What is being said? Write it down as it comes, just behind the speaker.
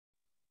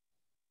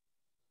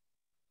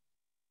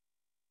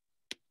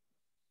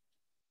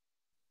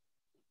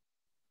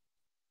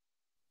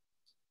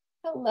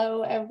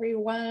Hello,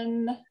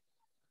 everyone.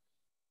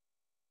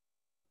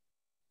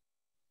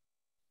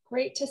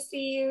 Great to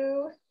see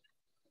you.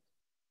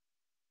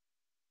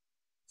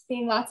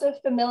 Seeing lots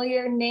of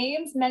familiar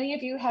names. Many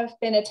of you have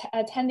been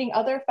attending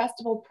other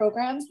festival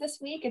programs this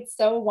week. It's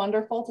so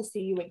wonderful to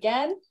see you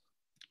again.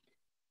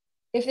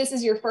 If this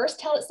is your first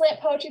Tell It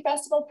Slant Poetry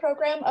Festival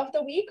program of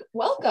the week,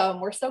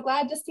 welcome. We're so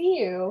glad to see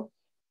you.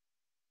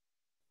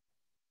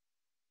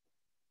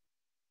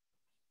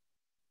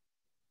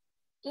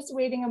 Just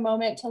waiting a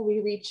moment till we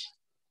reach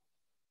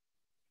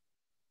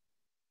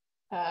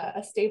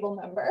a stable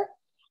number.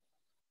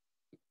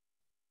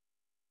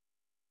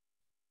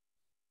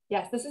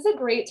 Yes, this is a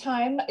great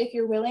time. If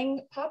you're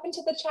willing, pop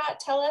into the chat,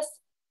 tell us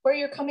where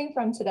you're coming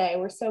from today.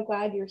 We're so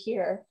glad you're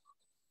here.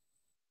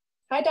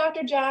 Hi,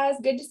 Dr. Jazz,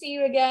 good to see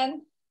you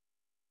again.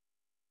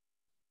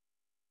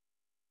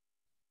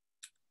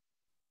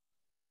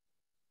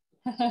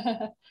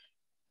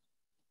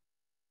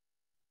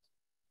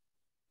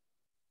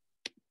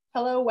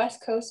 Hello,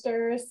 West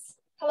Coasters.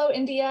 Hello,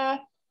 India.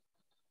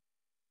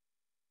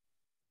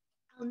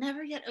 I'll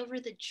never get over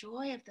the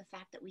joy of the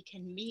fact that we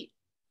can meet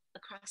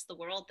across the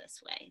world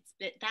this way.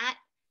 It's that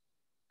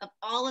of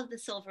all of the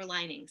silver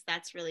linings,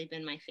 that's really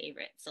been my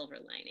favorite silver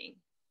lining.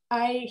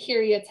 I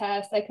hear you,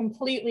 Tess. I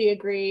completely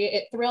agree.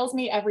 It thrills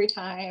me every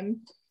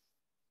time.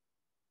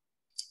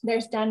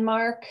 There's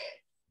Denmark.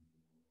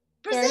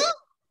 Brazil.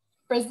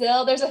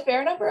 Brazil. There's a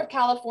fair number of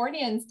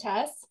Californians,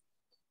 Tess.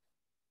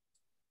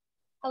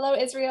 Hello,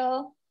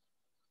 Israel.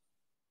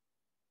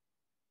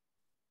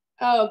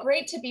 Oh,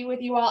 great to be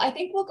with you all. I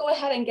think we'll go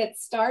ahead and get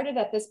started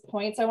at this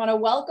point. So I want to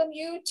welcome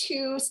you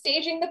to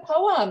Staging the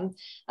Poem,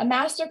 a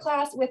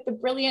masterclass with the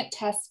brilliant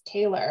Tess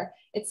Taylor.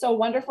 It's so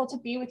wonderful to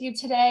be with you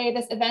today.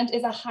 This event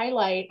is a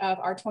highlight of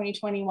our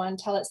 2021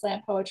 Tell It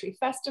Slant Poetry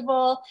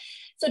Festival.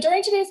 So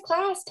during today's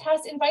class,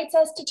 Tess invites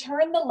us to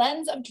turn the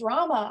lens of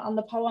drama on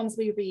the poems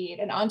we read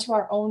and onto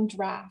our own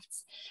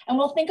drafts. And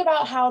we'll think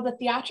about how the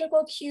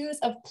theatrical cues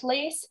of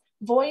place,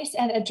 voice,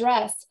 and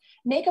address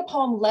make a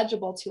poem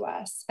legible to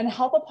us and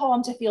help a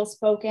poem to feel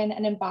spoken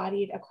and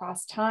embodied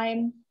across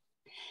time.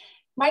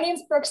 My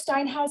name's Brooke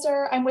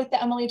Steinhauser. I'm with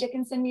the Emily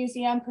Dickinson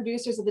Museum,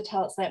 producers of the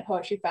Tell It Slant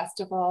Poetry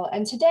Festival.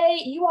 And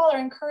today you all are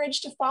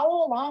encouraged to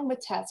follow along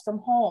with Tess from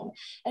home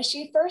as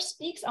she first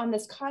speaks on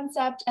this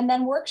concept and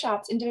then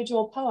workshops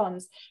individual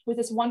poems with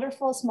this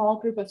wonderful small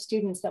group of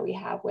students that we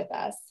have with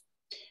us.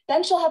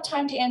 Then she'll have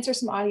time to answer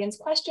some audience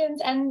questions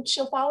and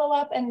she'll follow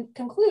up and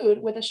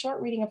conclude with a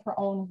short reading of her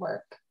own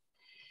work.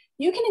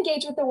 You can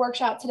engage with the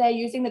workshop today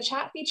using the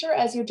chat feature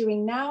as you're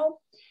doing now.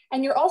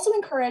 And you're also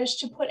encouraged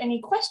to put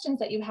any questions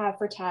that you have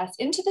for Tess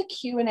into the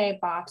Q&A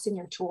box in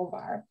your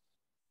toolbar.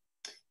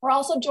 We're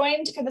also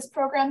joined for this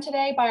program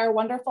today by our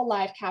wonderful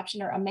live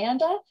captioner,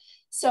 Amanda.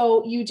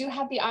 So you do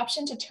have the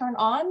option to turn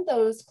on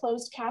those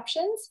closed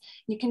captions.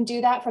 You can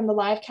do that from the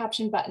live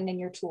caption button in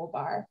your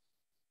toolbar.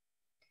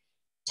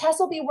 Tess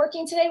will be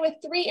working today with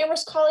 3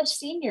 Amherst College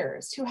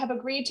seniors who have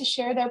agreed to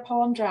share their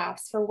poem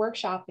drafts for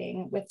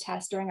workshopping with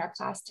Tess during our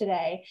class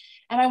today.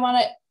 And I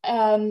want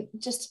to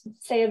just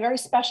say a very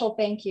special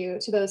thank you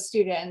to those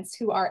students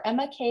who are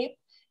Emma Cape,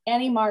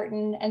 Annie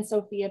Martin, and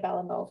Sophia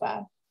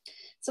Bellamova.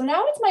 So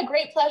now it's my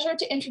great pleasure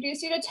to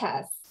introduce you to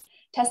Tess.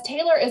 Tess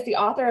Taylor is the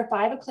author of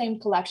 5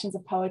 acclaimed collections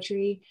of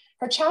poetry.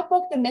 Her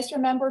chapbook, The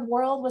Misremembered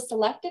World, was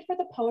selected for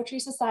the Poetry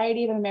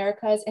Society of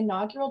America's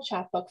inaugural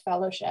chapbook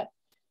fellowship.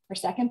 Her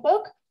second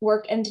book,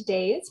 Work and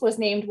Days, was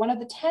named one of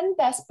the 10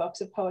 best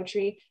books of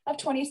poetry of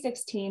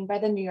 2016 by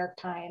the New York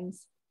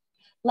Times.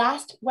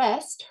 Last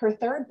West, her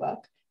third book,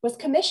 was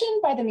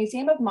commissioned by the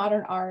Museum of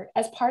Modern Art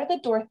as part of the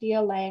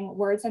Dorothea Lange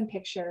Words and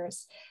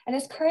Pictures and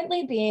is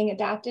currently being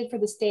adapted for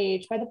the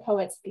stage by the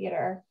Poets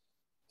Theater.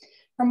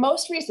 Her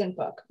most recent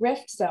book,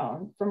 Rift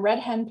Zone, from Red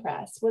Hen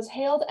Press, was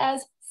hailed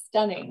as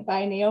stunning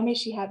by Naomi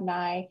Shihab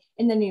Nye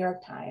in the New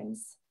York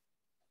Times.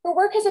 Her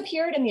work has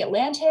appeared in The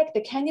Atlantic, The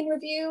Kenyon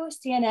Review,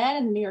 CNN,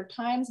 and the New York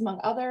Times, among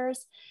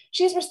others.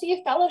 She has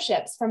received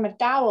fellowships from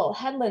MacDowell,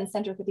 Headland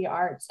Center for the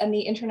Arts, and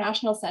the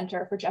International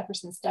Center for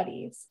Jefferson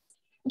Studies.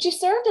 And she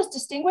served as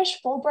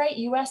Distinguished Fulbright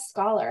U.S.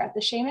 Scholar at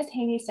the Seamus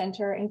Heaney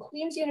Center in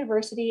Queen's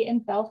University in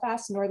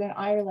Belfast, Northern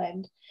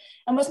Ireland,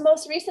 and was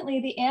most recently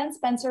the Anne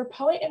Spencer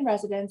Poet in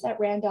Residence at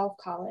Randolph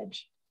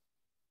College.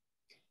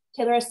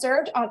 Taylor has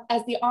served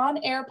as the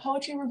on-air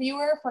poetry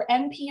reviewer for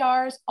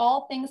NPR's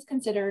All Things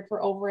Considered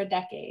for over a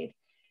decade.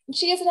 And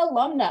she is an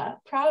alumna,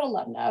 proud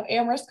alumna of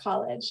Amherst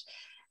College,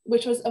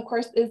 which was, of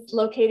course, is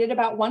located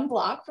about 1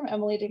 block from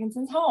Emily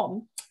Dickinson's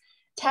home.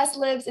 Tess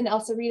lives in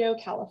El Cerrito,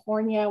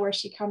 California, where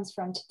she comes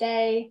from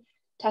today.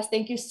 Tess,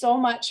 thank you so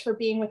much for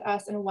being with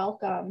us and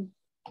welcome.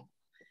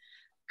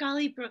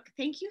 Golly, Brooke,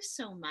 thank you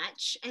so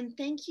much. And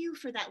thank you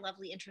for that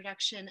lovely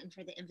introduction and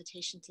for the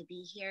invitation to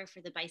be here for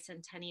the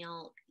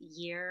bicentennial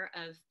year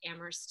of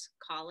Amherst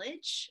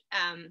College.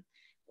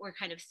 We're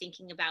kind of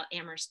thinking about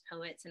Amherst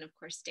poets and of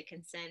course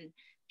Dickinson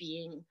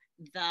being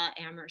the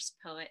Amherst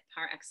poet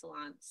par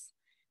excellence.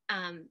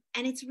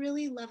 And it's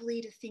really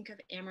lovely to think of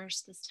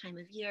Amherst this time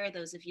of year,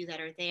 those of you that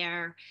are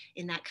there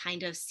in that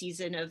kind of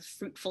season of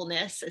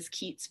fruitfulness, as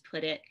Keats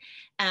put it.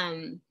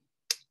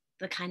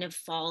 The kind of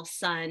fall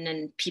sun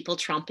and people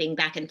tromping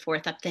back and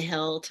forth up the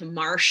hill to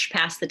march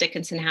past the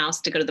Dickinson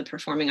house to go to the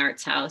Performing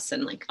Arts House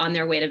and like on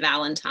their way to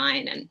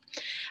Valentine.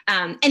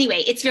 And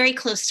anyway, it's very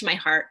close to my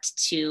heart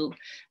to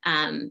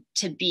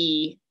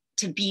be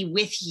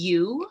with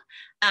you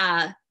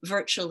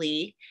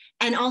virtually,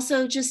 and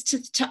also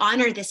just to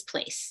honor this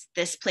place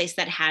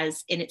that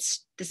has in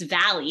its this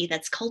valley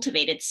that's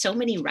cultivated so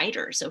many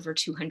writers over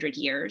 200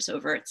 years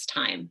over its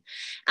time,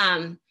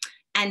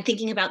 and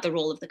thinking about the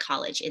role of the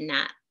college in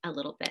that a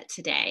little bit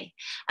today.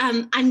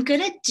 I'm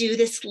gonna do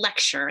this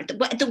lecture.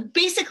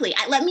 Basically,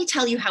 let me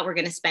tell you how we're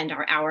gonna spend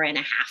our hour and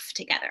a half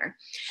together.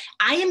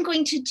 I am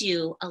going to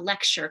do a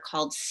lecture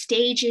called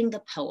Staging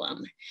the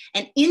Poem.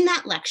 And in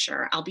that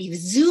lecture, I'll be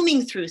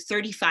zooming through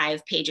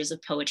 35 pages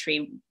of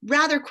poetry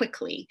rather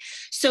quickly.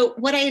 So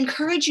what I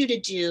encourage you to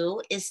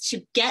do is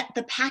to get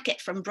the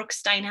packet from Brooke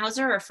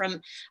Steinhauser or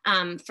from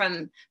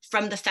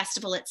the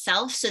festival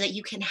itself, so that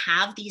you can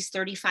have these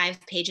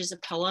 35 pages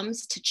of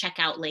poems to check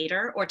out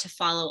later or to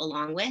follow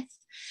along with.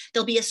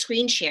 There'll be a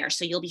screen share,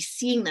 so you'll be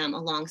seeing them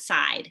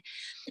alongside.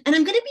 And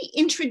I'm going to be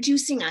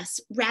introducing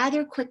us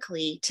rather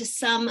quickly to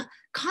some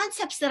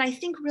concepts that I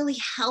think really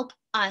help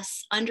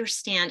us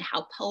understand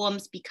how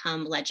poems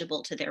become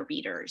legible to their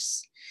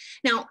readers.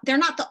 Now, they're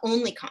not the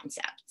only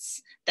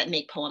concepts that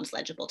make poems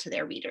legible to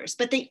their readers,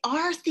 but they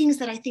are things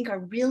that I think are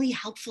really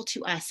helpful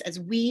to us as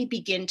we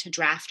begin to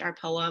draft our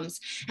poems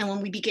and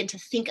when we begin to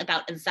think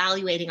about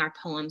evaluating our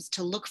poems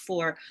to look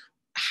for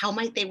how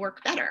might they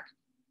work better?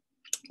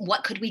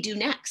 What could we do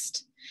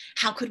next?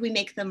 How could we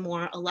make them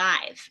more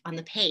alive on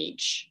the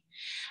page?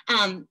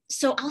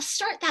 So I'll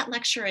start that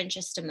lecture in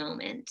just a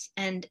moment,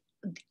 and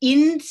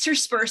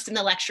interspersed in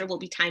the lecture will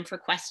be time for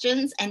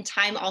questions and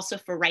time also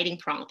for writing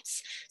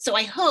prompts. So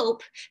I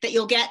hope that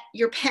you'll get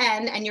your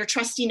pen and your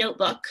trusty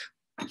notebook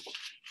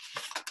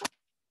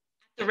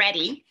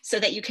ready so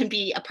that you can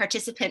be a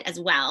participant as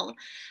well.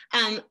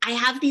 I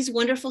have these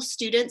wonderful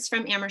students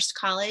from Amherst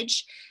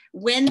College.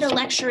 When the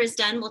lecture is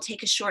done, we'll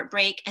take a short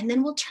break, and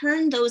then we'll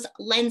turn those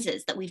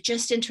lenses that we've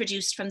just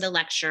introduced from the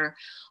lecture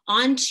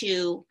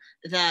onto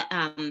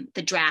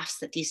the drafts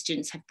that these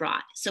students have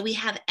brought. So we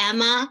have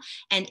Emma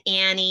and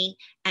Annie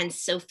and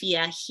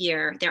Sophia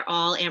here. They're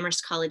all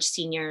Amherst College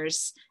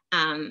seniors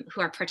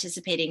who are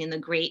participating in the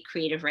great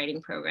creative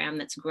writing program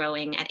that's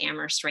growing at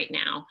Amherst right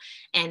now.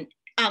 And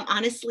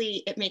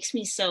honestly, it makes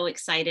me so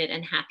excited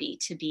and happy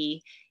to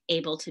be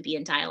able to be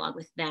in dialogue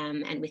with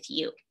them and with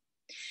you.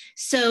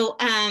 So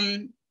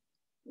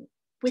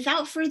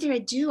without further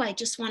ado, I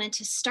just wanted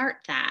to start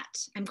that.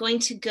 I'm going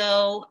to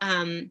go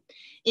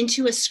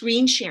into a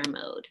screen share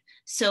mode.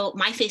 So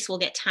my face will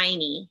get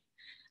tiny.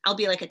 I'll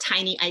be like a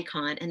tiny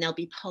icon, and there'll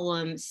be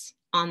poems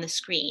on the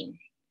screen.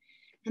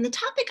 And the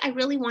topic I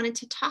really wanted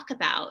to talk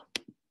about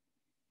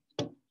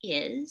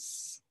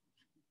is,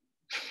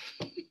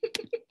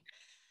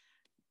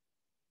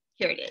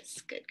 here it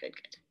is, good.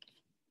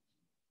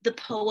 The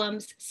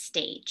poem's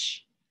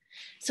stage.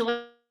 So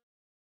what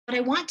I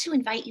want to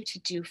invite you to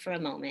do for a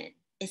moment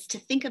is to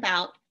think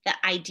about the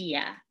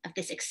idea of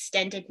this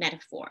extended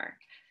metaphor,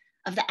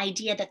 of the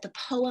idea that the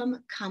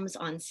poem comes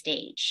on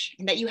stage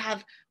and that you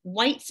have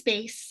white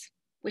space,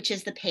 which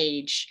is the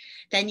page,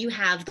 then you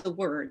have the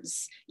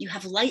words, you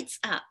have lights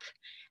up,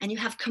 and you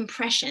have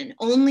compression.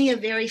 Only a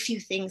very few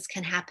things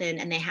can happen,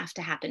 and they have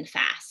to happen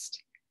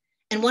fast.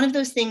 And one of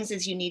those things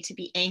is you need to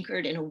be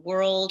anchored in a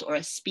world or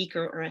a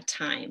speaker or a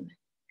time.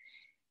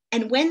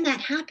 And when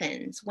that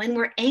happens, when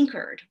we're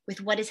anchored with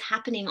what is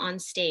happening on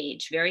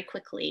stage very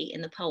quickly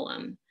in the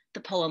poem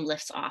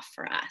lifts off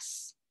for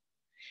us.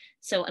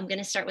 So I'm going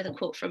to start with a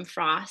quote from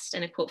Frost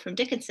and a quote from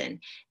Dickinson.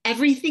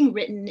 Everything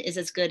written is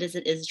as good as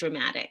it is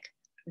dramatic.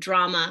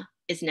 Drama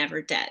is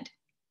never dead.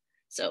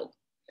 So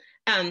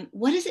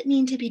what does it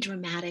mean to be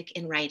dramatic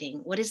in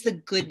writing? What is the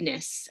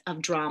goodness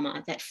of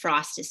drama that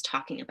Frost is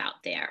talking about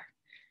there?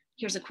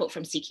 Here's a quote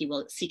from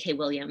C.K.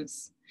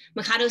 Williams.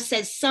 Mikado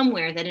says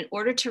somewhere that in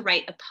order to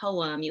write a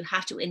poem, you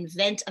have to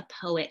invent a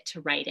poet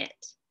to write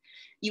it.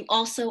 You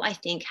also, I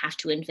think, have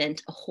to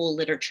invent a whole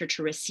literature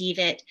to receive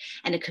it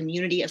and a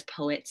community of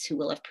poets who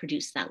will have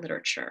produced that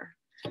literature.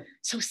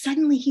 So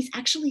suddenly he's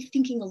actually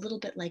thinking a little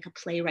bit like a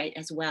playwright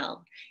as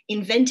well.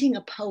 Inventing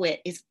a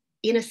poet is,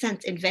 in a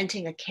sense,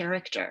 inventing a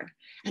character.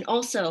 And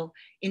also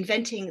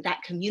inventing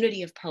that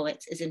community of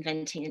poets is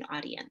inventing an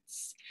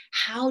audience.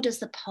 How does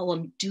the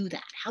poem do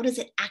that? How does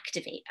it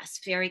activate us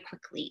very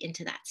quickly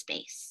into that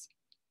space?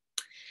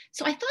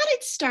 So I thought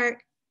I'd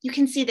start, you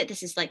can see that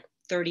this is like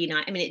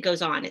 39, I mean, it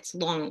goes on, it's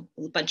long,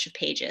 a bunch of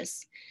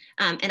pages.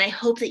 And I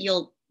hope that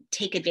you'll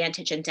take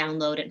advantage and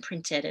download and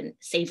print it and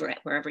savor it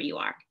wherever you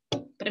are.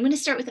 But I'm going to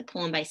start with a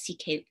poem by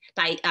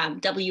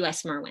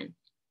W.S. Merwin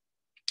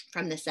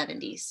from the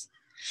 70s.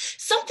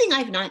 Something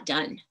I've not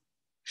done.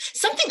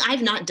 Something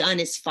I've not done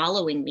is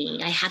following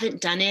me. I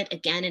haven't done it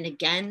again and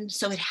again,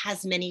 so it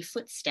has many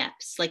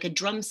footsteps, like a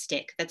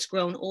drumstick that's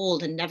grown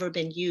old and never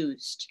been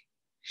used.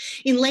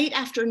 In late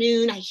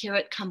afternoon, I hear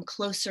it come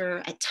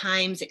closer. At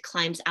times, it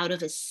climbs out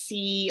of a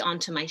sea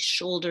onto my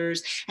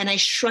shoulders, and I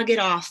shrug it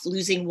off,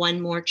 losing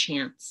one more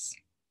chance.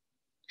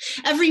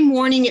 Every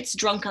morning, it's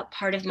drunk up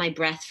part of my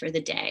breath for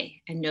the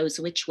day and knows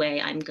which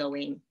way I'm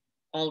going.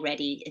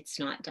 Already, it's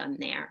not done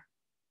there.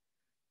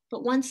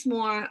 But once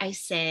more, I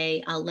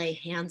say I'll lay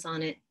hands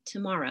on it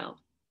tomorrow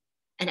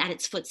and add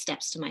its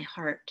footsteps to my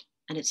heart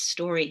and its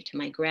story to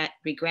my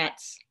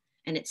regrets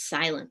and its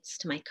silence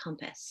to my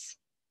compass.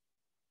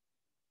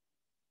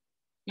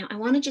 Now, I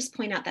want to just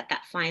point out that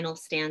that final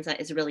stanza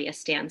is really a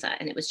stanza,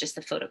 and it was just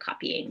the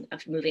photocopying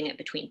of moving it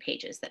between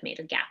pages that made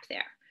a gap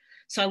there.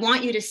 So I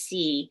want you to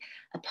see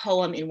a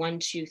poem in 1,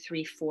 2,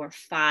 3, 4,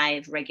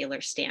 5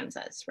 regular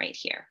stanzas right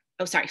here.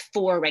 Oh, sorry,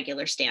 4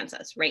 regular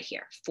stanzas right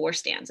here, 4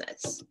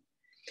 stanzas.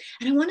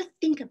 And I want to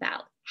think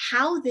about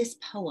how this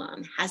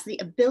poem has the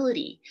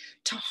ability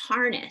to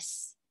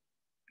harness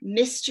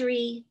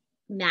mystery,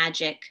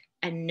 magic,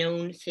 and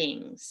known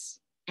things,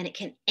 and it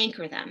can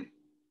anchor them.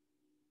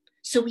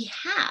 So we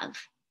have,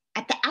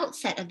 at the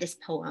outset of this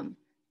poem,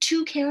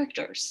 2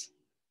 characters,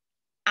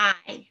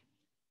 I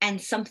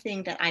and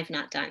something that I've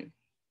not done.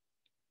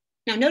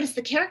 Now notice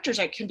the characters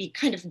can be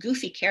kind of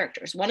goofy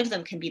characters. One of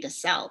them can be the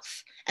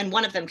self, and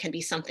one of them can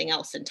be something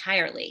else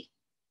entirely.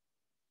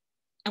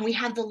 And we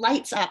have the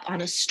lights up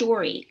on a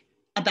story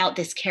about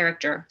this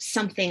character,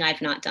 something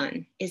I've not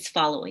done is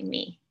following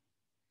me.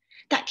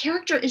 That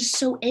character is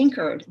so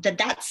anchored that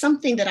that's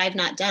something that I've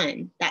not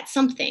done, that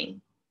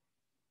something,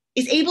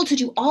 is able to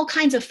do all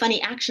kinds of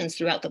funny actions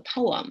throughout the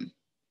poem.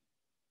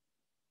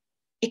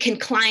 It can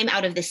climb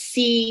out of the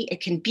sea.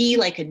 It can be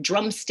like a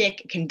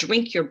drumstick. It can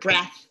drink your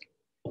breath.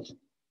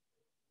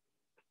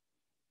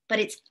 But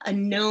it's a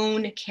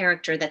known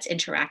character that's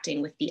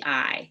interacting with the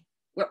I.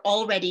 We're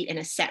already in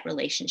a set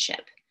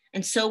relationship.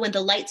 And so when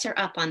the lights are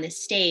up on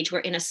this stage, we're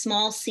in a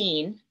small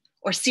scene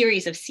or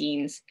series of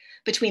scenes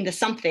between the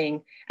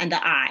something and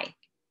the I.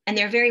 And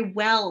they're very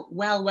well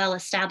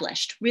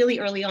established really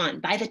early on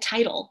by the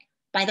title.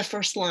 By the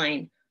first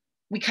line,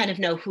 we kind of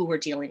know who we're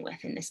dealing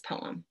with in this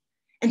poem.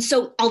 And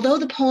so although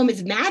the poem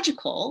is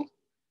magical,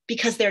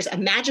 because there's a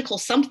magical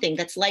something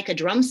that's like a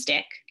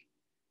drumstick,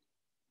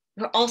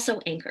 we're also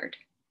anchored.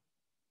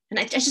 And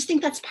I just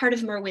think that's part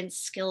of Merwin's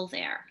skill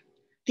there.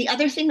 The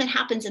other thing that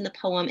happens in the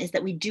poem is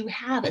that we do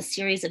have a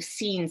series of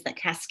scenes that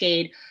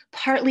cascade,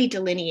 partly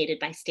delineated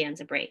by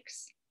stanza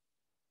breaks,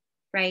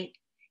 right?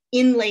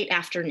 In late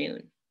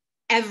afternoon,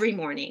 every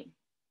morning,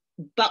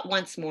 but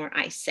once more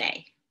I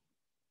say.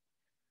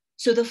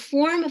 So the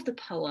form of the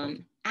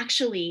poem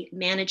actually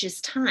manages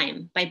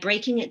time by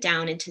breaking it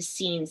down into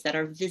scenes that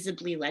are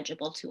visibly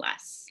legible to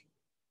us,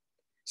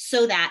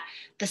 so that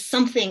the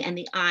something and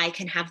the I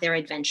can have their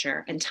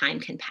adventure and time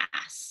can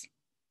pass.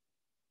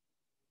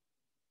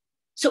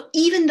 So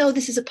even though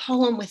this is a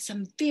poem with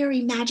some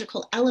very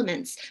magical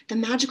elements, the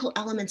magical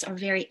elements are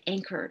very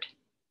anchored.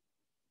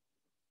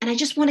 And I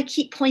just want to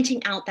keep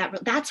pointing out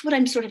that that's what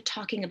I'm sort of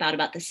talking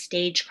about the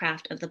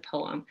stagecraft of the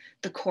poem,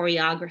 the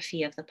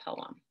choreography of the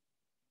poem.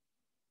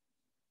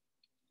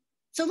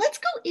 So let's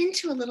go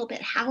into a little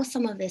bit how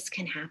some of this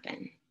can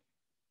happen.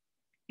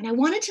 And I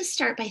wanted to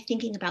start by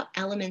thinking about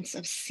elements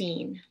of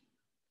scene.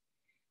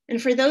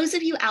 And for those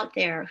of you out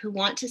there who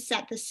want to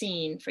set the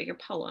scene for your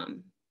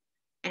poem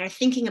and are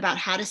thinking about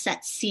how to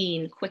set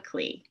scene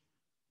quickly,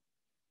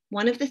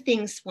 one of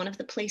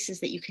the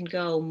places that you can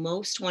go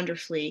most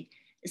wonderfully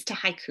is to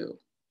haiku,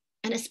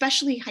 and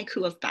especially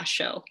haiku of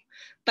basho,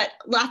 but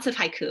lots of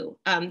haiku.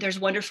 There's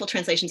wonderful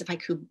translations of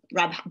haiku.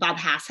 Bob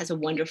Hass has a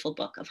wonderful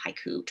book of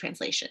haiku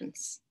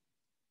translations.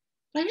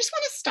 But I just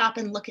want to stop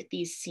and look at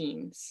these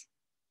scenes.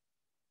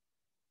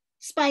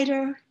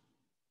 Spider,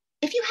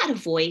 if you had a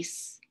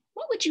voice,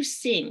 what would you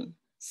sing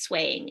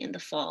swaying in the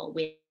fall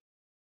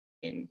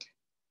wind?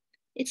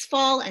 It's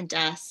fall and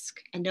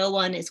dusk, and no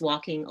one is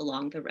walking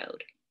along the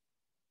road.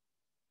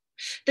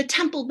 The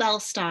temple bell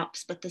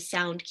stops, but the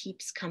sound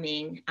keeps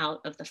coming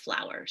out of the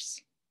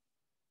flowers.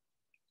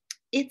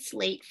 It's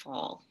late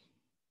fall.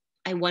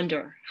 I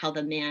wonder how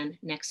the man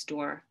next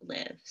door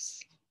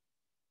lives.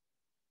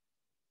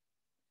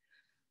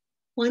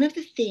 One of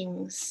the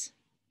things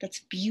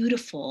that's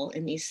beautiful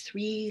in these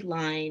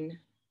 3-line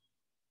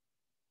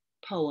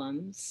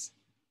poems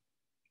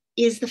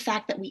is the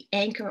fact that we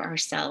anchor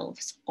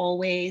ourselves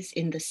always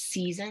in the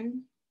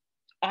season,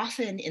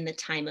 often in the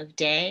time of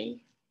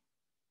day,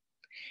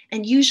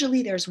 and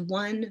usually there's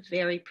one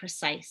very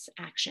precise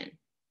action.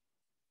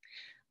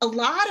 A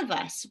lot of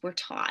us were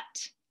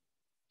taught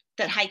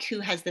that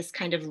haiku has this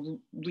kind of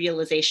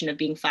realization of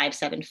being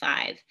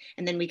 5-7-5,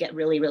 and then we get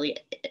really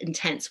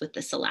intense with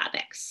the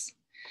syllabics.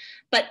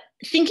 But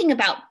thinking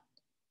about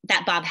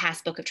that Bob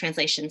Hass book of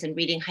translations and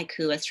reading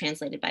haiku as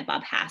translated by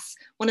Bob Hass,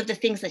 one of the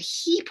things that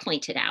he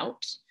pointed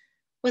out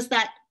was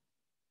that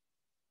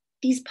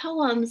these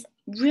poems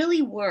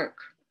really work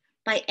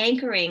by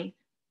anchoring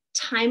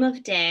time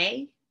of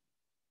day,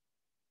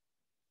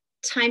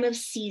 time of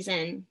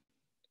season,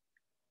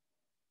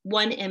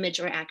 one image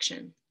or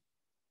action.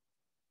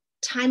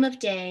 Time of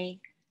day,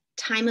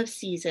 time of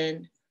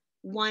season,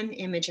 one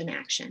image and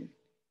action.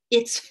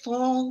 It's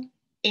fall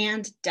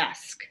and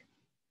dusk,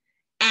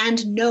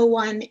 and no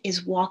one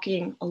is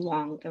walking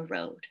along the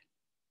road.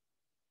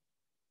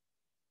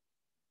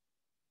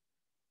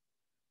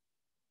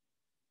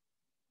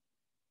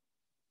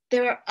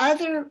 There are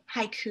other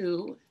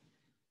haiku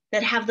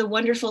that have the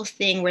wonderful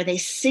thing where they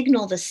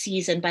signal the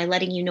season by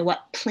letting you know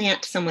what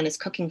plant someone is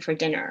cooking for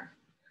dinner.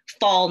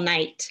 Fall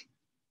night,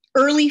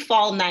 early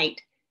fall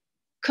night,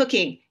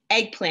 cooking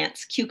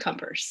eggplants,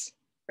 cucumbers,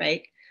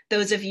 right?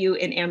 Those of you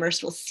in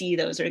Amherst will see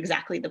those are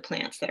exactly the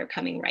plants that are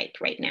coming ripe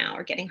right now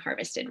or getting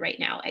harvested right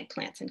now,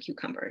 eggplants and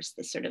cucumbers,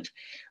 this sort of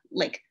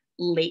like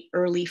late,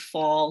 early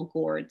fall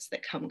gourds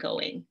that come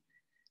going.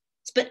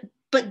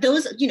 But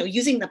those, you know,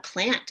 using the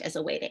plant as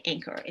a way to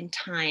anchor in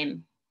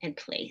time and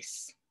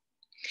place.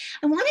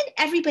 I wanted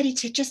everybody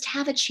to just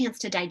have a chance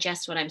to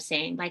digest what I'm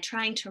saying by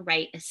trying to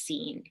write a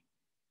scene,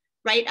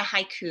 write a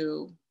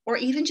haiku, or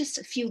even just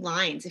a few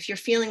lines if you're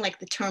feeling like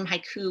the term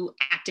haiku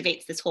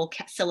activates this whole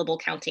syllable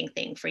counting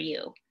thing for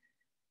you.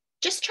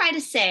 Just try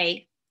to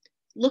say,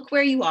 look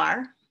where you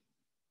are,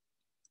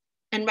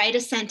 and write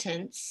a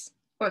sentence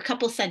or a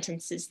couple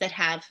sentences that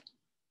have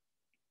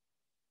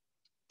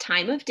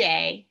time of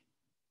day,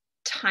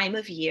 time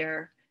of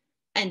year,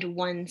 and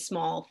one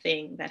small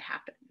thing that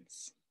happens.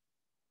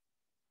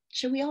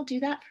 Should we all do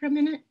that for a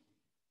minute?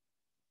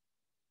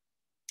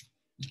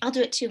 I'll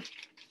do it too.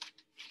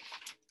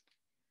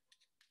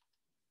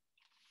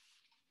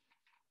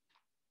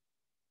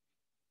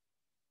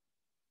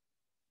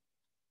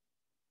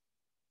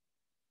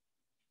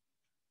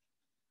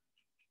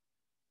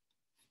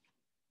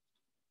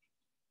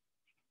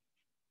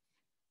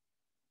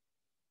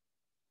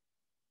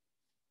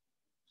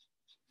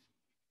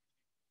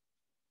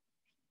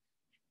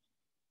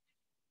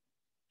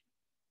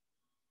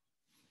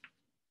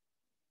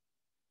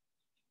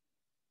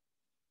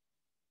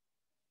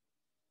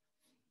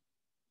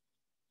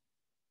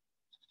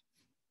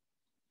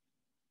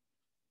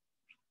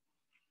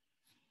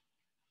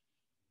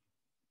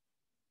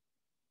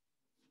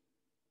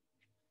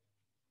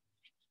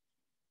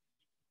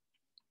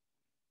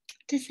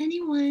 Does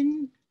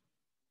anyone,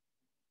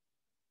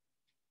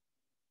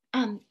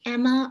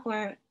 Emma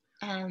or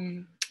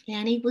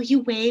Annie, will you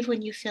wave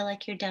when you feel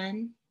like you're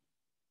done?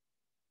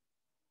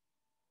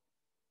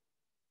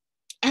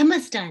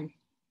 Emma's done.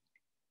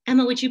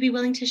 Emma, would you be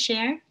willing to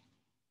share?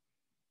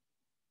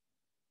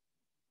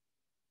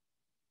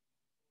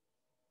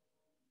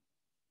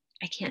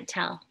 I can't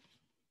tell.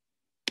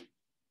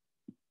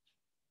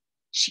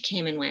 She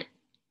came and went.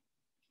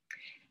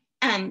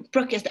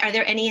 Brooke, are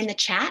there any in the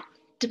chat?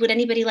 Would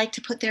anybody like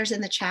to put theirs in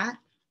the chat?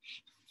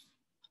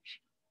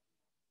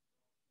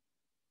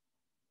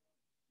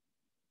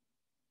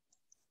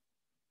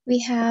 We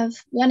have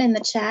one in the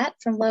chat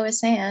from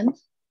Lois Ann.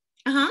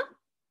 Uh-huh.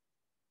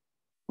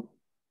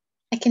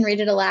 I can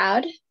read it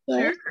aloud.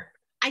 Sure.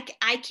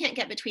 I can't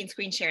get between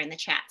screen share and the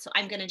chat, so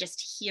I'm gonna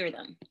just hear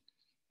them.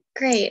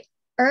 Great.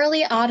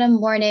 Early autumn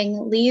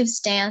morning, leaves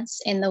dance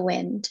in the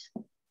wind.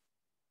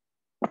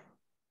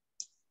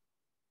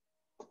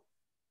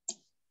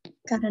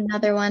 Got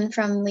another one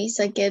from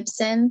Lisa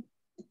Gibson.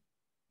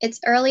 It's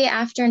early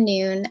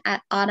afternoon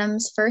at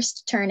autumn's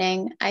first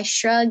turning. I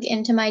shrug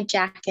into my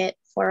jacket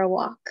for a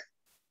walk.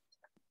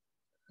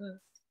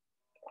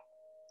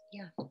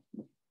 Yeah,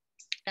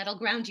 that'll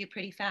ground you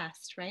pretty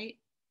fast, right?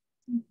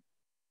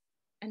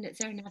 And is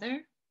there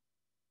another?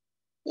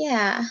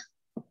 Yeah.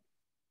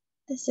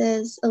 This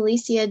is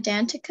Alicia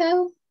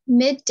Dantico.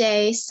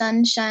 Midday,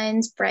 sun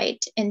shines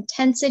bright.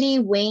 Intensity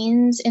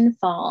wanes in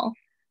fall.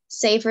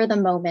 Savor the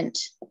moment.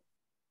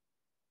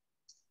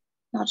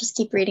 I'll just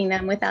keep reading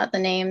them without the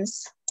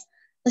names.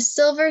 The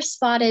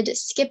silver-spotted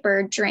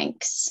skipper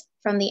drinks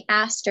from the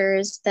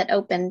asters that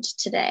opened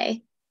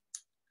today.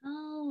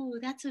 Oh,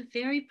 that's a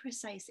very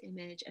precise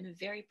image and a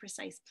very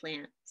precise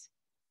plant.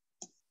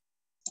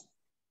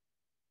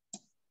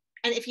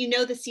 And if you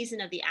know the season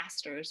of the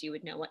asters, you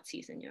would know what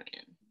season you're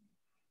in.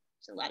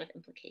 There's a lot of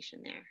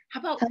implication there.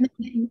 How about,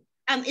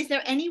 is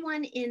there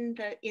anyone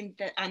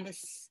on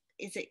this,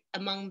 is it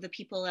among the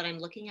people that I'm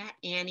looking at,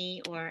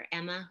 Annie or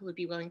Emma, who would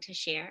be willing to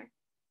share?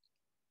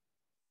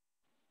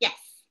 Yes.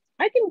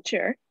 I can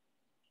share.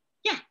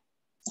 Yeah.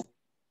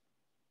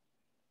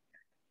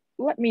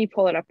 Let me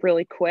pull it up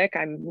really quick.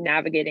 I'm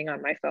navigating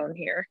on my phone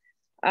here.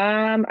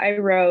 I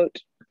wrote,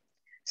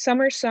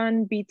 summer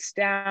sun beats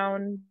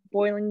down,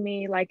 boiling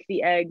me like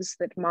the eggs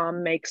that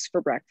mom makes for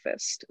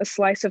breakfast. A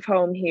slice of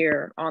home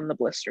here on the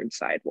blistered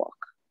sidewalk.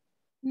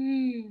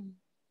 It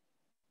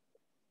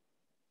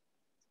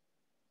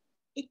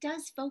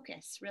does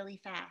focus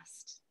really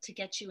fast to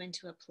get you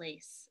into a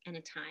place and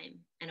a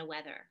time and a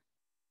weather.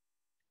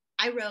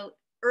 I wrote,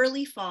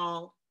 early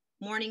fall,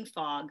 morning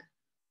fog,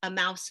 a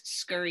mouse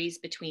scurries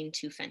between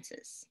two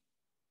fences.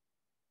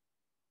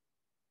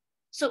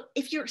 So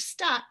if you're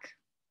stuck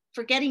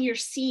forgetting your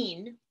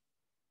scene,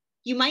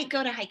 you might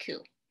go to haiku.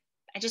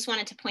 I just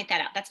wanted to point that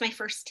out. That's my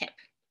first tip.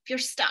 If you're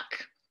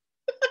stuck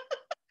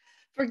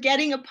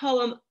forgetting a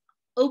poem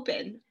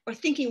open or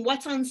thinking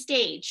what's on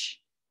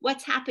stage,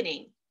 what's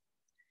happening,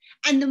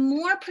 And the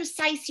more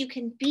precise you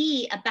can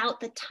be about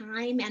the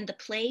time and the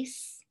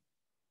place,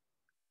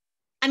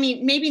 I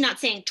mean, maybe not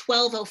saying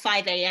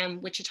 12:05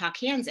 a.m. Wichita,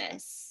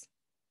 Kansas,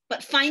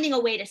 but finding a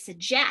way to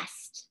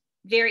suggest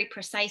very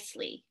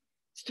precisely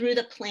through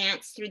the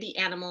plants, through the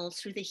animals,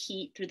 through the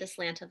heat, through the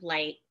slant of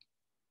light,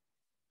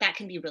 that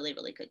can be really,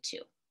 really good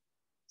too.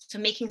 So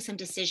making some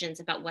decisions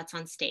about what's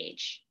on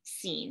stage,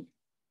 seen.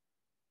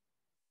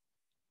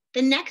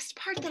 The next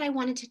part that I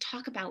wanted to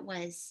talk about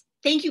was,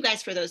 thank you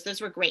guys for those.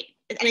 Those were great.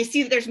 And I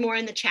see that there's more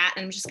in the chat,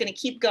 and I'm just going to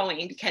keep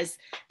going because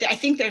I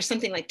think there's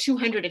something like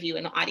 200 of you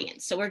in the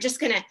audience. So we're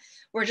just going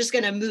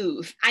to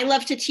move. I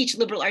love to teach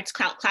liberal arts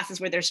classes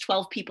where there's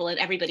 12 people and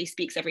everybody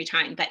speaks every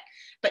time,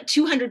 but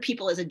 200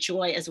 people is a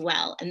joy as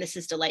well. And this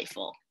is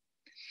delightful.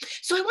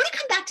 So I want to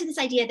come back to this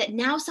idea that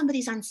now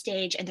somebody's on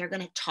stage and they're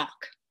going to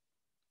talk,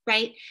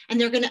 right? And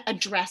they're going to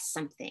address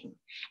something.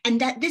 And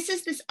that this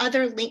is this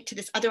other link to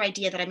this other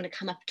idea that I'm going to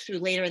come up through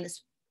later in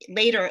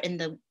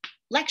the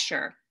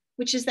lecture,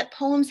 which is that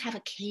poems have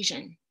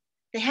occasion.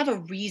 They have a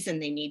reason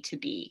they need to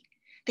be.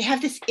 They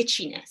have this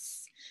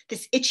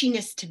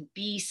itchiness to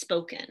be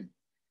spoken,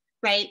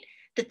 right?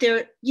 That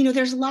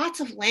there's lots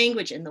of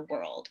language in the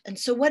world. And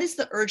so what is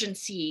the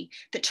urgency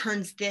that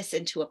turns this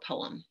into a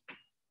poem?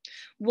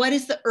 What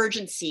is the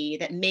urgency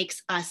that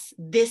makes us,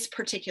 this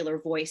particular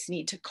voice,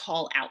 need to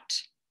call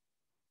out,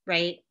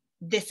 right?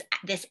 This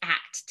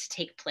act to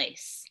take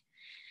place.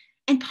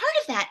 And part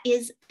of that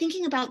is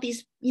thinking about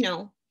these,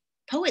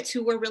 poets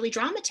who were really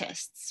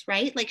dramatists,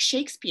 right? Like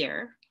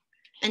Shakespeare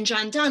and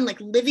John Donne,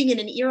 like living in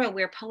an era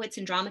where poets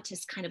and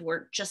dramatists kind of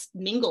were just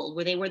mingled,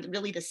 where they were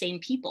really the same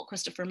people.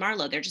 Christopher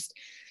Marlowe, they're just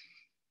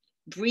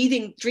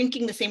breathing,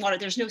 drinking the same water.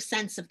 There's no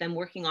sense of them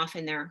working off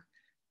in their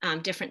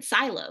different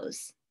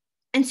silos.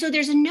 And so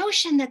there's a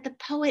notion that the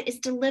poem is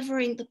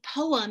delivering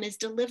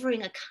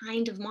a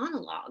kind of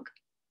monologue,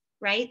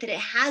 right? That it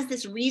has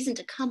this reason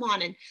to come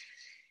on.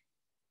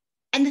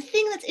 And the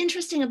thing that's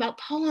interesting about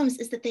poems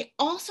is that they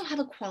also have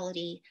a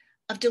quality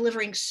of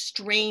delivering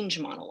strange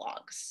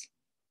monologues.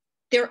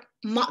 They're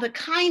the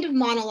kind of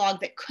monologue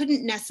that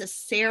couldn't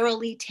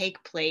necessarily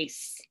take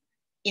place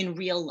in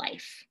real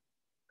life.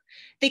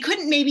 They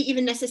couldn't maybe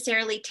even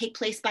necessarily take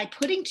place by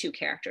putting two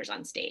characters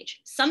on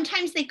stage.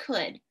 Sometimes they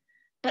could,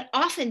 but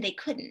often they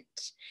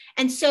couldn't.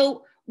 And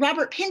so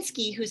Robert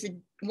Pinsky, who's a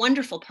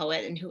wonderful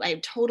poet and who I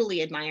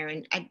totally admire,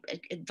 and I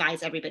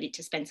advise everybody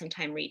to spend some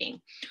time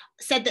reading,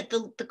 said that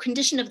the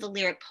condition of the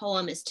lyric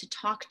poem is to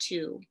talk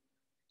to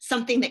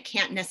something that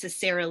can't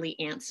necessarily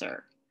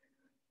answer: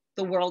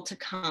 the world to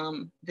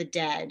come, the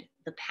dead,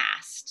 the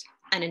past,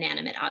 an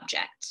inanimate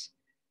object.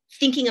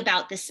 Thinking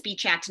about this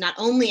speech act not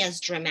only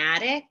as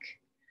dramatic,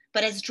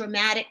 but as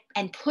dramatic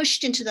and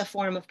pushed into the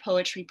form of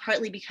poetry,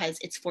 partly because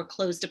it's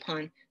foreclosed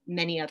upon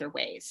many other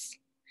ways.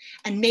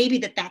 And maybe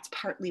that's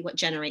partly what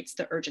generates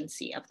the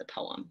urgency of the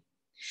poem.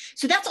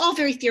 So that's all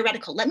very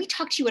theoretical. Let me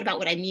talk to you about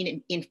what I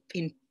mean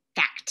in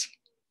fact.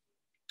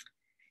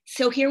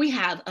 So here we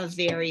have a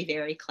very,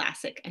 very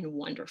classic and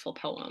wonderful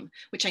poem,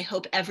 which I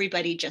hope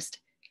everybody just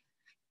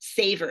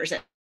savors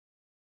at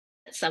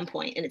some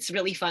point. And it's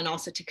really fun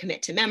also to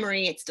commit to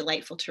memory. It's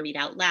delightful to read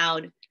out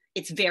loud.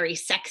 It's very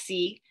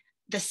sexy.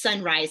 The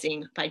Sun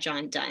Rising by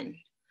John Donne.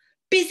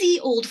 Busy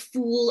old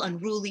fool,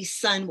 unruly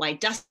sun, why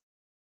dost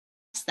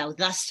thou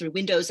thus through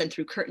windows and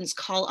through curtains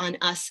call on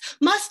us?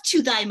 Must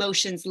to thy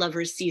motions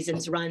lovers'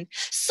 seasons run?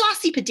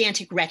 Saucy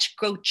pedantic wretch,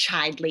 go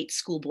chide late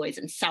schoolboys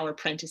and sour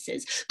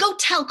prentices. Go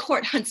tell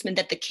court huntsmen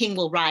that the king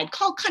will ride.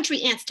 Call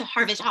country ants to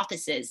harvest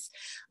offices.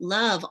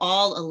 Love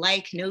all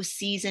alike, no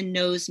season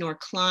knows, nor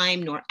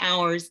clime, nor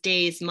hours,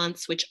 days,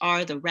 months, which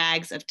are the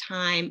rags of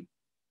time.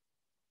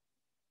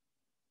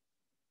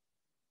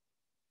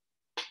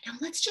 Now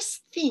let's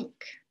just think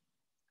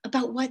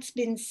about what's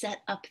been set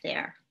up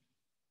there.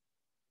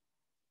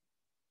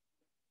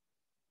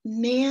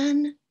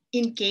 Man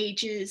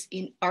engages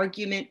in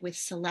argument with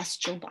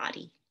celestial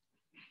body.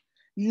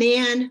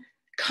 Man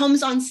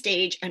comes on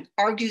stage and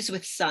argues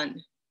with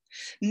sun.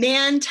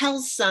 Man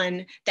tells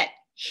sun that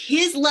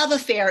his love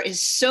affair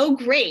is so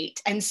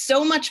great and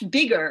so much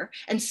bigger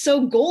and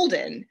so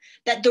golden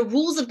that the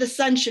rules of the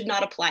sun should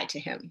not apply to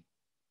him.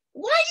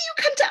 Why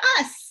do you come to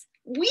us?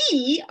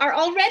 We are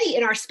already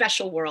in our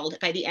special world.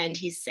 By the end,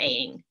 he's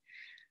saying,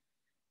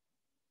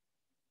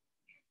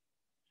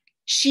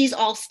 she's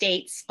all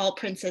states, all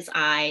princes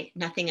I,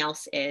 nothing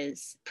else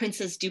is.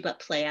 Princes do but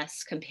play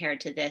us, compared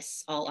to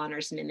this, all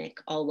honors mimic,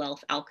 all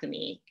wealth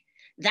alchemy.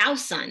 Thou,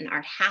 sun,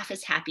 art half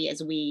as happy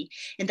as we,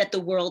 in that the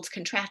world's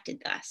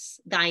contracted thus.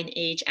 Thine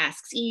age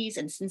asks ease,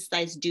 and since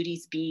thy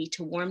duties be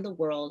to warm the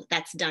world,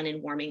 that's done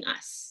in warming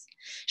us.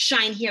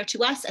 Shine here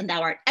to us, and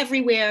thou art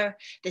everywhere.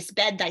 This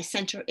bed thy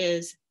center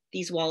is,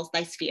 these walls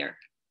thy sphere.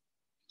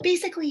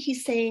 Basically,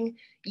 he's saying,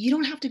 you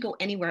don't have to go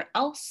anywhere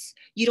else.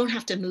 You don't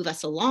have to move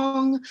us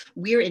along.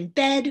 We're in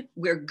bed.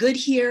 We're good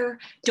here.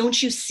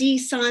 Don't you see,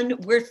 sun?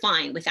 We're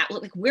fine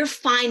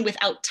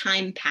without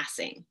time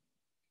passing.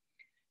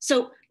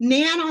 So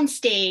man on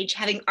stage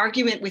having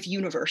argument with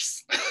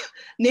universe,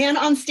 man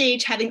on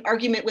stage having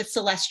argument with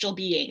celestial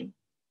being.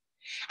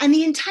 And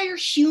the entire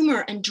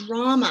humor and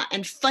drama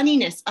and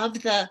funniness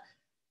of the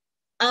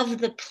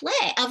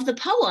play, of the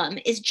poem,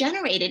 is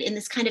generated in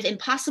this kind of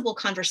impossible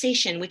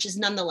conversation, which is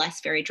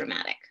nonetheless very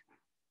dramatic,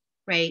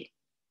 right?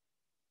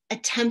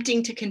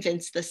 Attempting to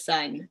convince the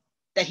son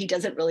that he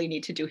doesn't really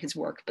need to do his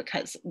work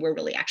because we're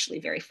really actually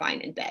very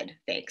fine in bed,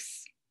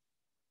 thanks.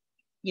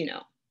 You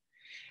know.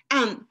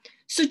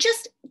 So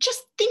just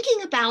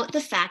thinking about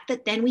the fact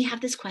that then we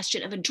have this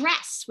question of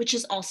address, which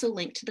is also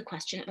linked to the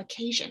question of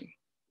occasion,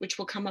 which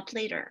will come up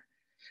later.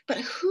 But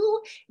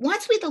who,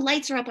 once the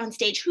lights are up on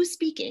stage, who's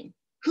speaking?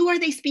 Who are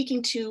they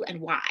speaking to and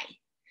why?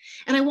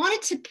 And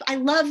I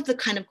love the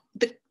kind of,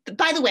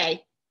 by the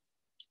way,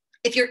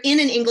 if you're in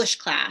an English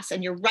class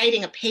and you're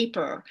writing a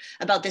paper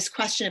about this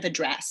question of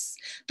address,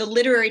 the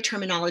literary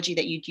terminology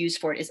that you'd use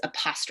for it is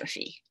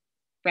apostrophe,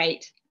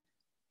 right?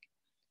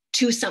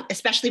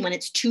 Especially when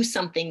it's to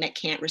something that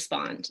can't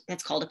respond,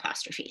 that's called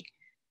apostrophe,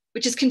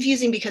 which is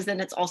confusing because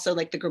then it's also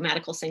like the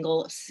grammatical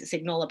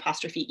signal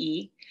apostrophe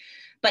E.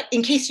 But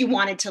in case you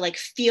wanted to like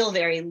feel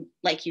very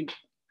like you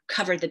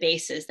covered the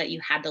bases, that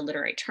you had the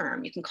literary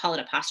term, you can call it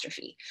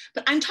apostrophe.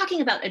 But I'm talking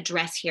about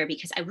address here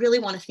because I really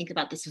want to think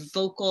about this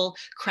vocal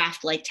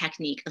craft-like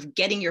technique of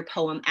getting your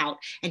poem out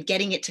and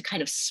getting it to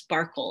kind of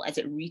sparkle as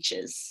it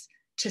reaches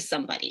to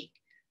somebody.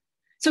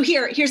 So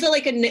here's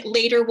a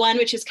later one,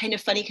 which is kind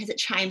of funny because it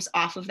chimes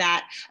off of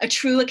that. A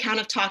true account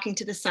of talking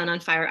to the sun on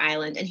Fire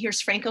Island. And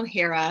here's Frank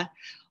O'Hara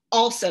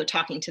also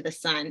talking to the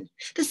sun.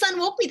 The sun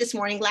woke me this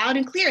morning loud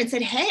and clear and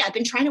said, hey, I've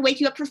been trying to wake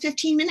you up for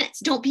 15 minutes.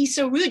 Don't be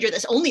so rude. You're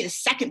only the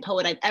second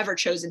poet I've ever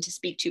chosen to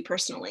speak to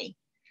personally.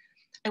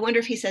 I wonder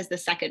if he says the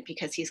second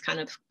because he's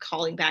kind of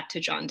calling back to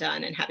John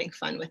Donne and having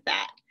fun with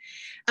that.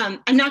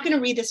 I'm not going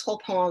to read this whole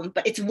poem,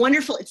 but it's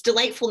wonderful. It's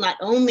delightful, not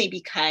only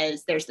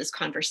because there's this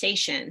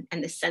conversation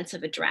and this sense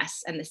of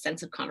address and the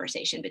sense of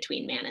conversation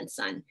between man and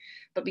sun,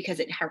 but because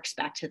it harks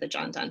back to the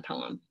John Donne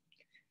poem.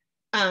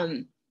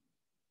 And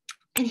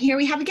here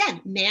we have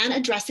again, man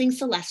addressing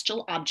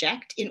celestial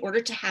object in order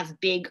to have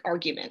big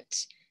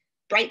argument.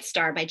 Bright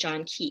Star by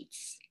John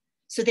Keats.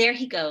 So there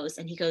he goes,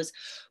 and he goes,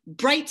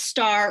 bright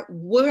star,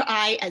 were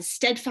I as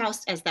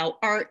steadfast as thou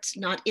art,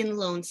 not in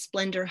lone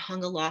splendor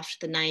hung aloft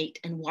the night,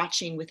 and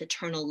watching with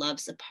eternal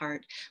loves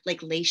apart,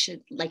 like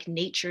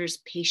nature's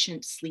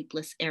patient,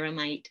 sleepless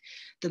eremite,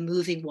 the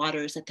moving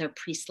waters at their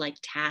priest-like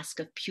task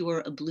of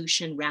pure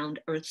ablution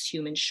round earth's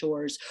human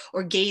shores,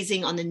 or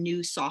gazing on the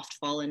new soft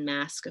fallen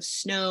mask of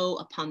snow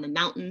upon the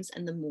mountains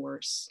and the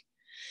moors.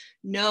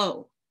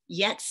 No,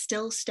 yet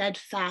still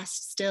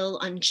steadfast, still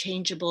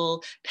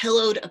unchangeable,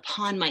 pillowed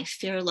upon my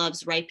fair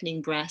love's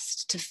ripening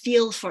breast, to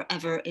feel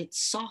forever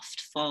its soft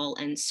fall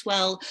and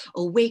swell,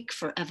 awake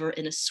forever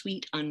in a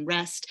sweet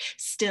unrest,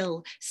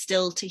 still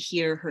to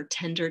hear her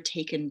tender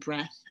taken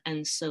breath,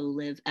 and so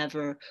live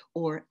ever,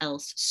 or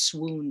else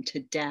swoon to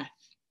death.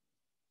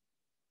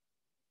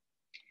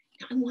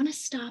 Now I want to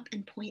stop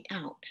and point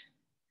out,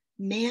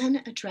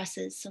 man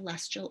addresses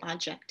celestial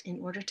object in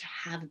order to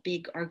have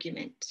big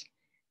argument.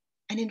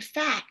 And in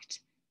fact,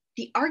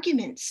 the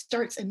argument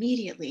starts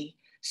immediately.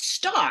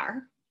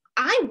 Star,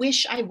 I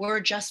wish I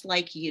were just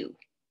like you.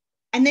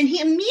 And then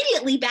he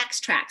immediately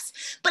backtracks,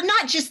 but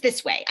not just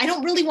this way. I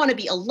don't really want to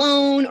be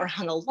alone or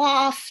hung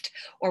aloft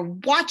or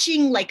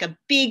watching like a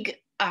big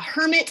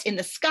hermit in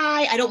the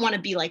sky. I don't want to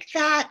be like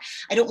that.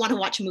 I don't want to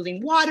watch moving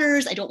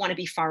waters. I don't want to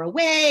be far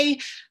away,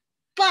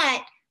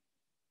 but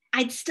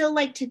I'd still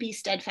like to be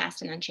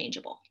steadfast and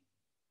unchangeable.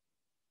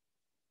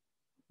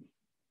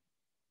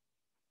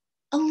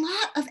 A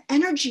lot of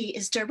energy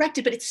is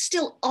directed, but it's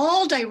still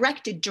all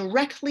directed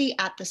directly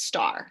at the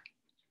star.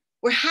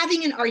 We're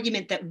having an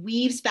argument that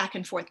weaves back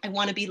and forth. I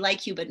want to be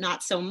like you, but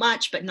not so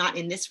much, but not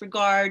in this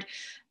regard.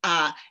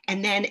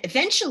 And then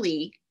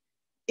eventually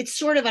it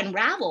sort of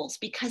unravels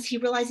because he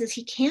realizes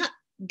he can't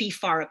be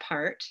far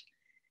apart.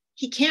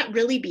 He can't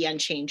really be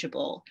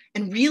unchangeable.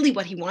 And really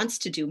what he wants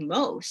to do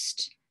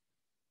most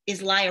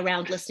is lie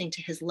around listening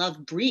to his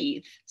love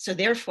breathe. So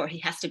therefore he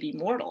has to be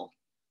mortal.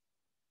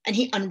 And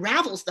he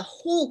unravels the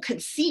whole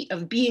conceit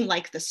of being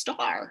like the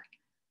star.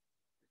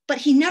 But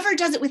he never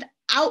does it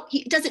without,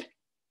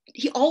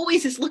 he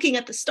always is looking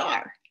at the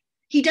star.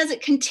 He does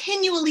it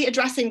continually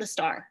addressing the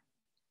star.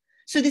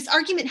 So this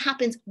argument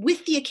happens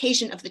with the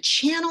occasion of the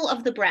channel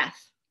of the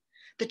breath,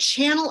 the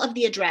channel of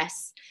the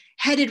address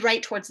headed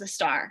right towards the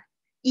star,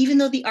 even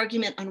though the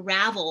argument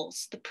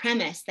unravels the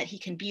premise that he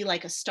can be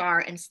like a star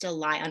and still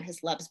lie on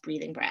his love's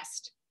breathing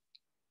breast.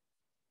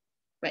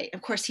 Right,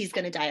 of course, he's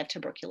gonna die of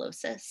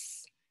tuberculosis.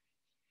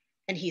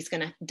 And he's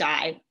going to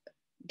die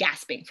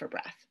gasping for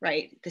breath,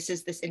 right? This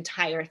is this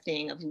entire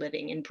thing of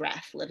living in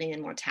breath, living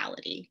in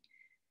mortality,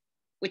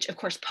 which of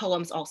course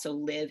poems also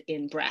live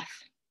in breath.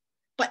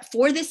 But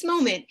for this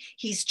moment,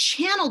 he's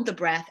channeled the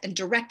breath and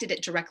directed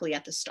it directly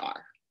at the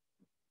star,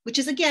 which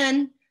is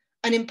again,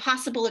 an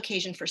impossible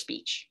occasion for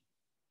speech.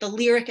 The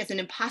lyric as an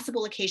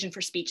impossible occasion for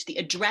speech, the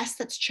address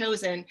that's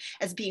chosen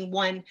as being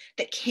one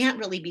that can't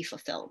really be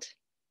fulfilled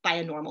by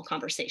a normal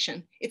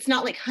conversation. It's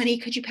not like, honey,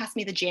 could you pass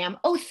me the jam?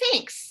 Oh,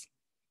 thanks.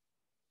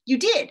 You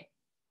did.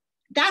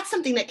 That's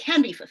something that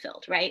can be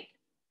fulfilled, right?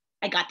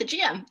 I got the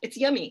jam, it's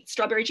yummy,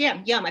 strawberry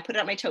jam, yum, I put it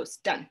on my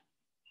toast, done.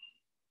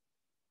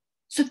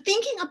 So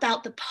thinking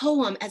about the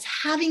poem as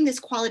having this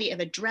quality of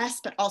address,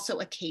 but also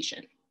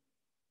occasion.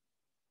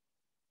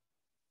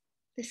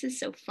 This is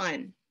so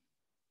fun.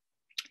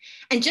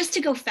 And just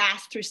to go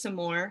fast through some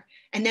more,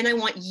 and then I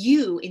want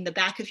you in the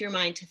back of your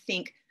mind to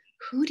think,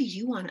 who do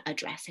you want to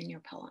address in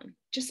your poem?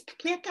 Just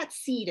plant that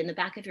seed in the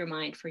back of your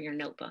mind for your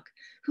notebook.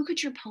 Who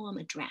could your poem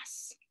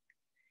address?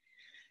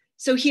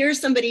 So here's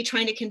somebody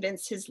trying to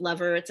convince his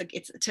lover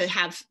it's to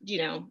have, you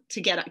know,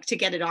 to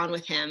get it on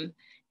with him.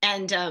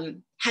 And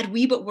had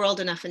we but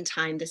whirled enough in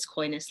time, this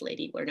coyness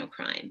lady were no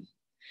crime.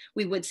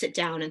 We would sit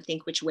down and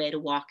think which way to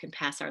walk and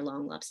pass our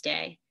long love's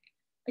day.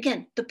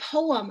 Again, the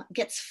poem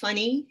gets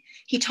funny.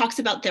 He talks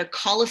about their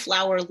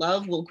cauliflower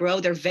love will grow,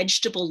 their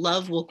vegetable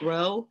love will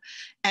grow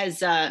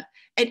as,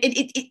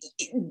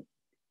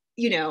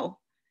 you know,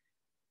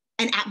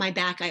 and at my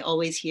back, I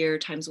always hear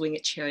time's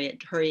winged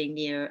chariot hurrying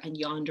near, and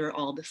yonder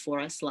all before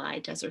us lie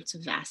deserts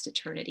of vast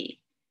eternity.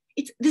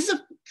 This is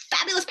a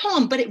fabulous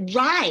poem, but it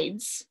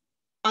rides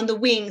on the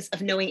wings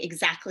of knowing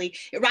exactly,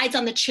 it rides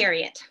on the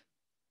chariot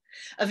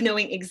of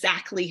knowing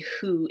exactly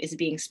who is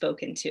being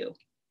spoken to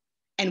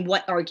and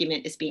what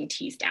argument is being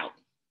teased out.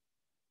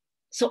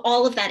 So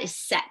all of that is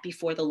set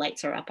before the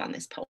lights are up on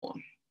this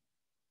poem.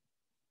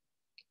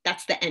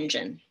 That's the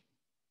engine.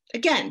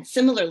 Again,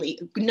 similarly,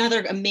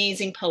 another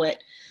amazing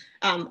poet,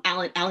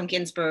 Allen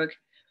Ginsberg.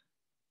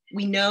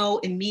 We know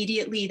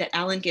immediately that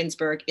Allen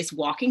Ginsberg is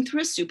walking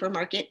through a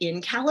supermarket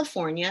in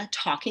California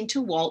talking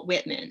to Walt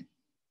Whitman.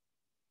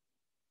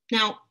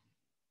 Now,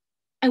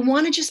 I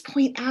want to just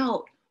point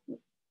out,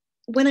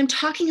 when I'm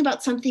talking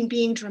about something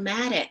being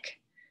dramatic,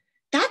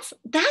 that's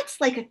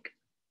like a,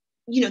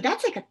 you know,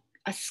 that's like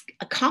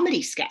a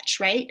comedy sketch,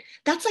 right?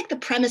 That's like the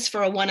premise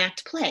for a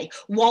one-act play.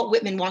 Walt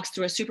Whitman walks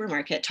through a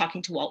supermarket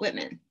talking to Walt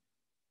Whitman.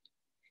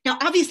 Now,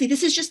 obviously,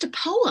 this is just a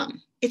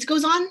poem. It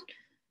goes on,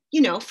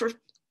 you know, for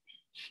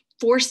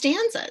 4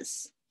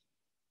 stanzas.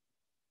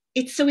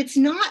 So it's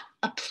not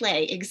a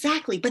play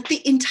exactly, but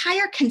the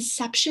entire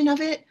conception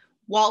of it,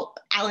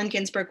 Allen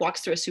Ginsberg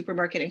walks through a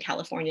supermarket in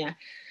California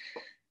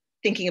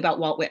thinking about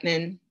Walt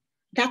Whitman,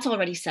 that's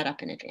already set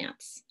up in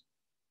advance.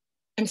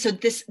 And so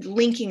this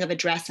linking of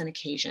address and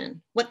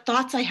occasion. What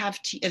thoughts I have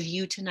of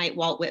you tonight,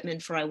 Walt Whitman,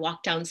 for I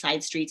walk down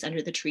side streets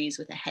under the trees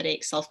with a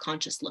headache,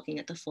 self-conscious looking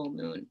at the full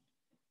moon.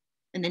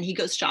 And then he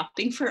goes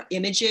shopping for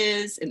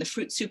images in the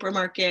fruit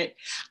supermarket.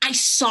 I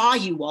saw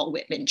you, Walt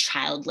Whitman,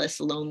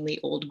 childless, lonely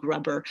old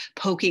grubber,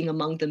 poking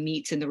among the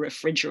meats in the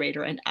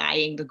refrigerator and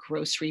eyeing the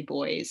grocery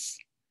boys.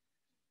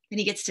 And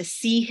he gets to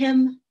see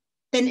him.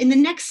 Then in the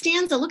next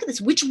stanza, look at this.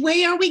 Which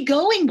way are we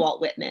going, Walt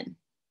Whitman?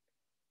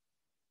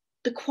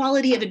 The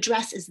quality of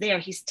address is there.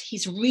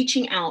 He's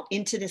reaching out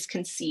into this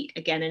conceit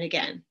again and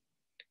again.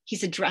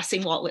 He's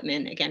addressing Walt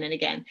Whitman again and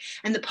again.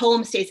 And the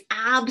poem stays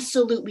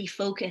absolutely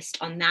focused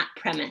on that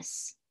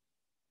premise.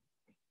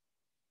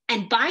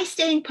 And by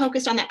staying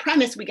focused on that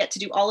premise, we get to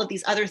do all of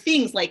these other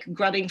things like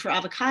grubbing for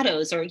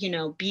avocados, or, you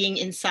know, being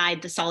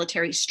inside the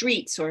solitary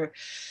streets, or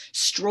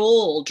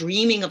stroll,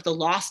 dreaming of the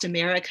lost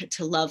America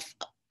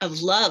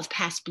of love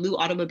past blue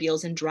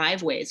automobiles and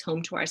driveways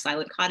home to our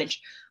silent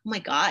cottage. Oh my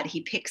God,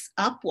 he picks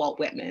up Walt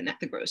Whitman at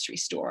the grocery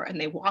store and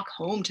they walk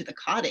home to the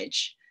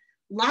cottage.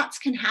 Lots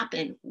can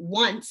happen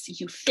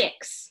once you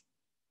fix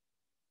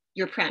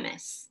your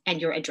premise and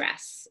your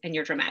address and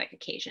your dramatic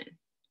occasion.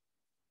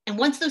 And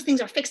once those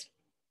things are fixed,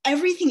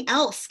 everything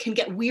else can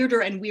get weirder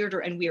and weirder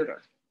and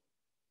weirder.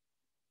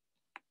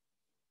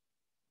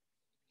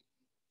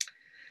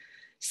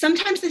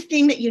 Sometimes the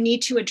thing that you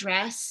need to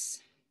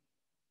address,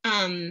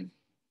 a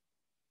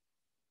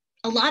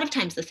lot of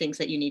times the things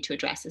that you need to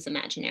address is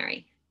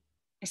imaginary,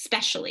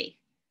 especially.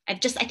 I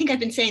think I've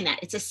been saying that.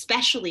 It's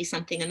especially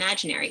something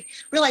imaginary.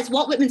 Realize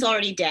Walt Whitman's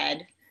already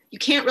dead. You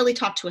can't really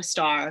talk to a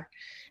star.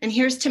 And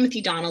here's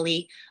Timothy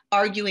Donnelly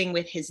arguing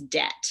with his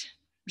debt.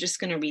 I'm just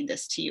going to read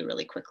this to you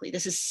really quickly.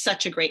 This is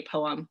such a great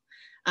poem.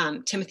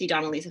 Timothy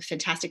Donnelly is a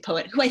fantastic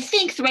poet who I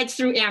think threads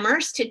through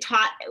Amherst,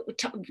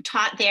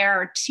 taught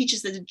there, or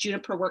teaches the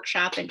Juniper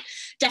workshop, and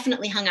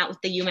definitely hung out with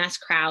the UMass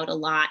crowd a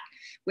lot.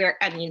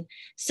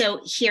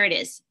 So here it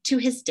is. To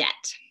his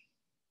debt,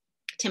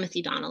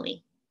 Timothy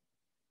Donnelly.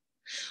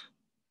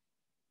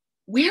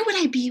 Where would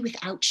I be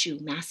without you,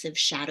 massive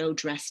shadow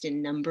dressed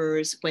in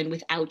numbers, when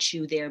without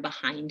you there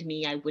behind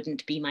me, I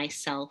wouldn't be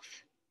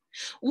myself?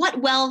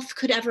 What wealth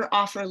could ever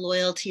offer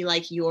loyalty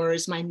like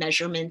yours, my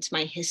measurement,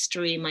 my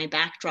history, my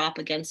backdrop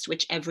against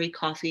which every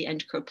coffee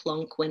and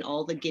kerplunk, when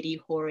all the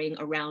giddy whoring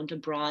around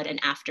abroad and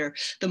after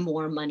the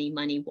more money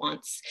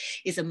wants,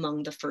 is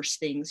among the first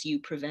things you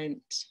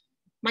prevent?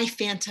 My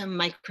phantom,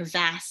 my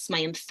crevasse,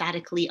 my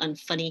emphatically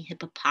unfunny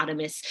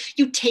hippopotamus,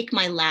 you take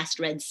my last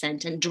red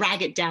cent and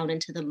drag it down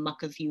into the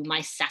muck of you,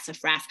 my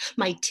sassafras,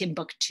 my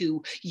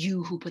Timbuktu,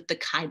 you who put the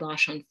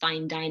kibosh on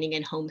fine dining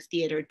and home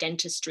theater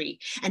dentistry,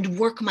 and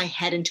work my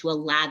head into a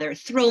lather,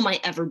 throw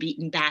my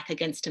ever-beaten back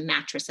against a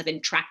mattress of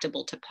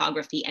intractable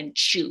topography and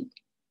chew.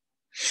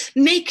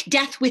 Make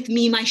death with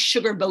me, my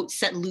sugar boat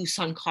set loose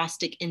on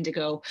caustic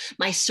indigo,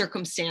 my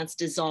circumstance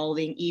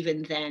dissolving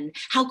even then.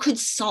 How could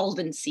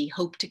solvency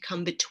hope to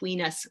come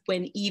between us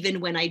when even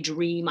when I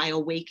dream I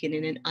awaken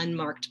in an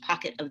unmarked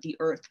pocket of the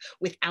earth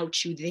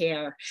without you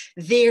there?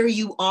 There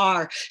you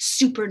are,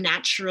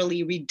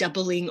 supernaturally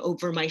redoubling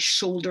over my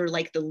shoulder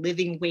like the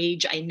living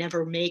wage I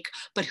never make,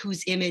 but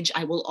whose image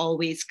I will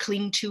always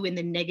cling to in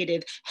the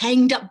negative,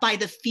 hanged up by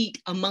the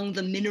feet among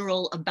the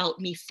mineral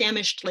about me,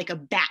 famished like a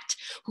bat,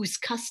 whose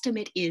custom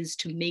it is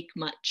to make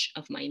much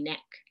of my neck.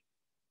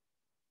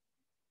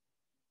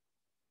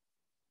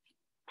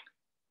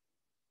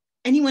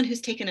 Anyone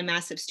who's taken a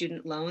massive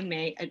student loan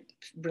may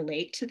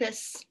relate to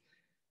this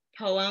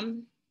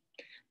poem.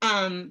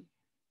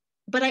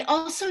 But I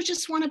also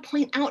just want to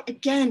point out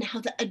again how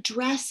the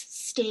address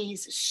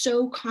stays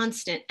so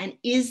constant and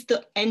is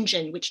the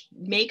engine which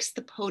makes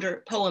the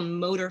poem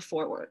motor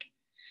forward.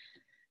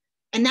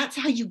 And that's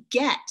how you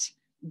get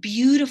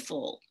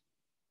beautiful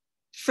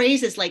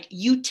phrases like,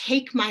 you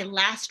take my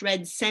last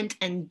red cent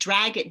and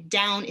drag it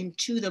down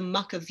into the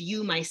muck of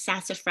you, my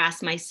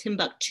sassafras, my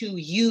Timbuktu,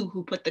 you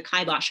who put the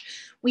kibosh.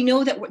 We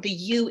know that the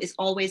you is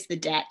always the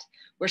debt.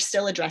 We're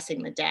still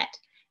addressing the debt.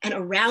 And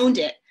around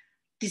it,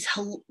 this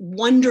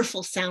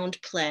wonderful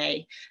sound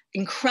play,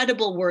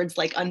 incredible words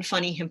like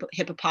unfunny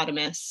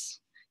hippopotamus,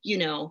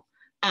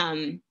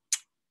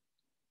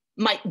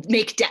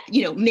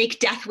 make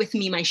death with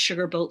me, my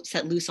sugar boat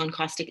set loose on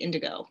caustic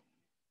indigo.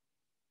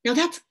 Now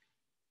that's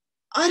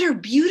utter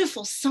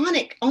beautiful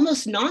sonic,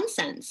 almost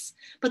nonsense,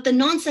 but the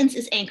nonsense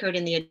is anchored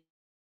in the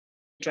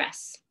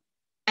address.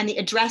 And the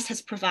address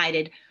has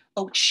provided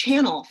a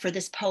channel for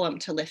this poem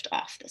to lift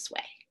off this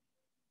way.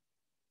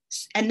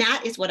 And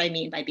that is what I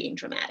mean by being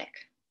dramatic.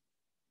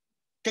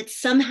 That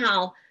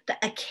somehow the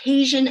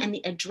occasion and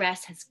the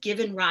address has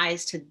given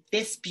rise to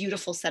this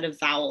beautiful set of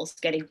vowels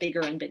getting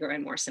bigger and bigger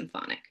and more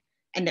symphonic,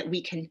 and that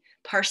we can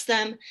parse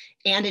them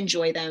and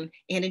enjoy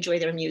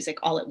their music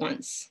all at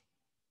once.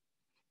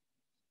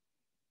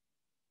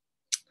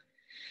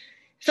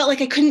 Felt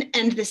like I couldn't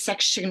end this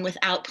section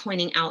without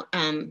pointing out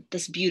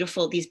these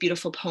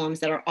beautiful poems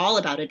that are all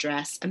about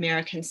address,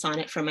 American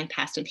Sonnet from My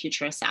Past and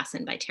Future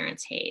Assassin by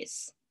Terence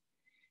Hayes.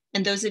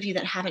 And those of you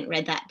that haven't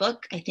read that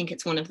book, I think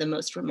it's one of the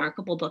most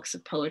remarkable books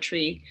of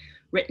poetry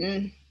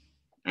written,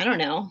 I don't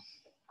know,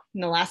 in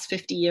the last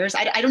 50 years.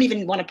 I don't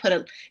even want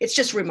to it's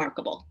just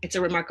remarkable. It's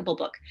a remarkable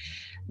book.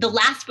 The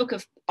last book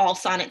of all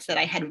sonnets that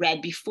I had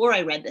read before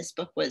I read this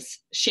book was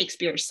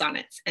Shakespeare's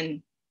sonnets.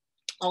 And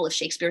all of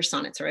Shakespeare's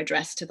sonnets are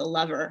addressed to the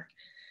lover,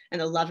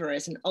 and the lover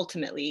is an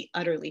ultimately,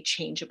 utterly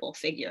changeable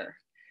figure.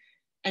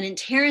 And in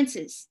Terence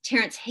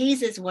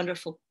Hayes'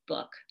 wonderful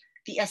book,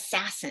 the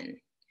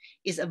assassin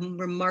is a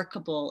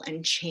remarkable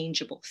and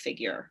changeable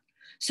figure.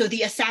 So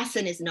the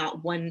assassin is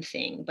not one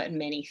thing, but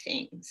many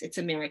things. It's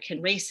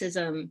American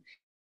racism.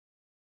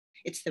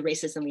 It's the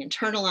racism we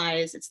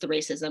internalize. It's the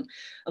racism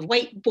of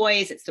white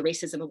boys. It's the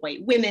racism of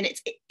white women.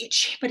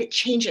 But it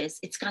changes.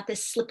 It's got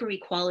this slippery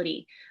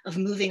quality of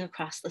moving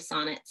across the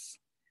sonnets,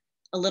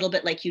 a little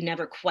bit like you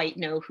never quite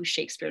know who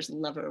Shakespeare's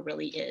lover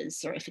really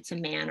is, or if it's a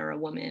man or a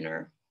woman,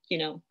 or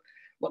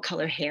what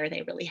color hair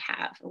they really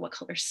have, or what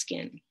color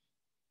skin.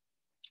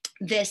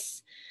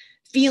 This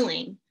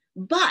feeling,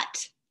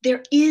 but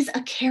there is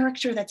a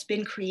character that's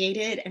been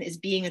created and is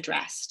being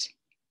addressed.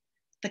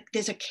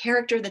 There's a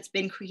character that's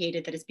been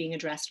created that is being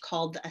addressed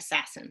called the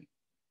assassin.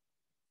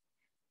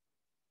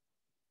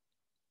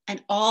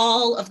 And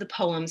all of the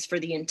poems for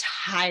the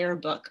entire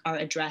book are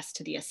addressed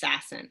to the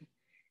assassin,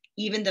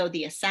 even though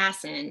the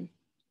assassin,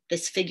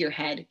 this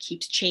figurehead,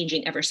 keeps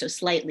changing ever so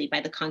slightly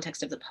by the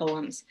context of the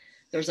poems.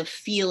 There's a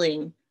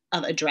feeling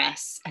of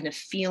address and a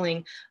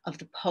feeling of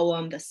the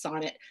poem, the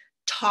sonnet,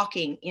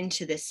 talking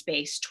into this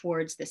space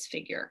towards this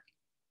figure.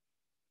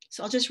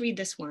 So I'll just read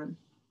this one.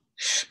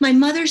 My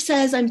mother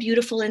says I'm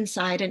beautiful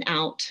inside and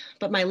out,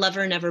 but my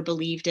lover never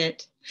believed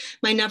it.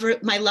 My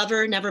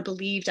lover never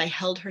believed I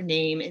held her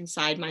name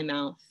inside my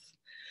mouth.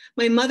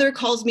 My mother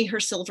calls me her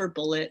silver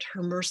bullet,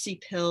 her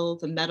mercy pill,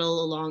 the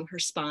metal along her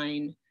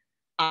spine.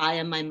 I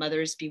am my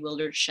mother's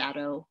bewildered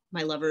shadow.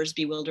 My lover's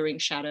bewildering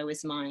shadow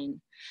is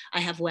mine. I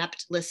have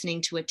wept listening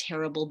to a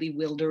terrible,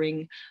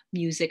 bewildering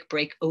music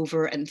break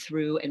over and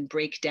through and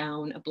break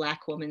down a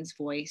Black woman's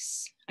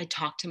voice. I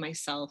talk to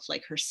myself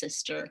like her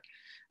sister.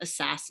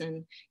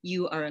 Assassin,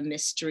 you are a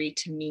mystery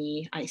to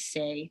me, I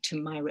say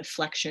to my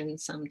reflection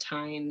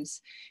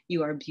sometimes.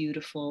 You are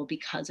beautiful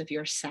because of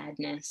your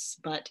sadness,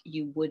 but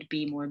you would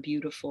be more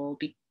beautiful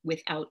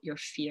without your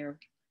fear.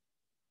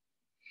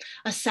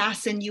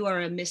 Assassin, you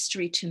are a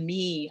mystery to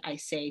me, I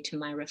say to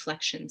my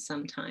reflection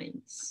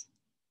sometimes.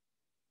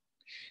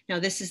 Now,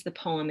 this is the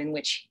poem in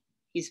which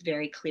he's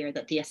very clear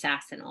that the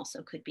assassin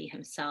also could be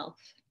himself.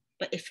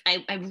 But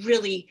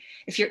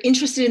if you're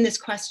interested in this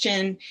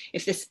question,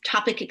 if this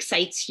topic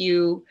excites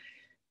you,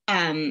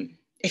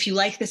 if you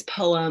like this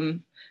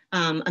poem,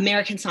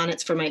 American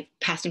Sonnets for My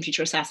Past and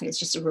Future Assassin is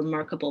just a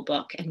remarkable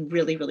book and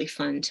really, really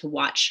fun to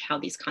watch how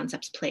these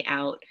concepts play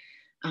out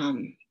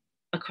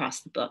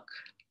across the book.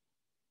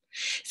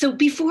 So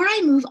before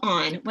I move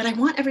on, what I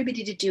want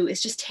everybody to do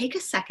is just take a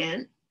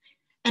second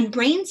and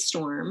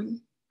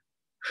brainstorm,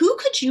 who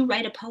could you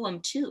write a poem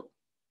to?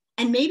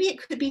 And maybe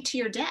it could be to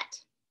your debt.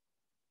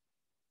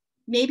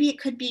 Maybe it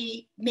could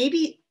be,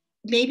 maybe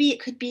it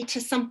could be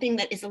to something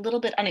that is a little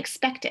bit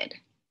unexpected.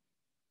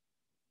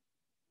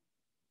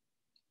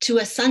 To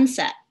a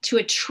sunset, to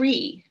a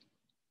tree,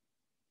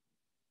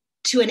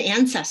 to an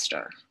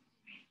ancestor.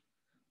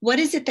 What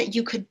is it that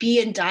you could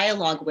be in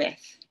dialogue with?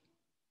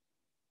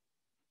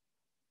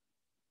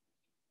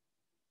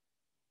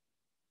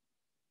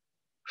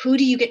 Who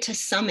do you get to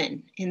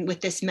summon in with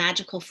this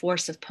magical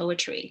force of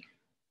poetry?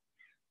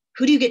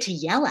 Who do you get to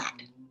yell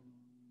at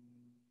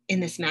in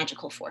this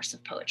magical force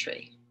of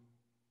poetry?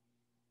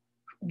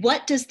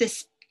 What does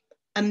this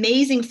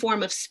amazing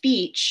form of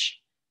speech,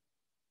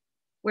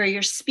 where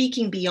you're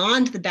speaking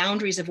beyond the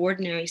boundaries of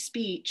ordinary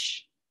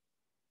speech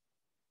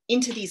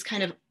into these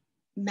kind of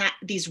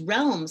these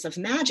realms of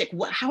magic,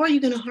 how are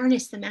you going to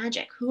harness the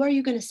magic? Who are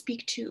you going to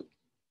speak to?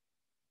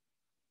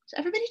 So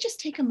everybody just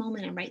take a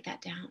moment and write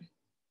that down.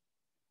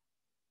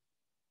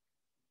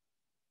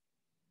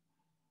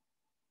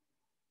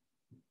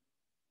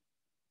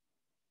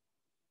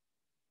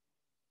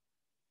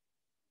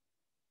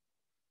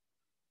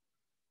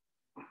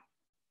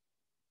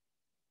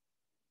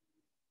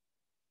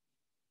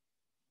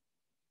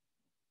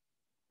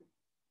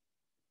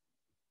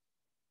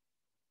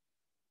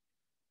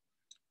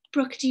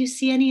 Brooke, do you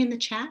see any in the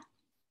chat?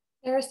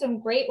 There are some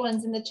great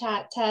ones in the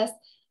chat, Tess.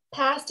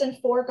 Past and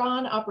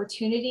foregone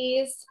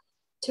opportunities,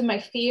 to my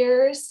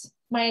fears,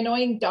 my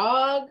annoying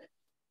dog,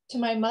 to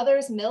my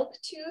mother's milk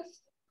tooth,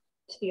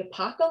 to the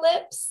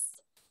apocalypse,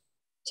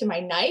 to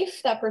my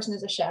knife, that person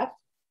is a chef.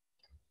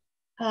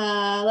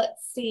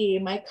 Let's see,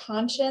 my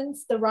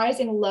conscience, the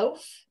rising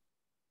loaf,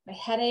 my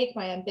headache,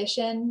 my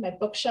ambition, my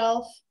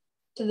bookshelf,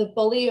 to the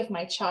bully of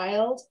my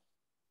child,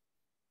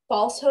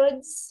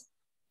 falsehoods,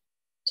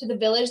 to the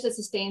village that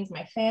sustains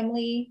my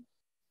family,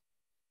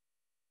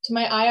 to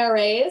my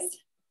IRAs,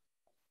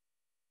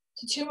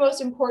 to two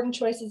most important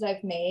choices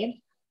I've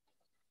made,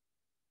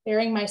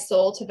 bearing my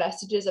soul to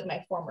vestiges of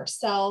my former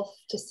self,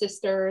 to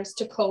sisters,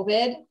 to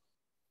COVID.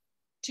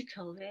 To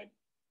COVID.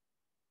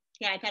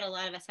 Yeah, I bet a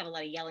lot of us have a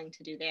lot of yelling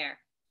to do there.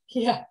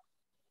 Yeah.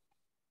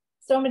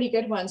 So many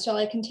good ones. Shall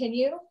I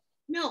continue?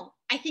 No,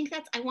 I think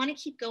I want to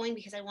keep going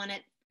because I want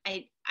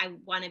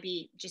to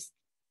be just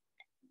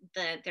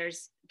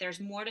there's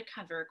more to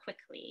cover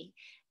quickly,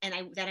 and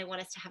I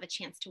want us to have a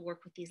chance to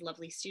work with these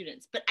lovely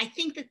students. But I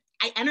think that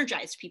I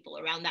energized people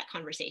around that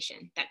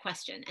conversation, that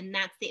question, and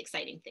that's the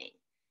exciting thing.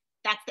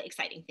 That's the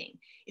exciting thing,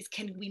 is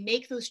can we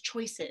make those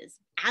choices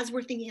as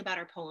we're thinking about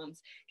our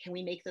poems? Can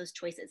we make those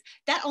choices?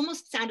 That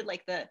almost sounded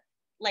like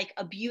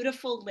a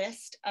beautiful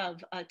list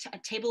of a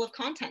table of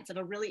contents of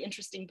a really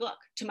interesting book.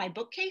 To my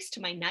bookcase,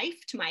 to my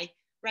knife, to my,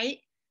 right?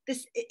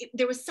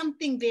 There was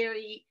something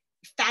very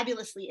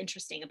fabulously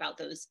interesting about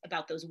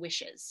those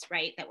wishes,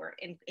 right, that were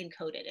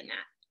encoded in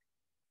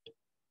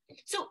that.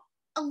 So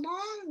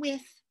along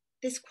with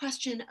this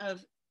question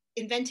of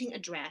inventing a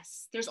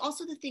dress, there's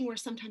also the thing where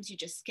sometimes you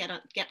just get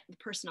the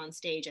person on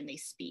stage and they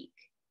speak.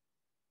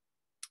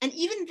 And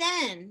even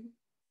then,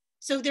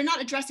 so they're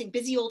not addressing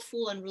busy old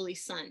fool, unruly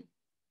son.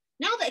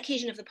 Now the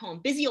occasion of the poem,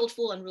 busy old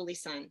fool, unruly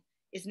son,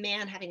 is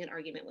man having an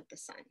argument with the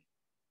sun.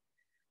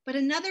 But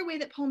another way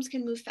that poems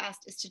can move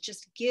fast is to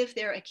just give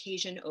their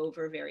occasion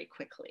over very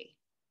quickly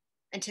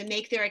and to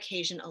make their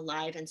occasion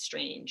alive and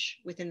strange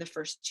within the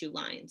first two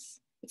lines.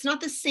 It's not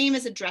the same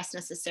as a dress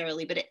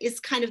necessarily, but it is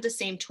kind of the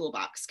same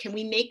toolbox. Can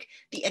we make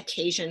the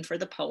occasion for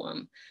the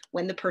poem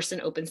when the person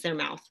opens their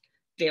mouth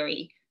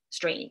very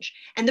strange?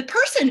 And the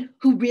person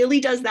who really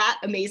does that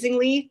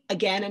amazingly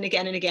again and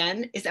again and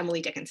again is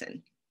Emily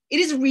Dickinson. It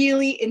is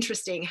really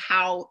interesting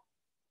how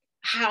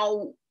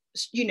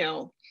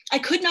I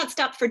could not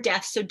stop for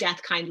death, so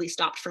death kindly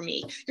stopped for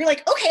me. You're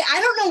like, okay, I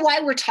don't know why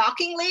we're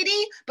talking,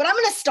 lady, but I'm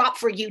gonna stop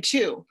for you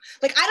too.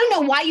 Like, I don't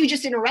know why you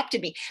just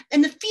interrupted me.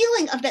 And the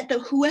feeling of that,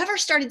 whoever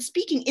started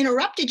speaking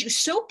interrupted you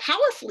so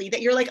powerfully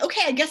that you're like,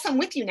 okay, I guess I'm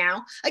with you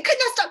now. I could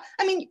not stop.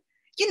 I mean,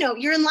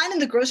 you're in line in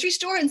the grocery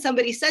store and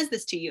somebody says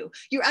this to you.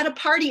 You're at a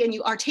party and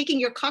you are taking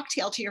your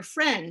cocktail to your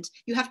friend.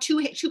 You have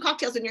two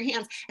cocktails in your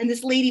hands and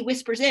this lady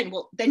whispers in,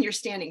 well, then you're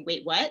standing,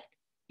 wait, what?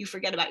 You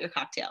forget about your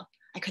cocktail.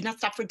 I could not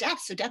stop for death,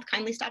 so death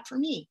kindly stopped for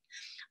me.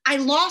 I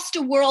lost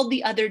a world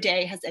the other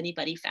day, has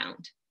anybody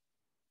found?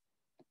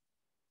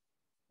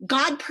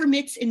 God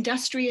permits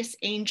industrious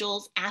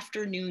angels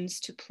afternoons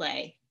to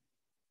play.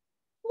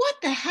 What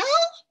the hell?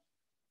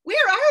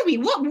 Where are we?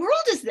 What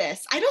world is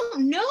this? I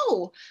don't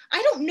know.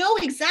 I don't know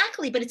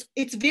exactly, but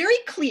it's very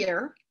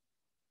clear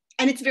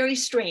and it's very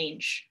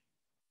strange.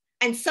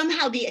 And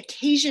somehow the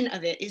occasion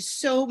of it is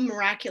so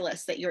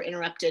miraculous that you're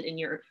interrupted in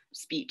your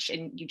speech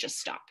and you just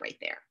stop right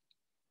there.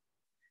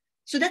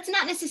 So that's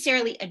not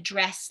necessarily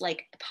address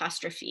like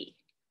apostrophe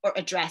or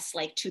address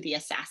like to the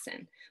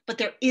assassin, but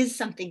there is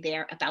something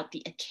there about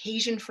the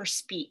occasion for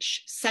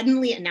speech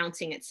suddenly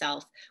announcing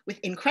itself with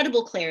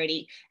incredible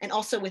clarity and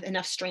also with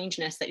enough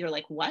strangeness that you're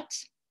like, what?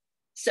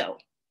 So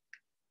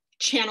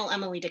channel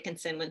Emily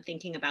Dickinson when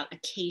thinking about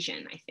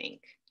occasion, I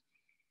think.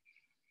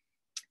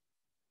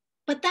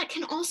 But that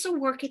can also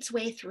work its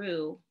way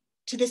through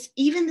to this,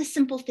 even the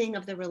simple thing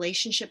of the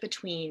relationship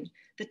between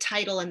the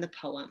title and the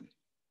poem.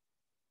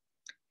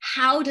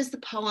 How does the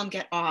poem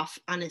get off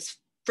on its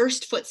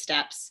first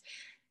footsteps,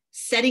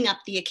 setting up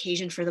the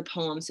occasion for the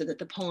poem so that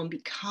the poem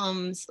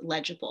becomes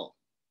legible?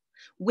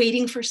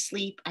 Waiting for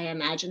Sleep, I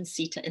imagine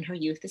Sita in her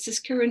youth. This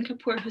is Karun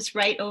Kapoor, who's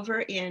right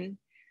over in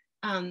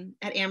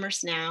at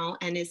Amherst now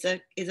and is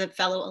a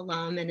fellow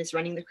alum and is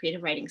running the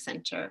Creative Writing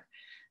Center.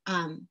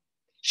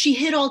 She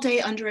hid all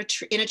day under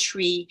in a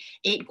tree,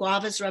 ate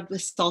guavas rubbed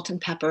with salt and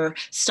pepper,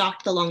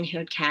 stalked the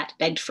long-haired cat,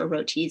 begged for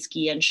rotis,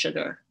 ghee, and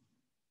sugar.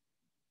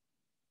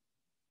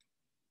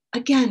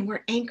 Again,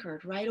 we're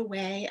anchored right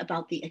away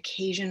about the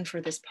occasion for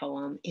this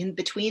poem. In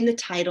between the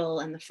title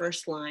and the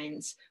first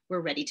lines, we're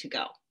ready to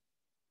go.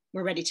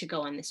 We're ready to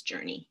go on this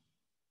journey.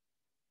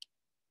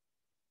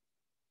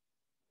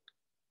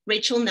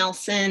 Rachel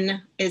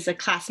Nelson is a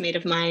classmate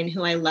of mine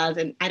who I love,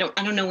 and I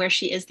don't know where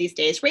she is these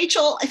days.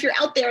 Rachel, if you're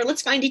out there,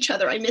 let's find each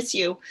other. I miss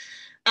you.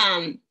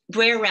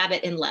 Brer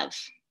Rabbit in Love.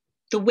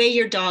 The way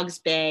your dogs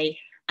bay,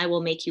 I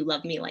will make you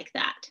love me like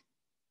that.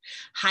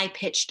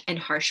 High-pitched and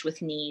harsh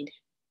with need.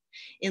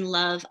 In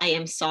love, I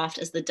am soft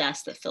as the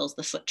dust that fills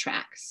the foot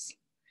tracks.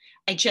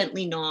 I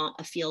gently gnaw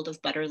a field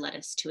of butter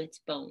lettuce to its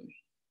bone.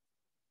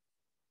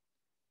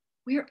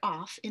 We're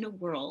off in a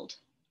world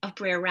of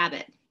Brer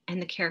Rabbit and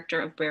the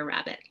character of Brer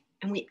Rabbit.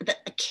 And the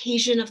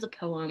occasion of the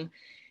poem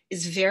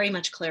is very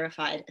much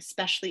clarified,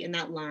 especially in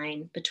that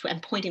line between,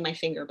 I'm pointing my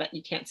finger, but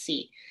you can't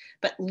see,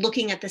 but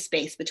looking at the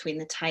space between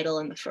the title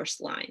and the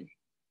first line.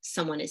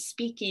 Someone is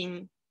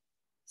speaking,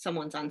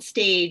 someone's on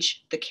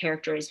stage, the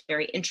character is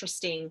very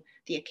interesting,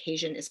 the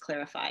occasion is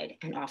clarified,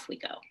 and off we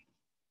go.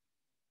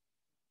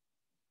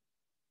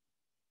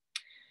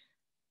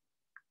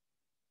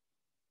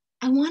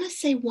 I want to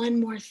say one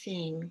more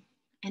thing,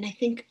 and I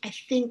think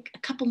a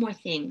couple more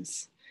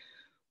things.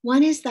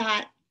 One is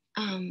that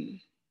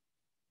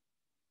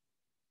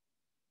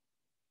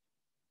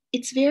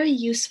it's very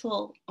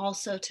useful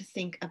also to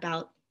think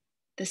about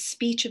the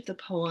speech of the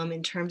poem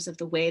in terms of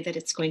the way that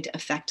it's going to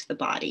affect the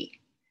body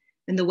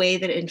and the way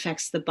that it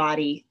affects the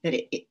body that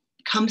it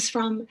comes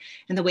from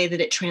and the way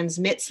that it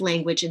transmits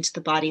language into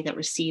the body that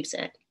receives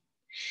it.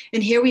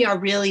 And here we are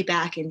really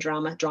back in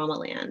drama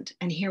land.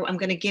 And here I'm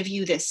going to give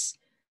you this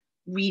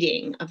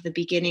reading of the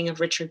beginning of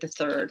Richard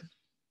III.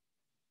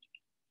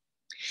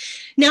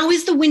 Now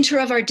is the winter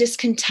of our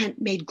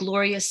discontent made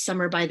glorious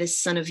summer by this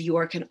sun of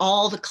York and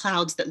all the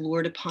clouds that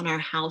lured upon our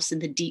house in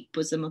the deep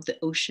bosom of the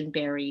ocean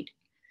buried.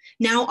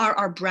 Now are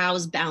our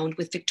brows bound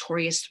with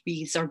victorious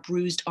wreaths, our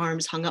bruised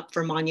arms hung up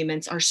for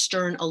monuments, our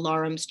stern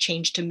alarums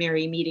changed to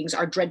merry meetings,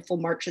 our dreadful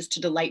marches to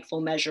delightful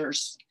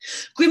measures.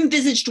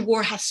 Grim-visaged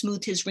war hath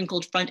smoothed his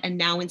wrinkled front, and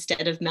now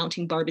instead of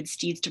mounting barbed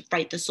steeds to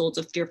fright the souls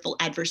of fearful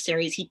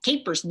adversaries, he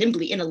capers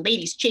nimbly in a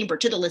lady's chamber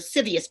to the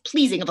lascivious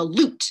pleasing of a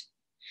lute.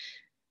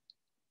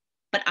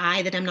 But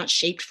I that am not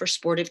shaped for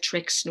sportive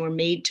tricks, nor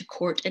made to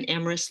court an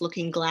amorous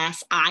looking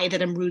glass, I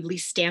that am rudely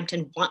stamped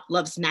and want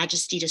love's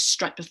majesty to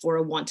strut before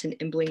a wanton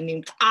imbling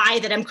nymph, I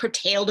that am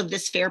curtailed of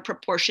this fair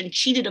proportion,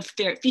 cheated of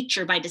fair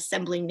feature by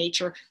dissembling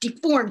nature,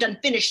 deformed,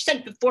 unfinished,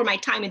 sent before my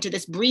time into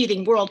this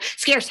breathing world,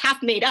 scarce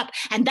half made up,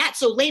 and that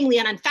so lamely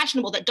and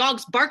unfashionable that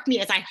dogs bark me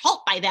as I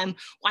halt by them,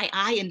 why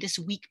I in this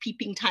weak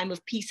peeping time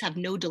of peace have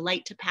no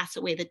delight to pass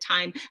away the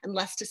time,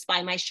 unless to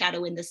spy my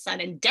shadow in the sun,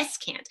 and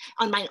descant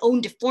on mine own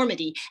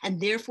deformity,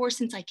 and therefore,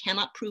 since I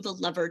cannot prove a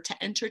lover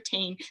to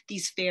entertain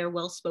these fair,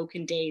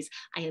 well-spoken days,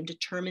 I am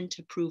determined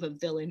to prove a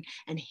villain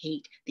and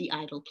hate the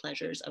idle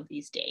pleasures of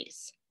these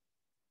days.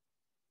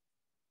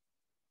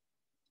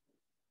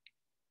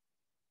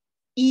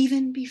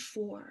 Even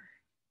before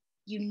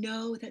you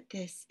know that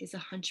this is a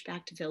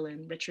hunchbacked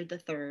villain, Richard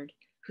III,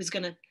 who's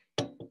going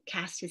to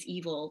cast his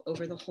evil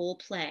over the whole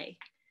play,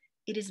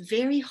 it is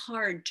very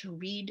hard to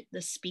read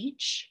the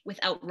speech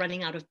without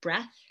running out of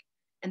breath.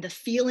 And the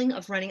feeling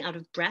of running out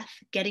of breath,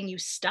 getting you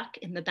stuck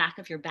in the back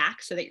of your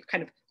back so that you're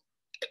kind of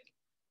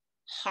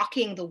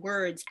hawking the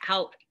words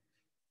out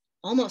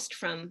almost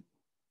from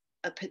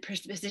a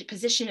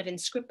position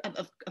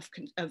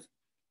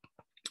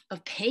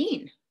of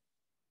pain.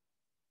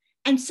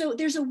 And so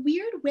there's a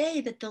weird way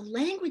that the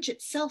language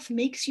itself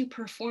makes you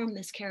perform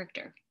this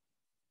character.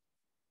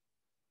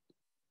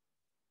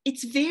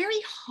 It's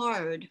very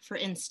hard, for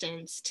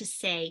instance, to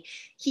say,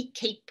 he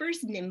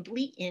capers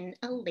nimbly in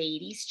a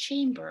lady's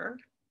chamber,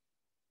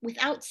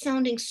 without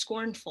sounding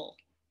scornful.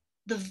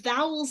 The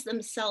vowels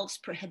themselves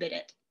prohibit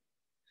it.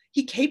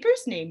 He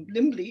capers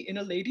nimbly in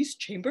a lady's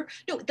chamber.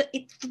 No,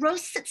 it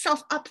thrusts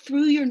itself up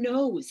through your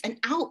nose and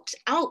out.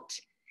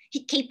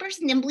 He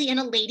capers nimbly in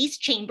a lady's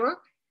chamber.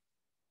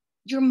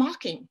 You're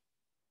mocking.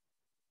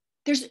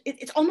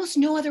 It's almost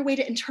no other way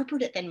to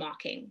interpret it than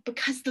mocking,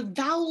 because the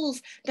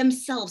vowels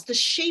themselves, the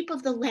shape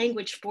of the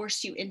language,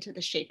 force you into the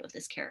shape of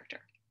this character.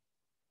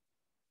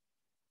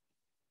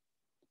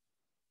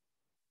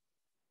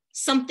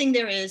 Something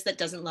there is that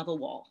doesn't love a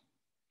wall.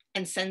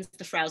 and sends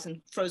the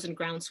frozen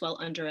groundswell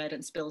under it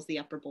and spills the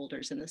upper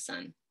boulders in the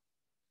sun.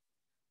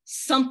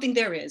 Something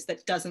there is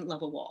that doesn't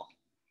love a wall.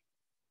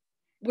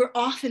 We're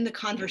off in the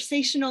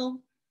conversational.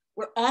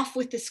 We're off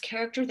with this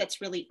character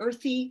that's really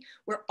earthy.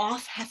 We're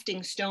off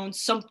hefting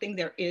stones. Something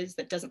there is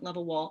that doesn't love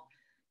a wall.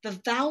 The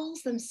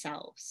vowels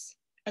themselves,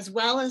 as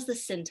well as the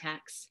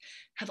syntax,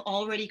 have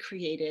already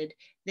created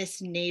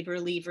this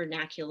neighborly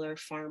vernacular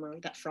farmer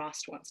that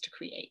Frost wants to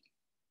create.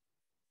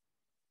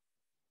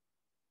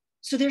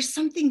 So there's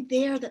something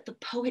there that the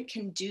poet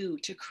can do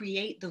to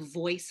create the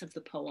voice of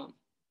the poem.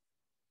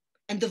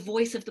 And the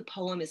voice of the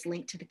poem is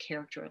linked to the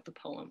character of the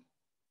poem.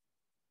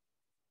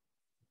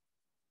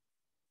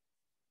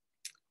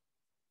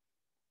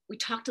 We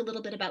talked a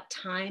little bit about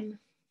time,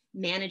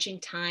 managing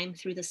time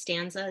through the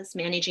stanzas,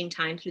 managing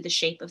time through the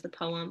shape of the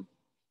poem.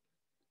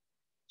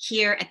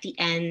 Here at the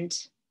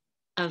end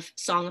of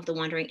Song of the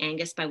Wandering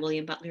Angus by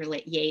William Butler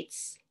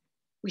Yeats,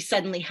 we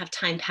suddenly have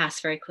time pass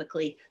very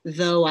quickly,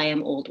 though I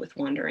am old with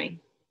wandering.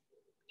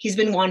 He's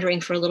been wandering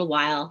for a little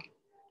while,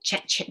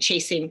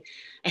 chasing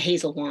a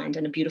hazel wand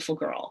and a beautiful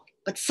girl.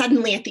 But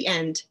suddenly at the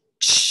end,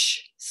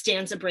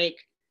 stanza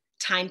break,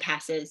 time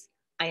passes,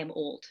 I am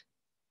old.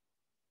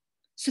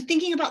 So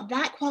thinking about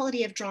that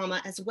quality of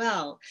drama as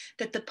well,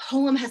 that the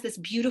poem has this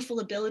beautiful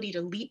ability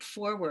to leap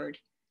forward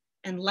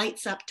and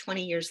lights up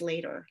 20 years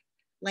later,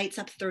 lights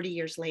up 30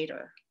 years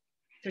later.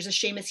 There's a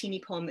Seamus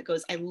Heaney poem that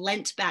goes, I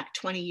leant back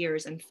 20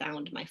 years and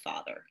found my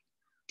father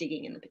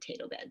digging in the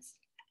potato beds.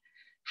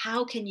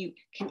 How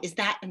is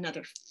that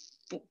another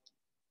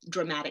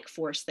dramatic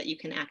force that you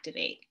can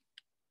activate?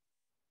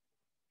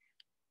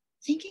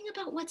 Thinking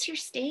about what's your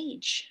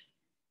stage.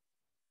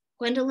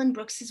 Gwendolyn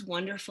Brooks's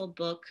wonderful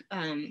book,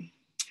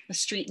 A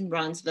Street in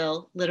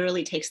Bronzeville,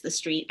 literally takes the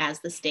street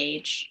as the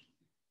stage,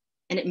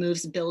 and it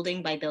moves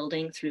building by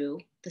building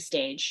through the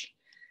stage.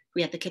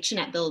 We have the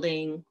kitchenette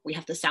building, we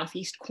have the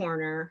southeast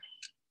corner,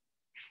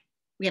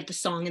 we have the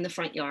song in the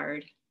front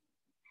yard.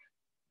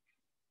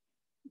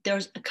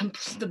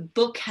 The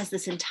book has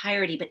this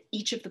entirety, but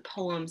each of the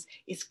poems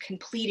is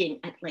completing,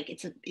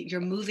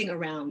 you're moving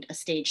around a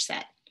stage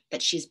set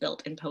that she's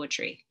built in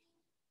poetry.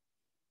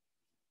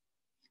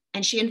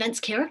 And she invents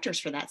characters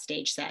for that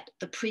stage set.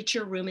 The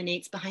preacher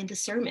ruminates behind the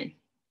sermon.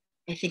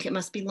 I think it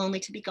must be lonely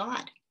to be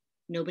God.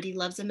 Nobody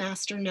loves a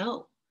master,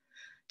 no.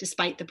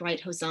 Despite the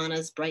bright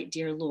hosannas, bright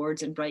dear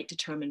lords, and bright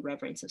determined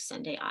reverence of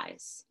Sunday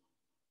eyes.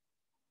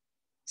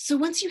 So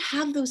once you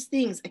have those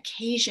things,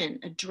 occasion,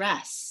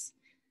 address,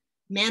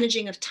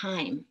 managing of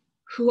time,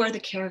 who are the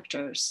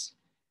characters,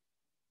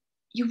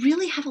 you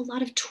really have a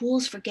lot of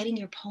tools for getting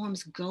your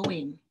poems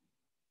going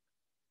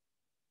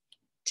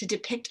to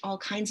depict all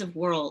kinds of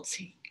worlds.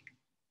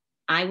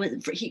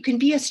 He can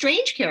be a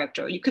strange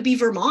character. You could be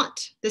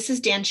Vermont. This is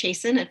Dan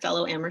Chasen, a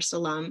fellow Amherst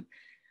alum.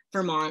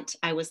 Vermont,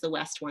 I was the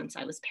West once,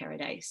 I was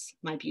paradise.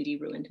 My beauty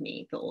ruined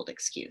me, the old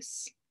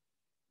excuse.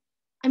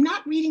 I'm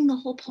not reading the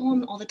whole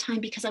poem all the time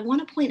because I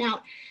want to point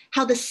out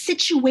how the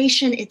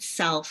situation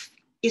itself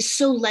is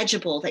so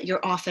legible that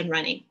you're off and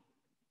running.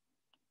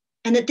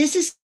 And that this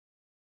is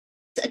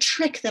a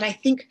trick that I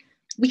think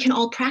we can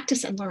all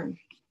practice and learn.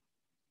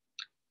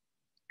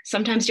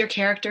 Sometimes your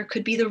character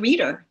could be the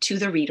reader to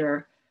the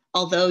reader.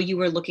 Although you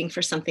were looking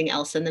for something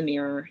else in the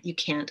mirror, you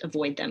can't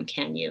avoid them,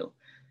 can you?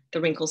 The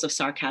wrinkles of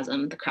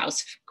sarcasm, the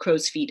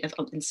crow's feet of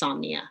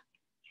insomnia.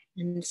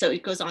 And so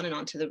it goes on and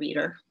on to the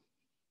reader.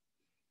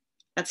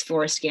 That's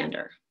Forrest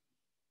Gander.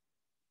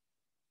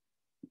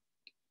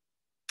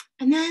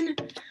 And then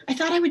I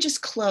thought I would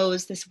just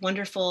close this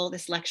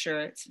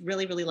lecture. It's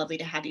really, really lovely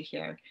to have you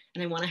here.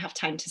 And I want to have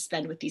time to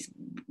spend with these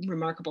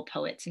remarkable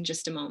poets in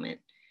just a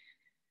moment.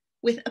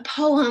 With a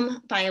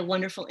poem by a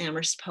wonderful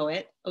Amherst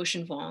poet,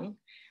 Ocean Vuong,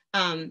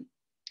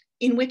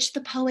 in which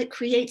the poet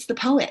creates the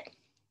poet.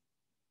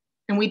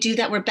 And we do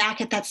that, we're back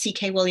at that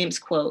C.K. Williams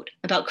quote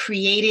about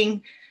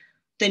creating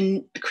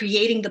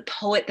the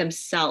poet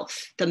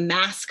themselves, the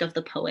mask of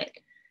the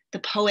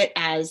poet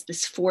as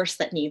this force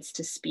that needs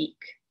to speak,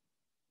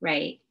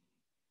 right?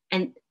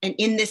 And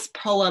in this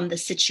poem, the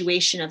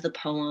situation of the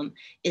poem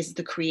is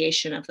the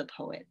creation of the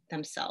poet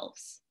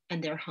themselves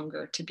and their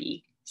hunger to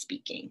be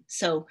speaking.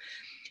 So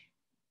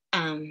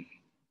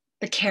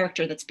the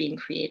character that's being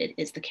created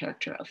is the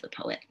character of the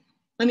poet.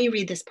 Let me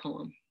read this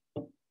poem.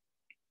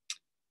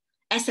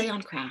 Essay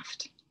on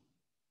Craft.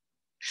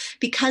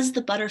 Because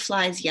the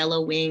butterfly's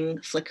yellow wing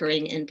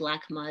flickering in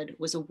black mud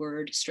was a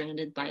word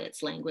stranded by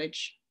its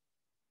language.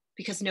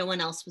 Because no one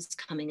else was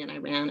coming and I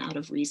ran out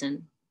of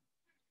reason.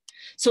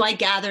 So I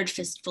gathered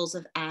fistfuls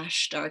of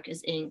ash dark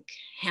as ink,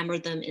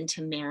 hammered them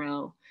into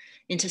marrow,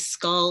 into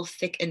skull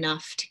thick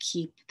enough to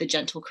keep the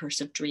gentle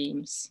curse of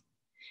dreams.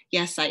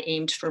 Yes, I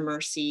aimed for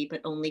mercy,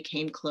 but only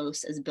came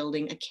close as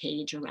building a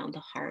cage around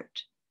the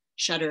heart.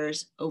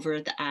 Shutters over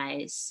the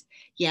eyes.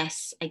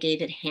 Yes, I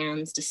gave it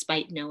hands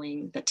despite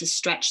knowing that to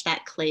stretch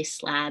that clay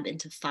slab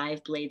into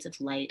 5 blades of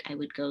light, I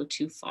would go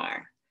too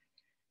far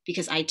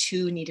because I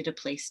too needed a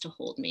place to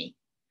hold me.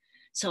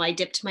 So I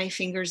dipped my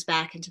fingers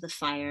back into the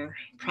fire,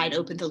 pried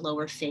open the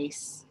lower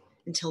face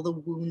until the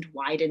wound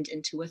widened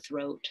into a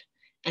throat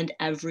and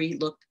every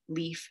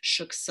leaf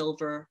shook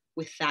silver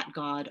with that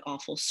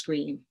god-awful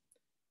scream.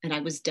 And I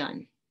was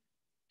done,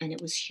 and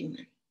it was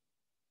human.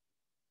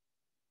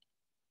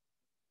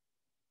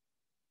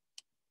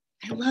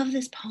 I love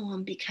this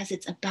poem because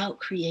it's about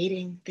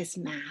creating this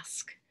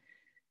mask,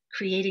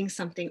 creating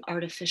something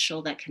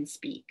artificial that can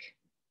speak.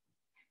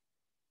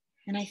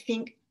 And I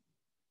think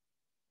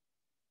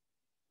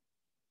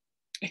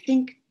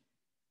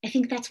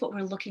that's what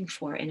we're looking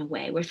for in a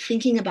way. We're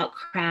thinking about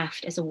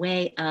craft as a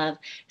way of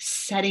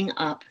setting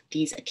up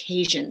these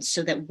occasions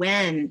so that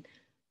when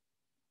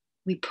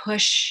we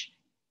push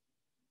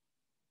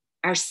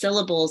our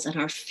syllables and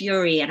our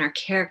fury and our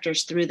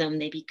characters through them,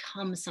 they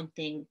become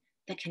something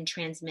that can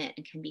transmit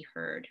and can be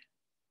heard.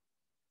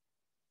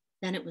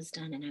 Then it was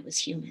done and I was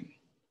human.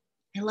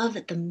 I love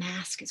that the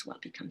mask is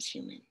what becomes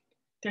human.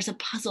 There's a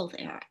puzzle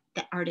there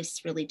that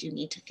artists really do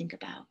need to think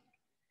about.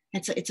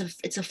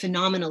 It's a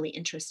phenomenally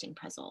interesting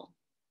puzzle.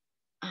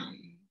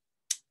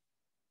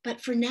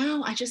 But for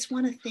now, I just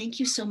want to thank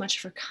you so much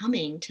for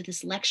coming to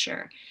this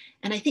lecture.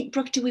 And I think,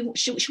 Brooke,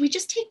 should we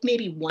just take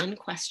maybe one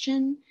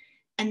question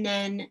and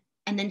then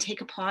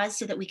take a pause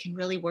so that we can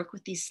really work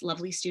with these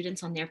lovely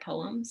students on their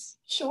poems?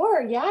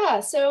 Sure, yeah.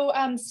 So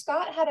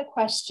Scott had a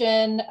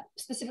question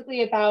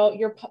specifically about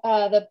your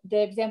the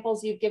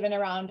examples you've given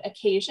around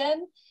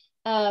occasion.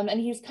 And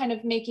he's kind of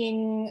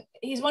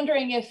he's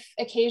wondering if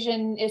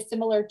occasion is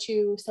similar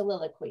to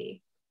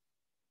soliloquy.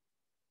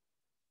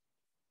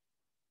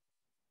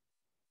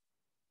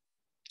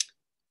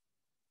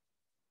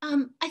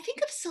 I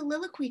think of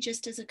soliloquy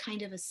just as a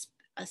kind of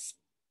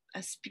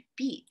a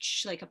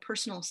speech, like a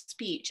personal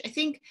speech. I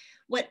think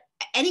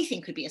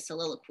anything could be a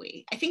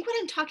soliloquy. I think what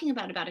I'm talking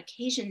about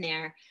occasion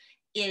there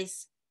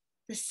is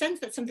the sense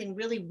that something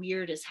really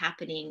weird is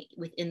happening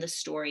within the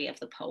story of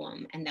the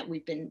poem and that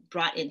we've been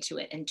brought into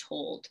it and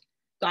told.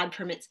 God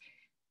permits,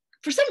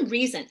 for some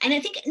reason, and I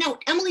think now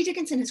Emily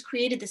Dickinson has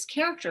created this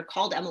character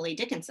called Emily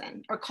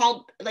Dickinson, or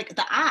called, like,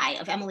 the I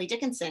of Emily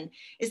Dickinson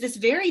is this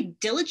very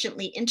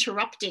diligently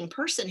interrupting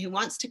person who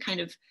wants to kind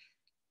of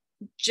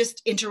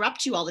just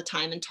interrupt you all the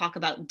time and talk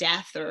about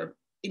death or,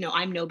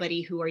 I'm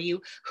nobody, who are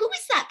you? Who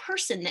is that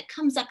person that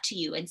comes up to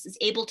you and is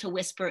able to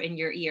whisper in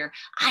your ear,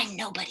 I'm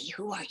nobody,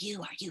 who are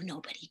you? Are you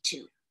nobody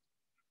too?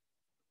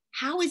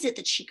 How is it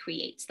that she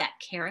creates that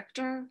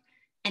character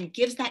and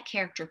gives that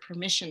character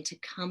permission to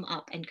come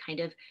up and kind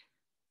of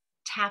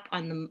tap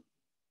on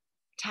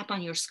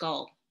your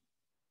skull,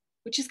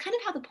 which is kind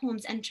of how the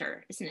poems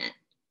enter, isn't it?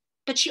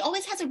 But she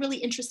always has a really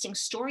interesting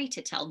story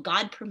to tell.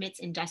 God permits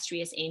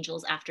industrious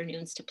angels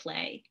afternoons to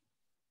play.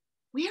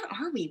 Where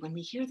are we when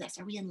we hear this?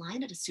 Are we in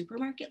line at a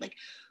supermarket? Like,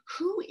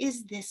 who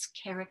is this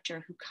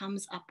character who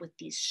comes up with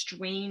these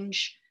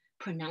strange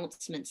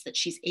pronouncements that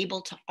she's able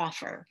to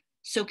offer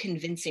so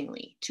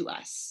convincingly to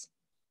us?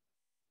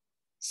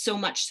 So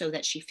much so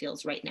that she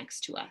feels right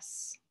next to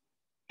us.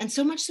 And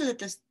so much so that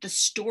the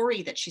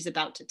story that she's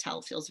about to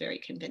tell feels very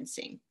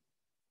convincing,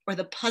 or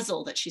the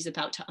puzzle that she's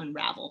about to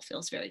unravel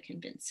feels very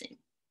convincing.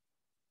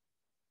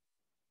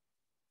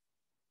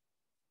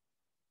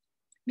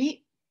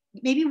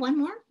 Maybe one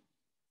more?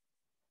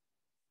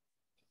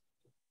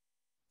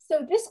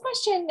 So this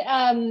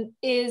question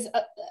is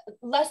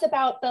less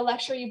about the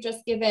lecture you've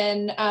just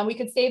given. We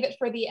could save it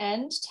for the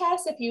end,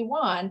 Tess, if you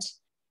want.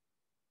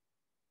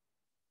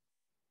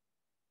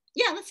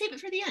 Yeah, let's save it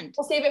for the end.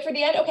 We'll save it for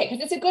the end. Okay,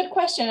 because it's a good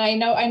question. I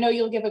know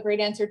you'll give a great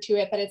answer to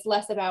it, but it's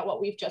less about what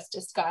we've just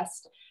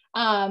discussed.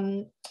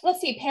 Let's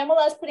see,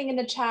 Pamela is putting in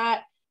the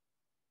chat.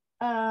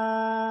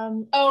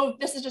 Oh,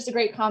 this is just a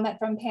great comment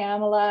from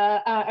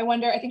Pamela.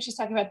 I think she's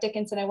talking about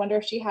Dickinson. I wonder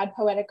if she had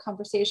poetic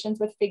conversations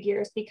with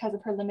figures because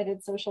of her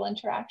limited social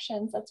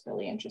interactions. That's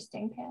really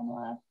interesting,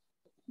 Pamela.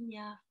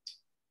 Yeah.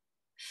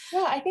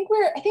 Yeah, I think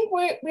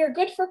we're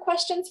good for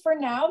questions for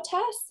now,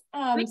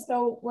 Tess.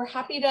 So we're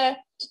happy to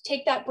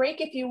take that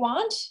break if you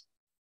want.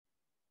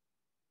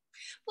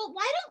 Well,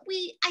 why don't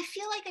we, I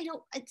feel like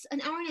it's an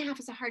hour and a half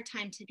is a hard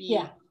time to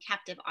be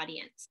captive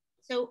audience.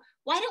 So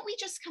why don't we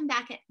just come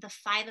back at the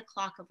 5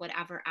 o'clock of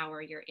whatever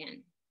hour you're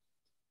in?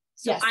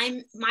 So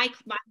yes. My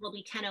will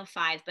be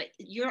 10:05, but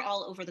you're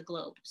all over the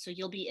globe. So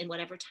you'll be in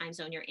whatever time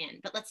zone you're in.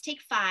 But let's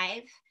take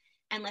 5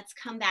 and let's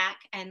come back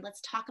and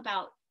let's talk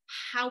about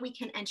how we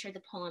can enter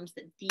the poems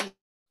that these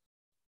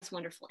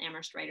wonderful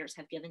Amherst writers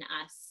have given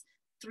us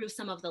through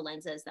some of the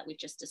lenses that we've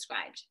just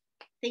described.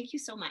 Thank you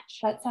so much.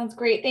 That sounds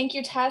great. Thank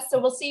you, Tess. So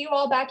we'll see you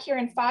all back here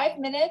in 5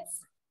 minutes.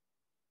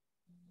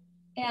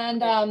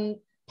 And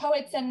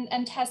poets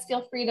and Tess,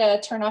 feel free to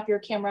turn off your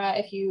camera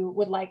if you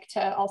would like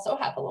to also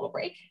have a little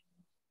break.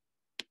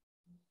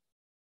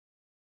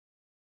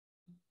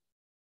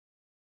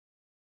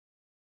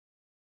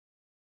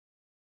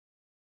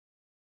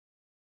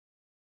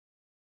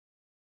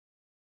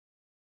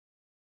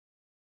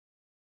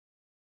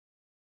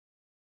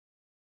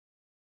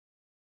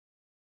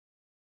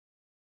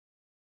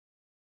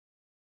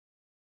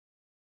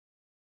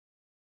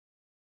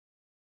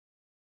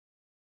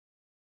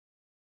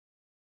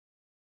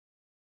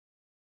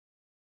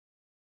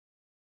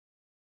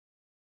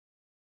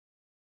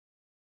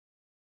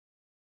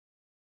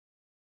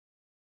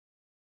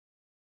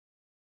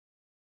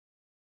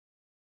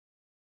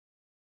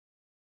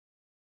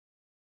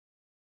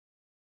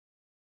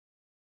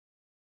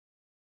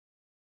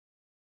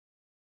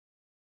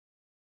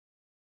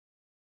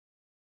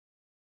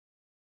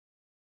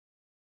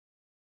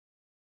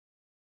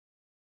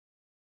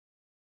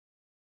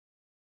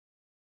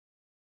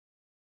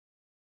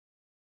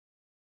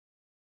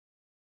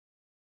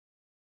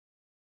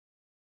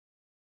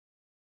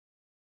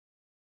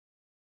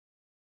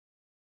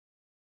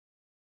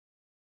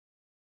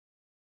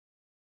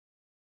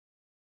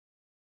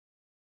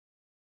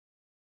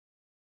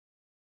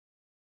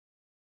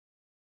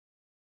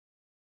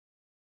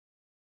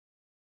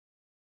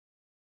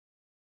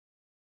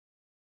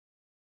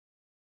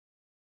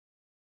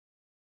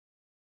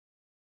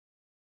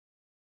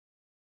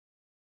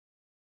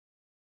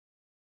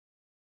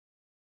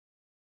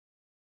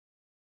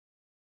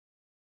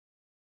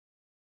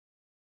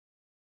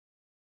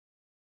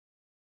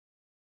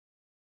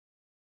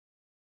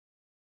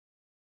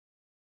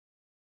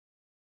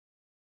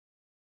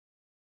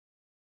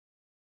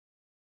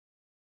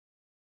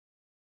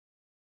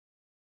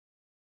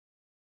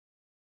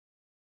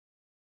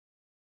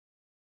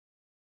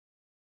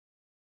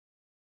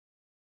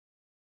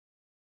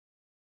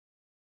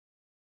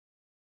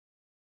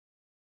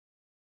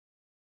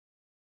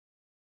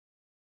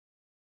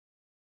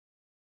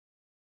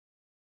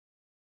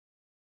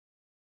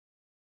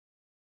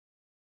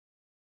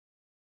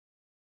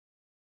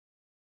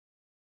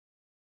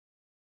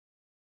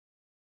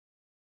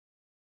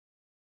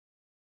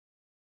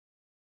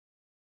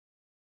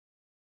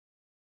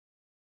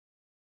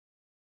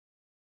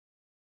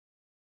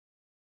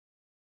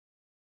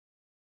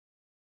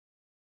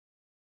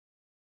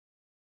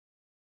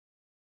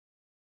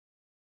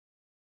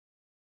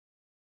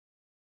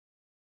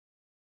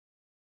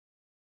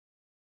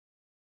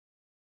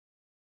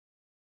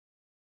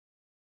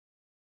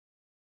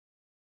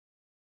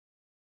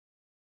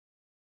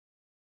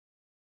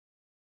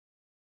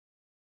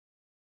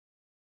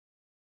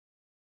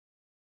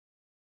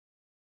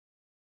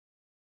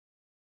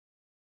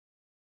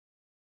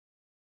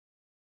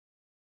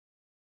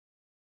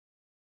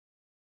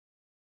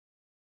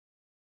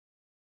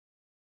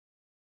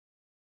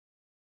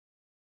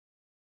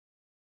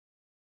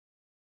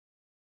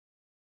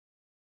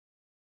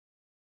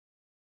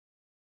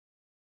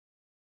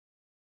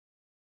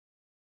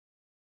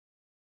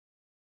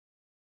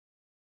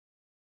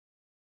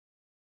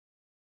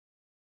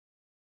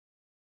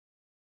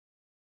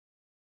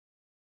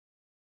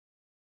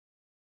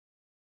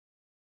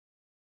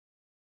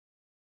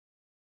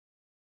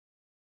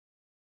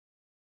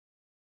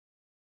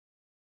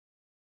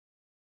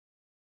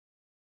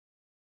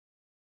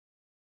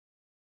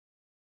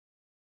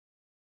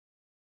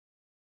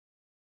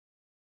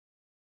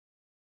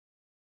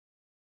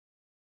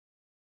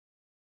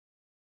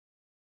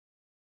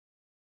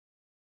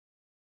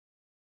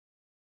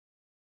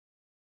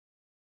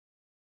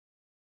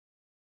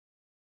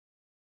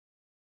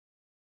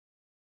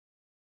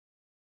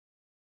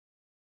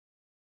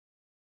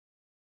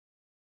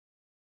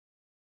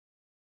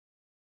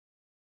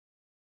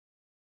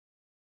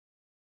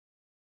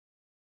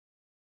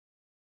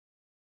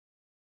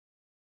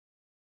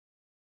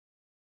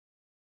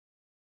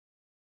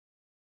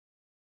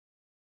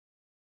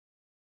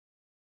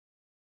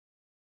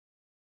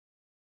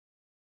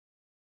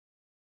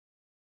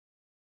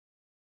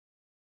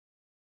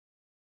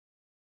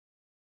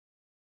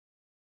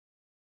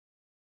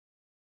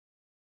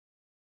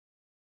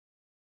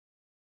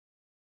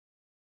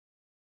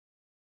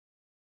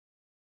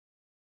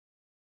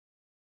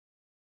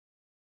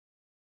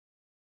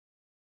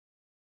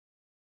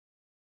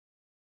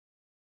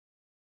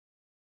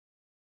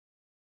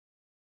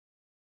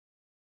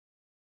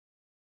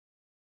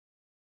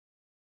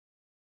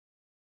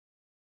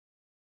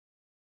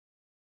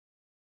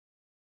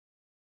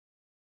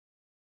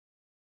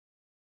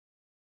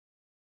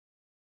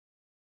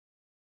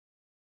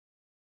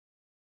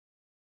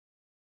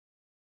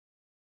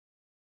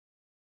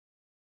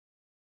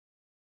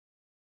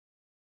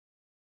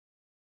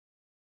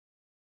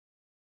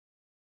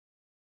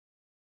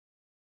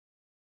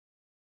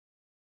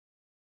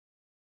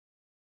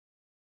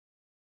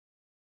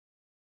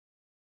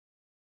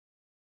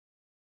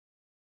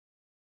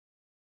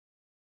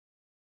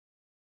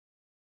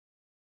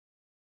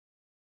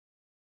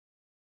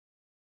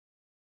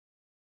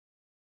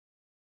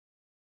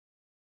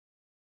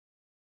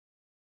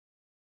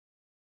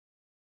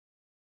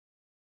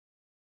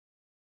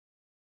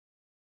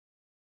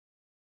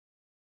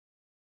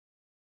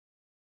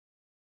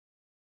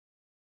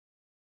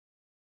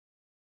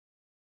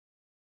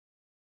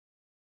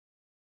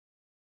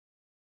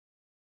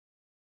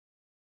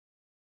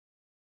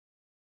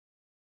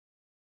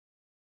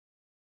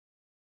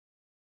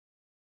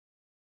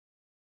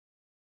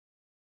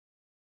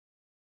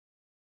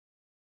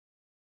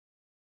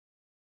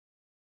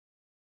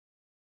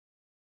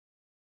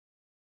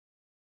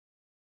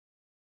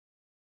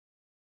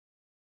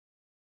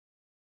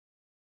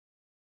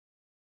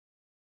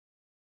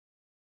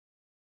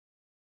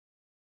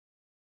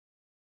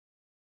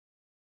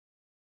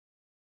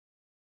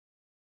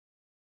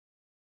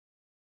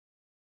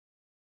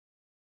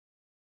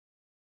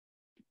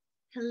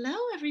 Hello,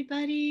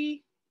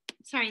 everybody.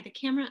 Sorry, the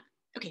camera.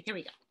 Okay, there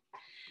we go.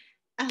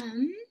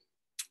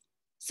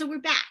 So we're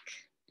back,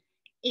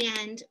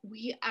 and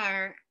we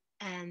are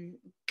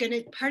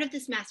part of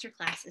this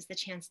masterclass is the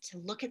chance to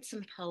look at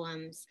some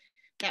poems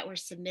that were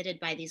submitted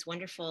by these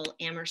wonderful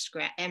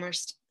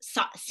Amherst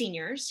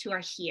seniors who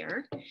are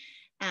here.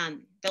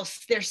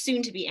 They're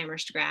soon to be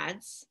Amherst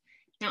grads.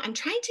 Now I'm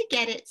trying to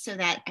get it so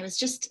that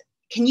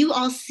can you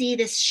all see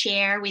this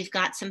share? We've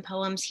got some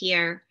poems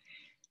here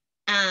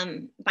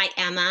by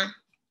Emma,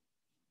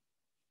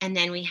 and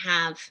then we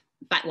have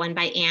one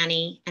by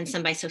Annie and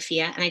some by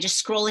Sophia, and I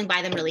just scrolling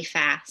by them really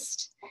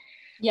fast.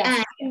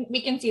 Yes,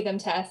 we can see them,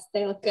 Tess.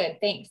 They look good,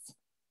 thanks.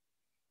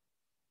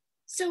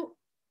 So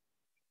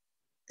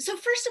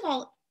first of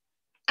all,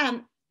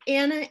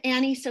 Anna,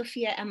 Annie,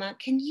 Sophia, Emma,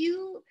 can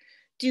you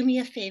do me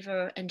a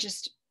favor and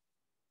just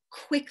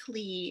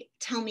quickly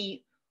tell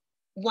me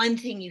one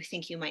thing you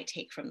think you might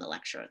take from the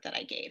lecture that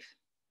I gave?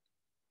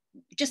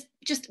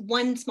 Just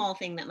one small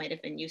thing that might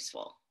have been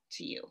useful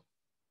to you.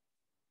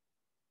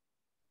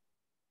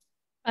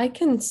 I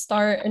can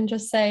start and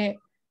just say,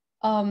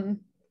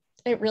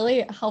 it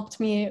really helped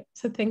me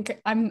to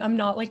think I'm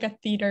not like a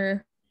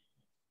theater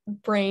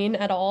brain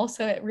at all.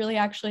 So it really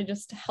actually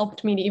just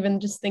helped me to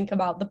even just think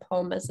about the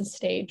poem as a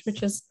stage,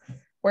 which is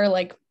where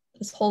like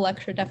this whole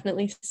lecture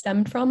definitely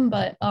stemmed from.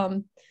 But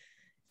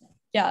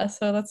yeah,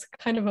 so that's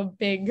kind of a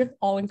big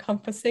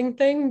all-encompassing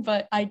thing.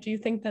 But I do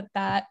think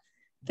that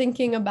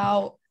thinking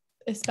about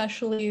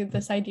especially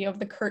this idea of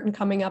the curtain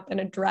coming up in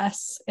a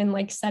dress and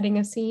like setting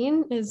a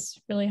scene is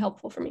really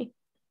helpful for me.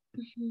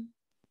 Mm-hmm.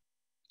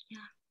 Yeah,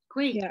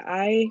 great. Yeah,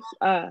 I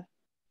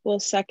will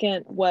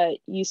second what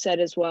you said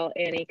as well,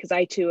 Annie, because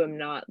I too am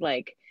not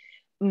like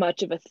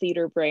much of a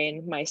theater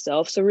brain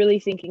myself. So really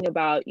thinking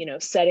about,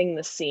 setting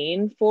the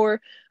scene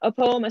for a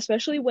poem,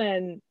 especially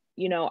when,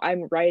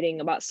 I'm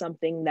writing about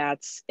something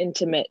that's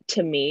intimate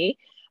to me.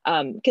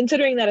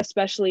 Considering that,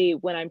 especially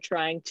when I'm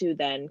trying to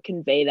then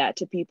convey that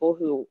to people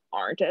who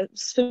aren't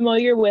as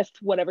familiar with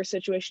whatever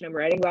situation I'm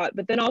writing about,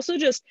 but then also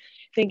just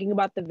thinking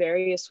about the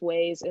various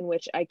ways in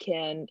which I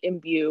can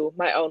imbue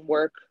my own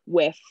work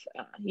with,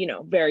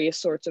 various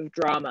sorts of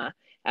drama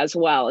as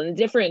well, and the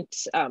different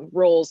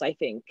roles I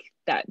think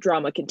that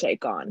drama can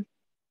take on.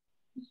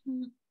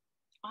 Mm-hmm.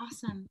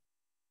 Awesome.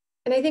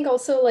 And I think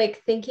also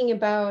like thinking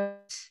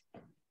about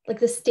like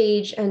the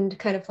stage and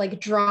kind of like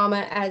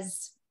drama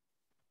as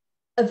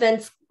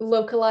events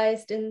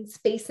localized in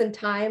space and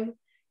time,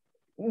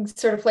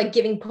 sort of like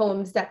giving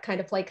poems that kind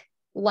of like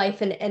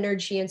life and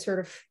energy and sort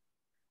of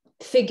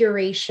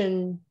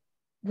figuration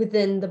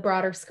within the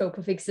broader scope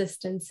of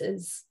existence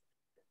is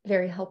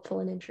very helpful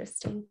and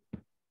interesting.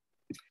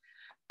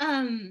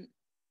 I'm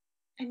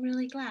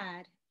really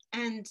glad.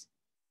 And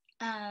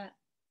I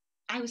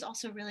was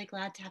also really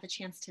glad to have a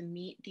chance to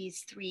meet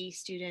these 3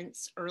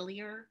 students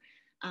earlier,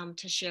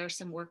 to share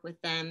some work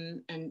with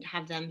them and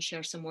have them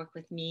share some work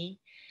with me.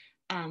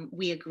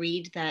 We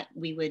agreed that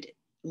we would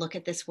look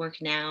at this work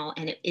now,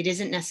 and it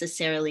isn't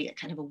necessarily a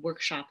kind of a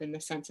workshop in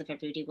the sense of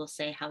everybody will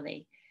say how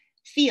they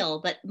feel,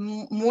 but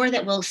more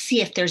that we'll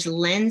see if there's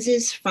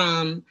lenses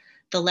from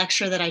the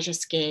lecture that I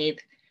just gave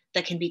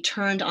that can be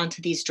turned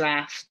onto these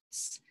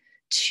drafts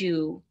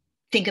to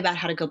think about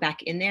how to go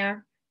back in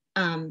there,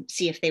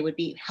 see if they would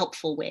be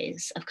helpful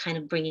ways of kind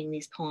of bringing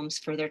these poems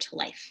further to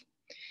life.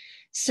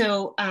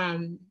 So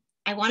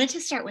I wanted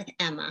to start with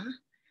Emma,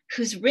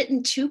 who's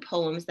written 2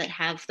 poems that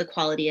have the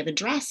quality of a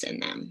dress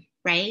in them,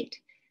 right?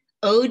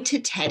 Ode to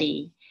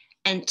Teddy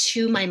and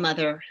To My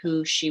Mother,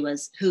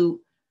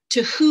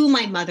 to who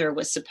my mother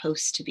was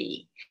supposed to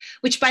be,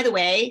 which, by the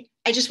way,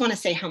 I just want to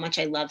say how much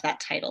I love that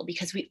title,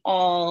 because we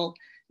all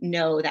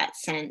know that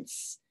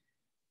sense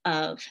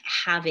of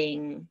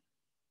having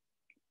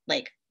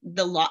like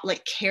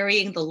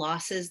carrying the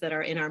losses that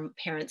are in our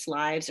parents'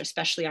 lives,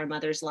 especially our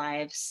mothers'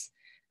 lives.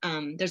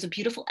 There's a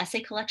beautiful essay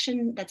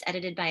collection that's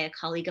edited by a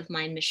colleague of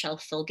mine, Michelle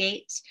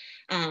Filgate,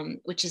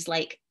 which is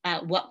like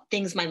what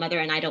things my mother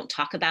and I don't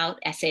talk about,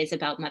 essays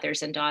about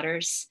mothers and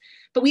daughters.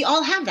 But we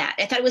all have that.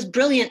 I thought it was a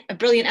brilliant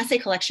essay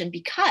collection,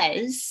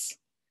 because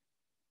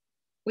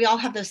we all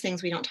have those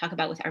things we don't talk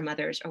about with our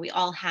mothers, or we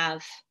all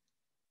have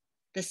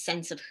the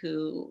sense of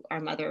who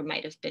our mother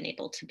might have been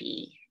able to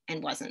be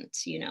and wasn't,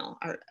 and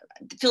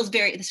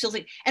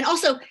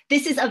also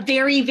this is a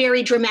very,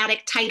 very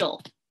dramatic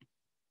title.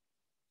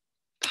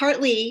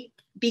 Partly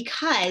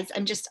because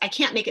I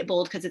can't make it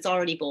bold because it's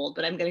already bold,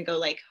 but I'm going to go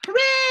like,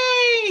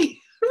 hooray,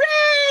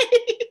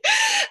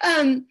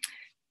 hooray.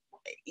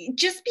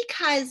 Just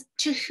because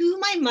To Who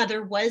My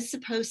Mother Was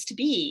Supposed to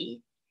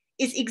Be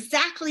is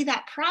exactly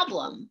that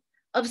problem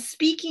of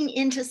speaking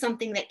into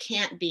something that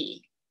can't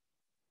be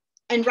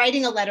and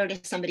writing a letter to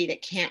somebody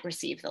that can't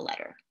receive the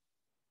letter.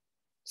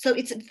 So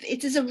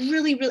it is a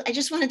really, really, I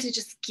just wanted to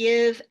just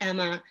give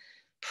Emma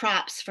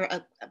props for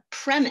a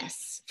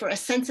premise, for a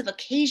sense of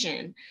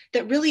occasion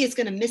that really is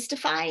going to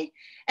mystify,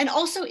 and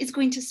also is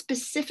going to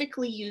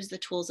specifically use the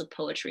tools of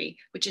poetry,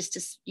 which is to,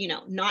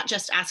 not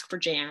just ask for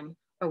jam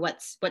or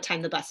what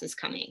time the bus is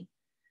coming,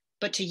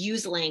 but to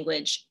use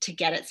language to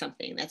get at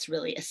something that's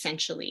really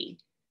essentially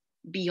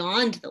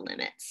beyond the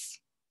limits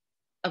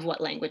of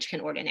what language can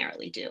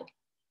ordinarily do.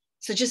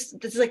 So this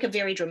is like a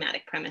very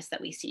dramatic premise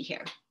that we see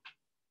here.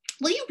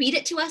 Will you read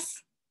it to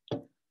us?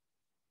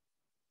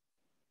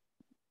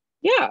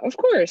 Yeah, of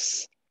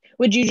course.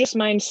 Would you just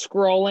mind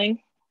scrolling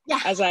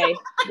as I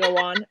go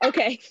on?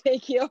 Okay,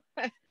 thank you.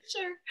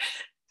 Sure.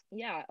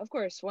 Yeah, of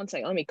course. One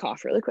second, let me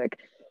cough really quick.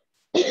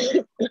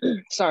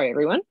 Sorry,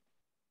 everyone.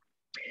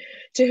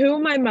 To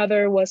whom my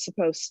mother was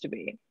supposed to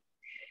be.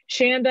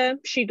 Shanda,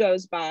 she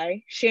goes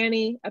by.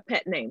 Shani, a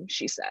pet name,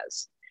 she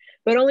says.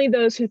 But only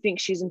those who think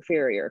she's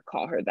inferior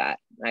call her that,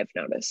 I've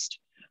noticed.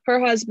 Her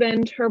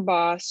husband, her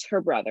boss,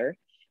 her brother.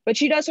 But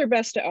she does her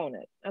best to own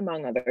it,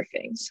 among other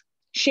things.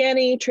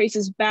 Shani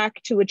traces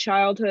back to a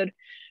childhood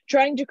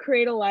trying to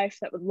create a life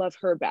that would love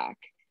her back.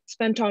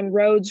 Spent on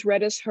roads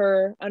red as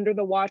her, under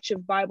the watch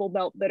of Bible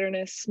Belt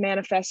bitterness,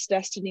 manifest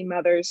destiny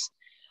mothers.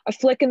 A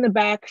flick in the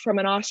back from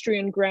an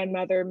Austrian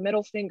grandmother,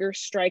 middle finger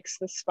strikes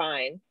the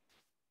spine.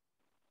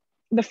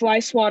 The fly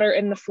swatter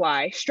in the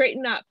fly.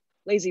 Straighten up,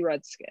 lazy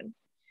redskin.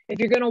 If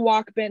you're gonna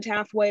walk bent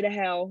halfway to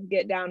hell,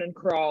 get down and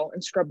crawl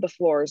and scrub the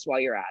floors while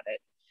you're at it.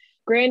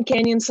 Grand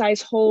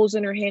Canyon-sized holes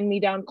in her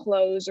hand-me-down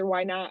clothes, or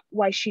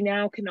why she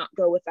now cannot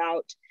go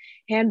without.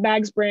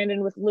 Handbags branded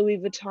with Louis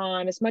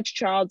Vuitton, as much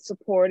child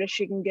support as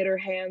she can get her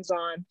hands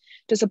on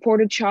to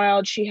support a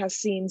child she has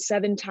seen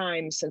 7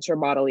 times since her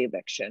bodily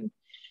eviction.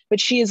 But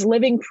she is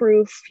living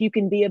proof you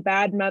can be a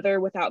bad mother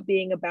without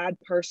being a bad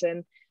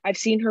person. I've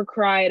seen her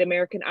cry at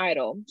American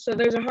Idol, so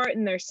there's a heart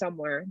in there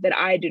somewhere that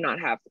I do not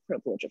have the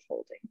privilege of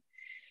holding.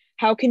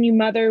 How can you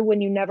mother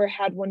when you never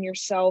had one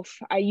yourself?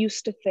 I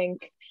used to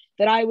think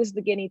that I was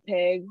the guinea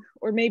pig,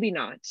 or maybe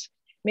not.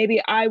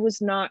 Maybe I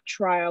was not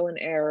trial and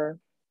error,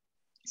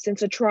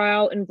 since a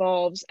trial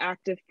involves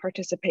active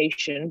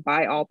participation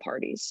by all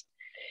parties.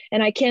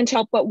 And I can't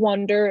help but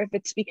wonder if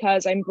it's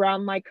because I'm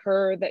brown like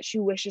her that she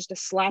wishes to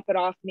slap it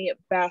off me at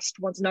best,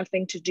 wants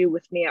nothing to do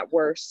with me at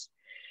worst,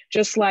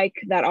 just like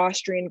that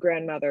Austrian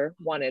grandmother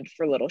wanted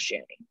for little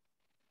Shani.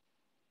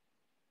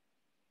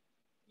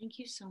 Thank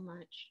you so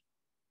much.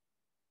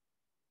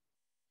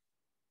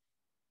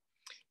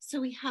 So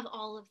we have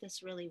all of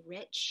this really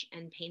rich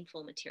and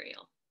painful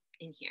material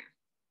in here.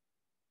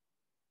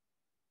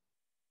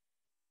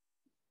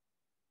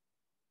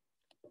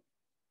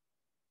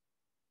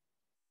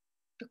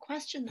 The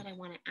question that I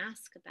want to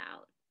ask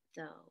about,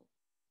 though,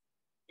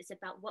 is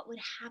about what would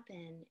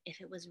happen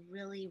if it was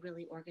really,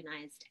 really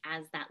organized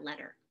as that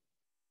letter.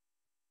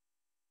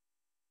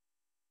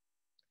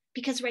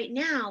 Because right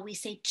now we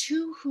say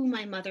to who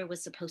my mother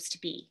was supposed to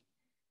be,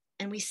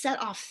 and we set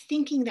off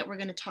thinking that we're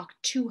going to talk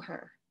to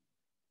her,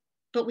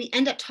 but we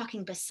end up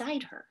talking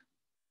beside her.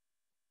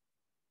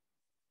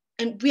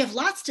 And we have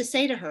lots to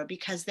say to her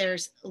because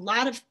there's a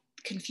lot of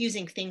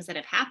confusing things that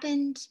have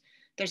happened.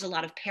 There's a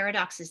lot of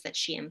paradoxes that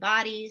she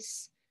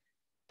embodies,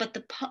 but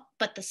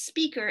the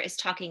speaker is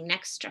talking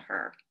next to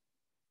her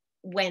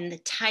when the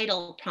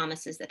title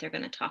promises that they're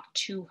going to talk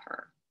to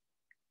her.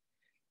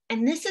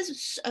 And this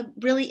is a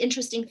really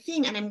interesting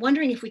thing. And I'm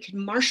wondering if we could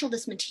marshal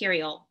this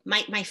material.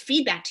 My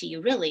feedback to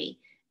you really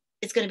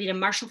is going to be to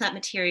marshal that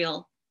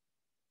material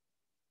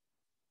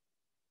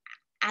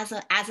as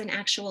an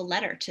actual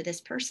letter to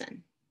this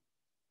person.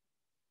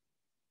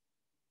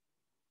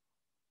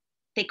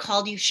 They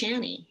called you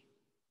Shani.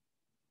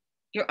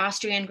 Your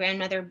Austrian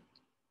grandmother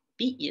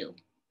beat you.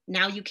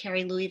 Now you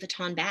carry Louis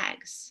Vuitton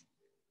bags.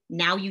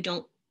 Now you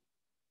don't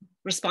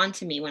respond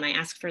to me when I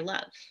ask for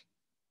love.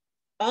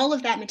 All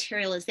of that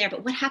material is there,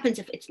 but what happens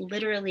if it's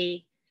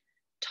literally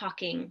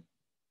talking?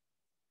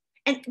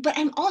 But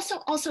I'm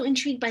also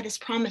intrigued by this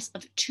promise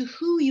of to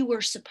who you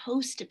were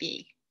supposed to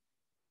be,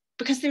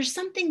 because there's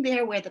something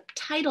there where the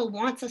title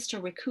wants us to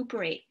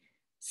recuperate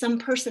some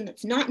person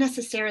that's not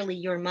necessarily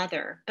your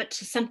mother, but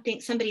to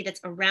somebody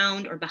that's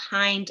around or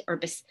behind or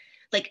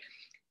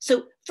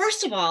so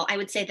first of all, I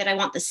would say that I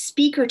want the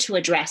speaker to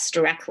address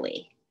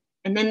directly.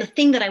 And then the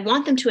thing that I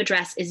want them to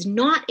address is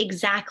not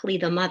exactly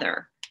the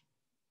mother,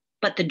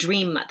 but the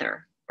dream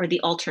mother or the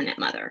alternate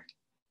mother.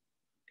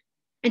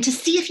 And to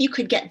see if you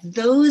could get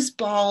those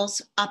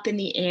balls up in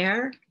the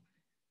air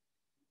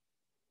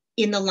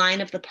in the line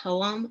of the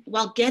poem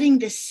while getting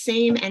this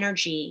same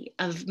energy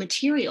of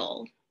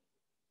material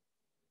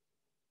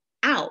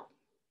out.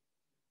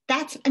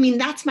 That's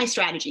my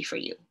strategy for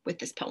you with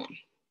this poem.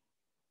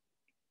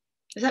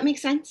 Does that make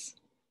sense?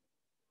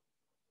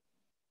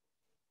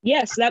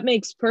 Yes, that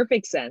makes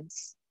perfect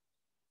sense.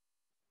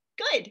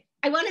 Good.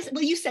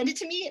 Will you send it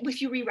to me?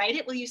 If you rewrite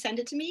it, will you send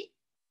it to me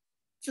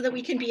so that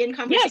we can be in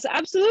conversation? Yes,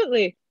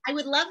 absolutely. I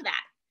would love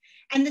that.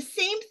 And the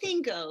same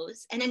thing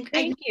goes, and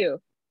Thank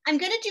you. I'm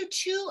going to do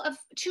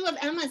two of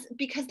Emma's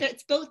because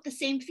it's both the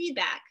same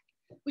feedback,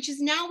 which is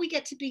now we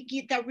get to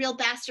be that real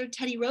bastard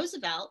Teddy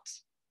Roosevelt.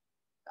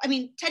 I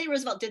mean, Teddy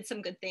Roosevelt did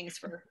some good things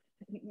for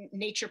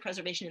nature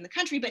preservation in the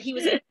country, but he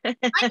was kind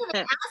of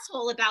an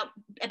asshole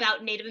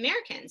about Native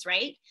Americans,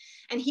 right?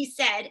 And he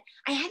said,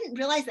 I hadn't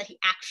realized that he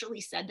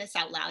actually said this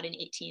out loud in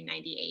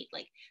 1898.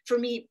 Like, for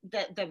me,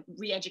 the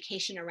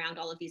re-education around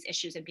all of these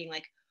issues and being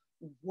like,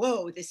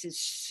 whoa, this is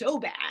so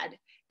bad.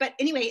 But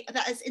anyway,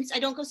 I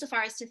don't go so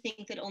far as to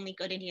think that only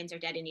good Indians are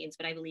dead Indians,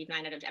 but I believe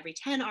 9 out of every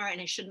 10 are,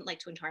 and I shouldn't like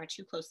to inquire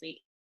too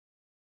closely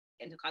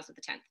into the cause of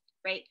the 10th,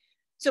 right?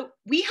 So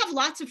we have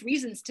lots of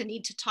reasons to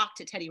need to talk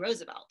to Teddy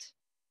Roosevelt,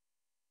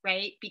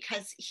 right?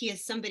 Because he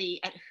is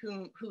somebody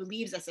who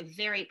leaves us a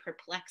very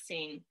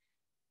perplexing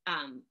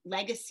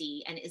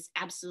legacy and is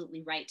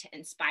absolutely right to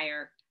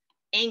inspire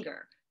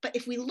anger. But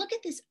if we look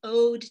at this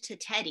ode to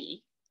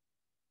Teddy,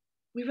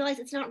 we realize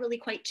it's not really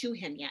quite to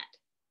him yet.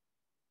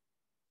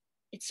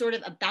 It's sort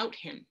of about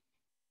him.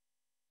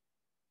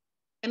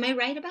 Am I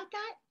right about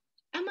that,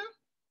 Emma?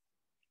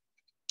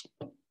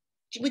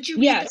 Would you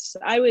read Yes,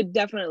 I would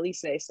definitely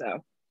say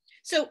so.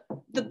 So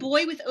the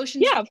boy with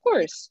oceans. Yeah, of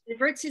course.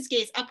 Diverts his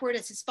gaze upward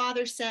as his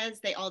father says,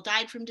 they all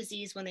died from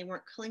disease when they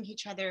weren't killing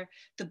each other.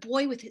 The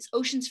boy with his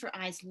oceans for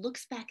eyes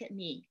looks back at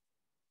me.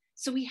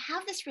 So we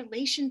have this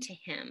relation to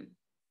him,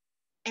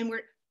 and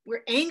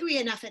we're angry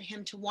enough at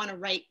him to want to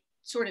write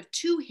sort of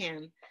to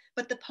him,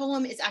 but the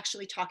poem is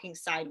actually talking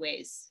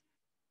sideways.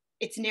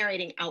 It's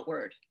narrating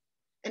outward.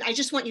 And I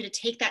just want you to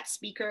take that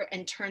speaker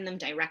and turn them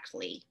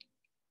directly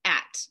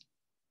at.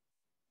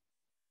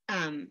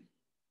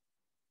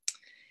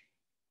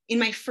 In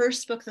my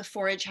first book, The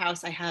Forage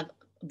House, I have a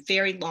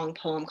very long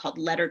poem called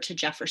Letter to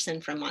Jefferson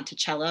from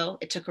Monticello.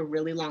 It took a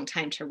really long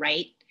time to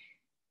write.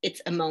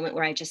 It's a moment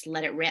where I just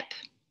let it rip.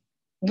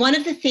 One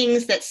of the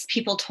things that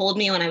people told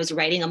me when I was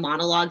writing a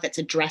monologue that's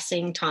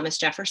addressing Thomas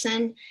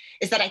Jefferson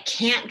is that I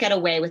can't get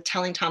away with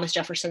telling Thomas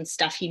Jefferson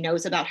stuff he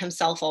knows about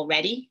himself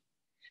already.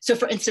 So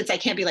for instance, I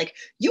can't be like,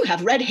 you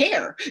have red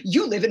hair,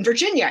 you live in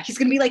Virginia. He's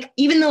gonna be like,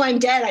 even though I'm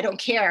dead, I don't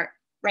care,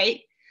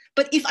 right?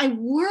 But if I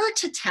were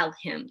to tell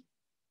him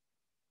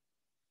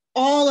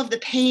all of the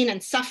pain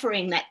and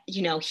suffering that,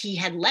 you know, he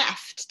had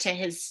left to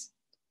his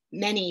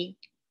many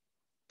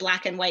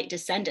Black and white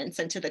descendants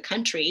and to the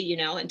country, you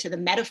know, and to the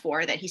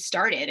metaphor that he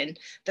started, and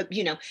the,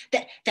 you know,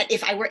 that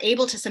if I were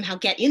able to somehow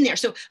get in there.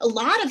 So a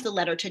lot of the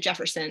letter to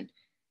Jefferson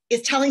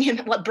is telling him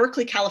what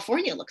Berkeley,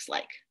 California looks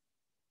like,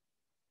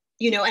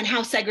 you know, and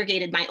how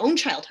segregated my own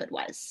childhood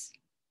was,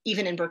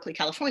 even in Berkeley,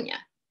 California.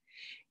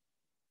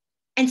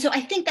 And so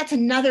I think that's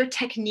another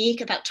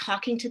technique about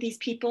talking to these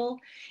people,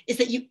 is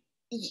that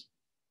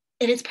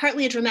and it's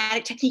partly a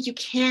dramatic technique. You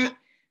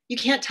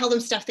can't tell them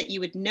stuff that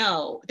you would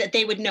know, that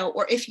they would know.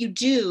 Or if you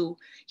do,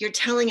 you're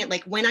telling it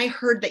like, when I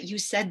heard that you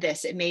said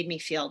this, it made me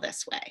feel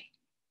this way.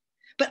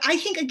 But I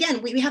think,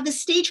 again, we have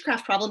this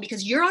stagecraft problem,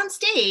 because you're on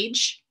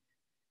stage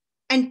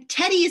and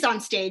Teddy is on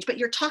stage, but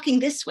you're talking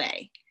this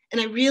way.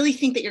 And I really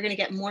think that you're going to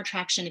get more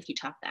traction if you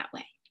talk that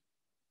way.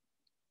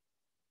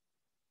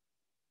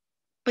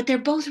 But they're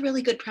both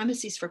really good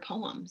premises for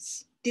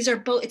poems. These are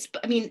both,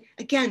 I mean,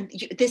 again,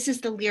 this is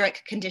the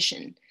lyric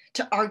condition,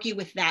 to argue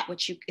with that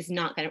which is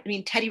not going to, I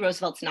mean, Teddy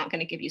Roosevelt's not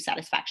going to give you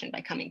satisfaction by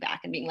coming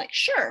back and being like,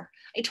 sure,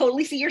 I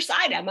totally see your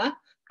side, Emma.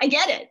 I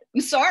get it. I'm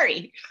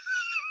sorry.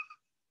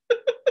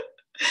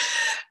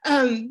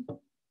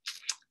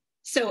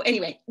 So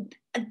anyway,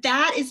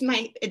 that is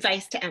my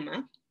advice to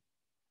Emma.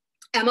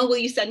 Emma, will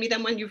you send me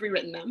them when you've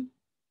rewritten them?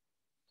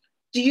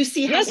 Do you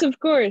see how? Yes, of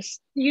course.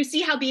 Do you see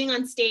how being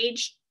on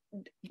stage,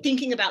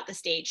 thinking about the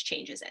stage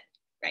changes it,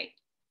 right?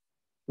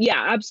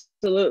 Yeah,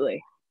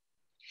 absolutely.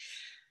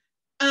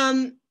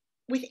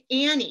 With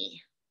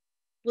Annie,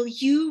 will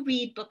you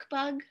read Book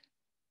Bug?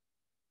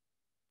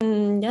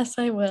 Yes,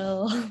 I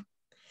will.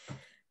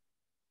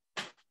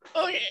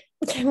 Okay,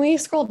 can we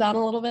scroll down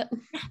a little bit?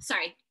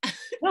 Sorry.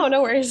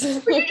 No worries. You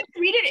just read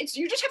it.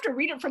 You just have to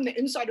read it from the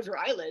inside of your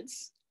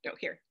eyelids. No,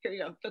 here you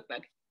go, Book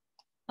Bug.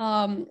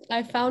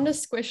 I found a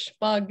squished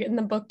bug in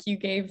the book you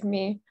gave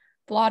me,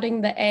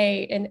 blotting the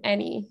A in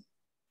any.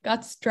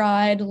 Guts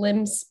dried,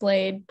 limbs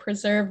splayed,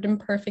 preserved in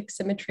perfect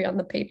symmetry on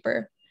the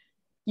paper.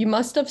 You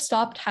must have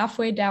stopped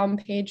halfway down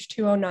page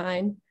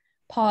 209,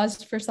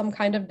 paused for some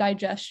kind of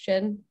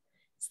digestion.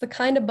 It's the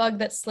kind of bug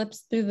that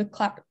slips through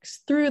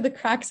the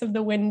cracks of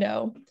the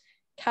window,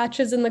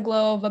 catches in the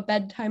glow of a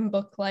bedtime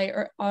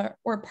booklight,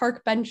 or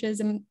park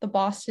benches in the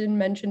Boston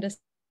mentioned a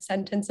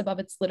sentence above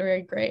its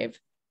literary grave.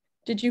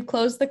 Did you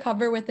close the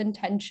cover with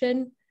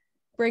intention?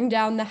 Bring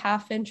down the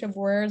half-inch of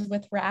words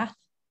with wrath?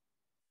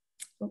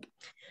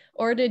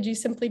 Or did you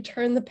simply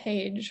turn the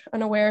page,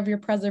 unaware of your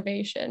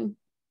preservation?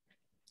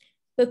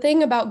 The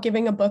thing about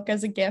giving a book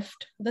as a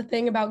gift, the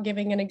thing about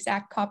giving an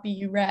exact copy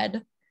you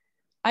read,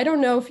 I don't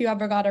know if you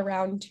ever got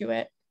around to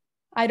it.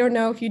 I don't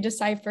know if you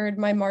deciphered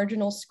my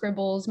marginal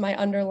scribbles, my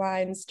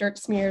underlines, dirt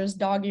smears,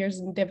 dog ears,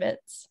 and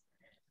divots.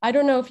 I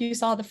don't know if you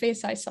saw the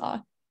face I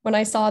saw when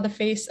I saw the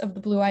face of the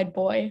blue-eyed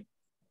boy.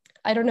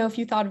 I don't know if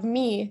you thought of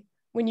me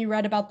when you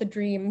read about the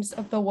dreams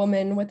of the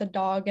woman with a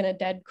dog and a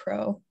dead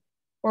crow,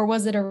 or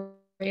was it a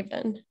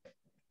raven?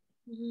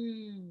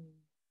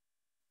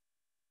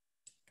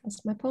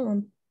 That's my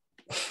poem.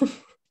 So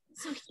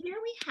here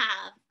we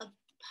have a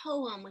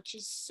poem, which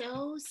is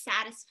so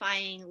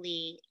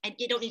satisfyingly, and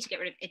you don't need to get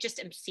rid of it, just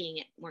I'm seeing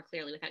it more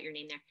clearly without your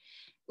name there.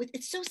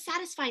 It's so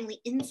satisfyingly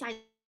inside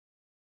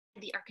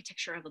the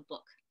architecture of a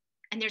book.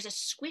 And there's a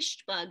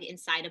squished bug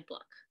inside a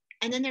book.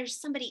 And then there's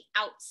somebody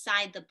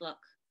outside the book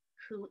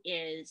who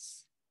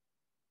is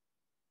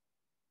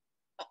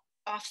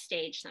off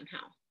stage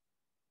somehow,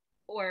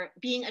 or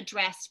being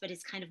addressed, but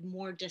is kind of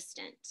more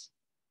distant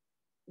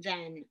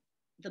than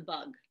the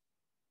bug.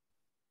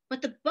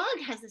 But the bug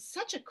has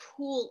such a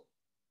cool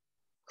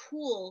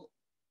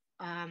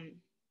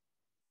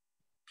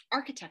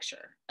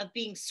architecture of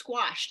being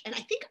squashed. And I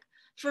think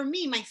for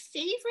me, my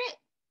favorite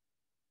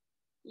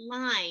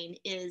line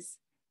is,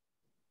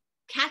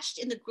 "Catched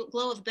in the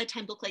glow of a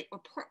bedtime booklight or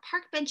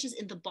park benches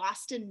in the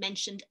Boston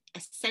mentioned a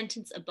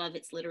sentence above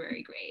its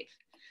literary grave."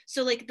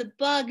 So like the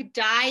bug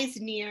dies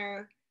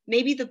near,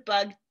 maybe the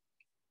bug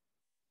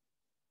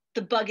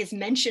is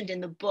mentioned in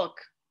the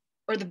book,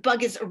 or the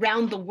bug is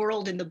around the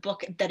world in the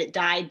book that it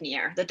died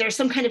near, that there's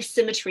some kind of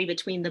symmetry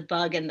between the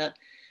bug and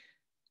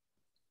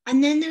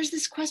then there's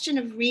this question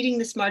of reading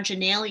this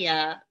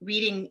marginalia,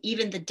 reading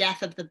even the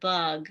death of the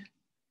bug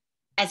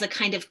as a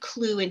kind of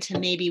clue into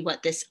maybe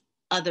what this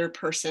other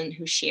person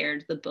who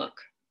shared the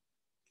book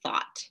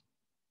thought.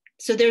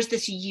 So there's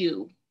this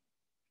you.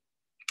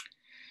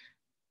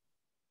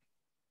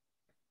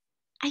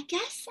 I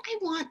guess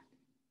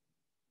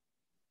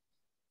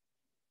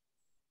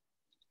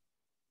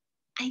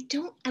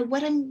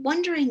what I'm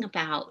wondering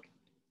about,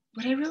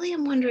 what I really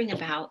am wondering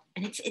about,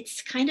 and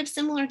it's kind of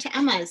similar to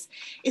Emma's,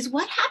 is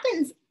what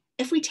happens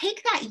if we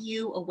take that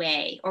you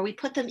away, or we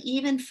put them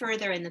even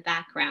further in the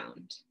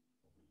background,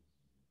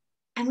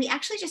 and we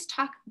actually just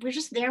we're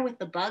just there with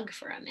the bug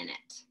for a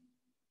minute.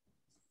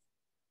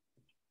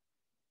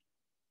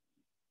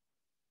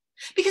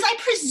 Because I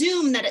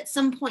presume that at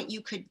some point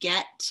you could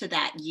get to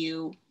that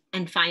you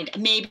and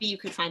maybe you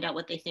could find out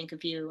what they think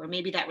of you, or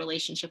maybe that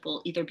relationship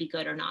will either be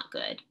good or not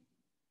good.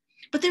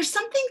 But there's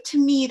something to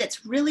me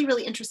that's really,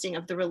 really interesting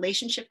of the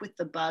relationship with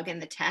the bug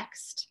and the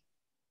text.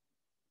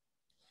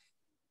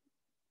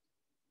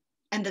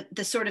 And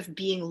the sort of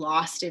being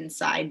lost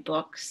inside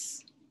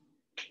books.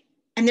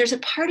 And there's a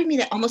part of me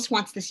that almost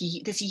wants this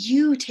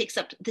you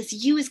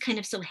is kind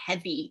of so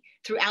heavy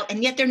throughout,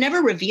 and yet they're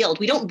never revealed.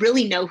 We don't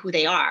really know who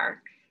they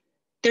are.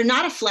 They're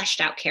not a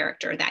fleshed out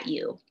character, that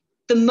you.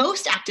 The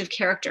most active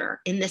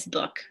character in this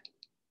book,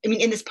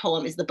 in this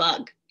poem, is the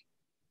bug.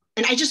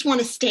 And I just want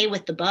to stay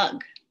with the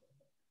bug.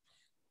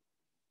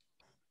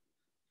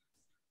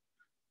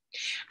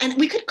 And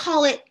we could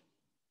call it,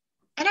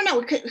 I don't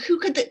know,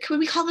 could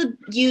we call the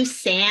you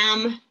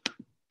Sam?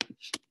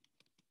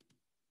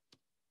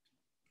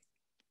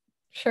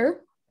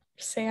 Sure.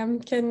 Sam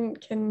can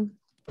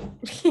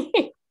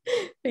be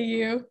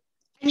you.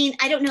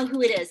 I don't know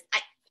who it is.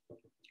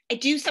 I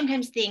do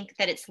sometimes think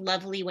that it's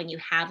lovely when you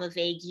have a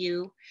vague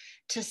you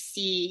to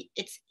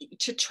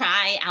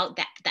try out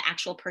the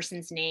actual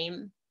person's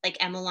name, like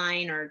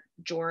Emmeline or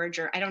George,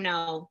 or I don't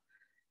know.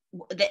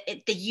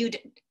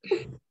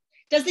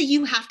 Does the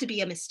you have to be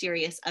a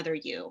mysterious other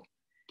you?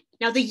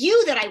 Now the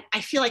you that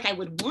I feel like I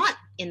would want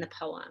in the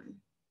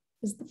poem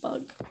is the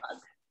bug.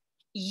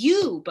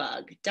 You,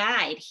 bug,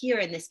 died here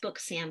in this book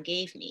Sam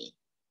gave me.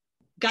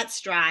 Gut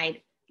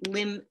stride,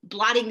 limb,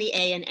 blotting the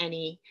A and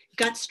any,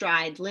 gut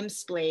stride, limb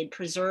splayed,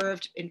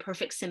 preserved in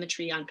perfect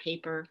symmetry on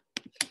paper.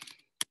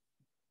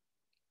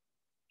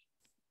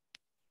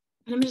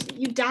 And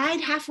you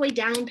died halfway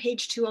down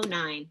page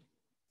 209.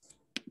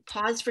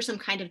 Paused for some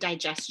kind of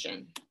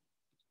digestion.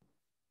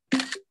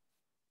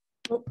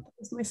 Oh, that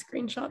was my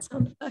screenshot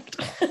sound effect.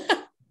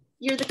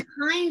 You're the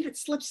kind that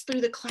slips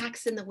through the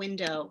cracks in the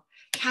window,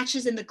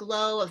 catches in the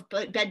glow of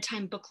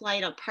bedtime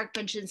booklight on park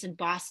benches in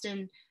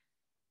Boston.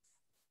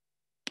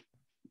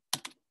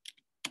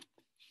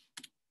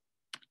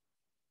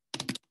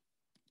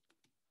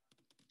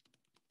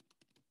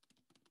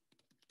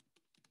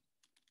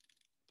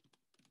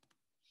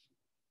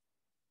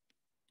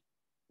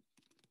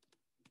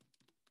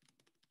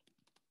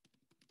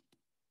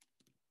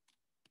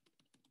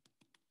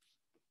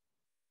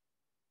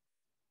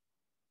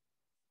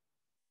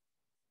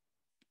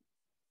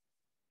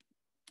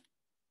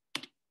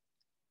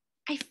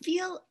 I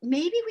feel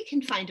maybe we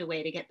can find a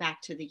way to get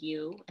back to the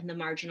you and the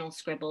marginal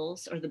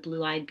scribbles, or the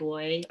blue-eyed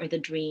boy, or the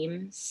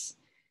dreams.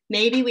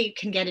 Maybe we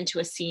can get into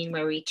a scene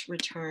where we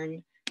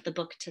return the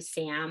book to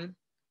Sam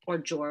or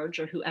George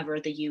or whoever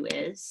the you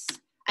is.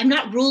 I'm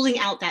not ruling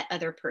out that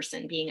other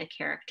person being a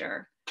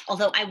character,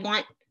 although I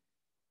want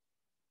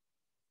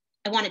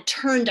to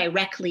turn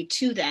directly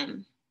to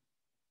them.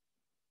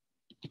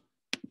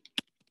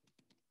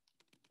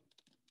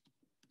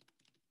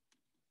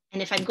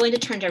 And if I'm going to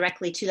turn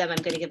directly to them, I'm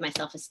going to give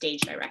myself a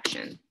stage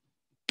direction.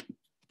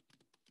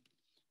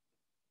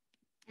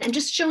 And I'm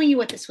just showing you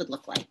what this would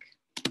look like.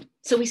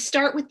 So we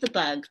start with the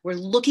bug. We're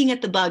looking at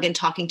the bug and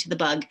talking to the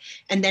bug,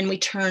 and then we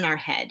turn our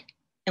head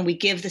and we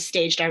give the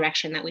stage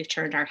direction that we've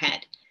turned our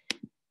head.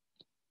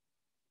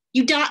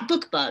 You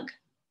book bug.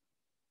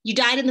 You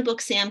died in the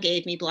book Sam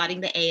gave me, blotting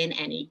the A and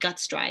any,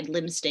 guts dried,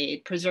 limbs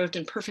stayed, preserved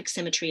in perfect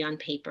symmetry on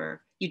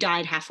paper. You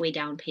died halfway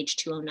down page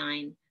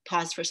 209,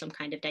 paused for some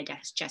kind of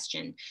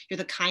digestion. You're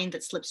the kind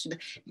that slips through the...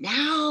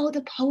 Now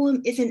the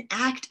poem is an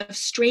act of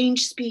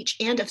strange speech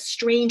and of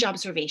strange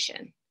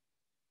observation.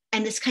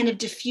 And this kind of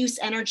diffuse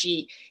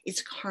energy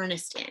is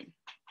harnessed in.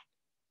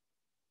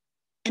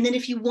 And then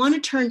if you want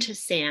to turn to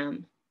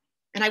Sam,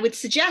 and I would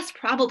suggest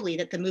probably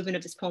that the movement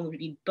of this poem would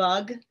be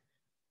bug,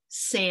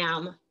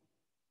 Sam,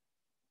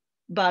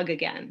 bug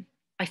again.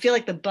 I feel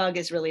like the bug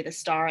is really the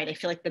star, and I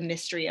feel like the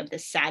mystery of the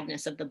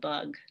sadness of the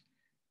bug.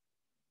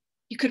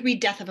 You could read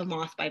Death of a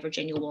Moth by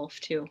Virginia Woolf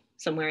too,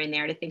 somewhere in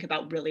there, to think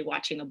about really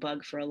watching a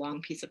bug for a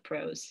long piece of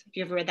prose. Have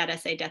you ever read that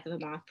essay, Death of a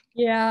Moth?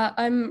 Yeah,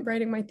 I'm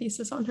writing my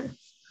thesis on her.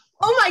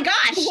 Oh my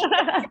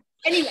gosh!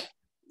 Anyway,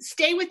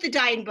 stay with the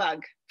dying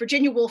bug.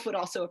 Virginia Woolf would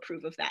also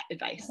approve of that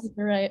advice.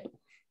 You're right.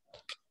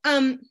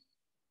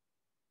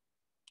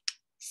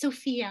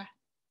 Sophia,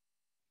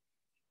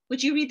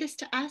 would you read this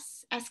to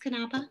us,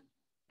 Escanaba?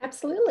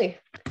 Absolutely.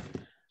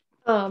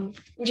 Do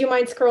you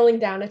mind scrolling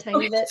down a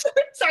tiny bit?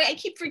 Sorry, I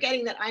keep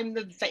forgetting that I'm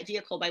the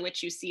vehicle by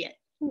which you see it.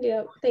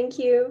 Yeah, thank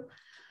you.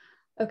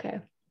 Okay.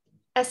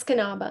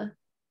 Escanaba.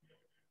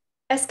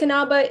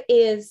 Escanaba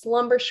is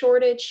lumber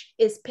shortage,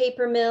 is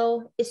paper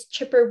mill, is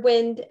chipper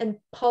wind and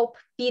pulp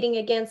beating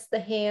against the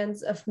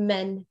hands of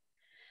men.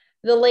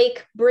 The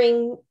lake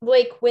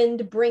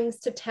wind brings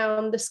to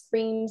town the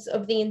screams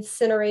of the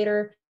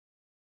incinerator,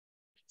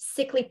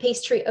 sickly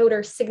pastry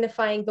odor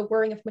signifying the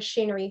whirring of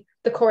machinery,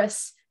 the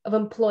chorus of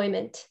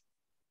employment.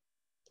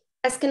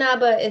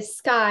 Escanaba is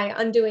sky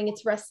undoing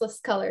its restless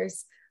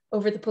colors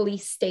over the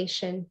police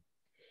station.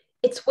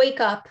 It's wake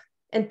up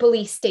and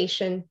police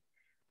station,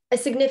 a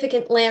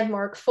significant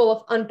landmark full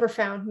of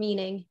unprofound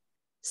meaning.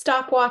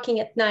 Stop walking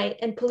at night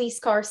and police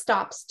car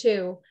stops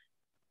too,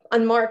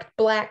 unmarked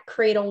black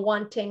cradle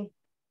wanting.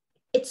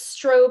 It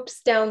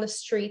strobes down the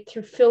street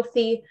through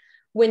filthy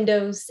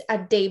windows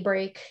at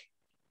daybreak.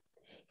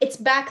 It's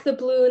back the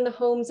blue in the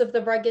homes of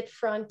the rugged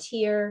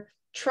frontier,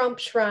 Trump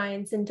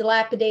shrines and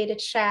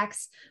dilapidated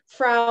shacks,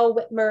 Frau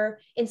Whitmer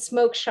in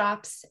smoke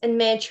shops and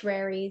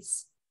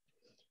mantuaries.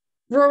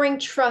 Roaring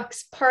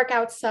trucks park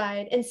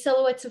outside and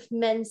silhouettes of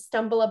men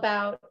stumble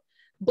about,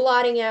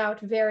 blotting out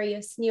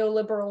various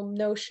neoliberal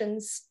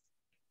notions.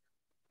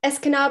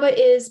 Escanaba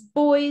is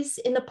boys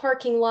in the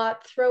parking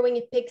lot throwing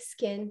a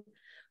pigskin,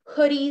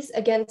 hoodies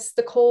against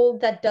the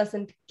cold that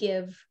doesn't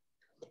give.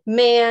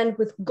 Man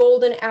with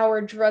golden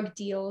hour drug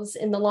deals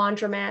in the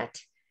laundromat,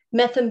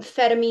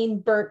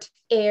 methamphetamine burnt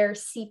air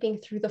seeping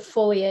through the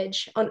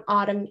foliage on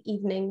autumn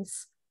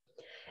evenings.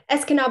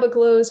 Escanaba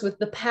glows with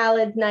the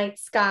pallid night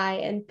sky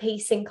and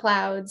pacing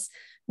clouds,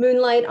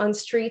 moonlight on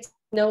streets,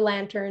 no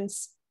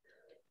lanterns.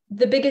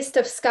 The biggest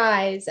of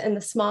skies and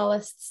the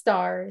smallest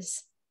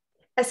stars.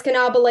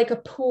 Escanaba like a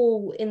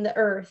pool in the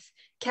earth,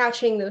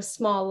 catching those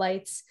small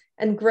lights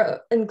and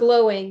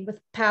glowing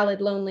with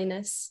pallid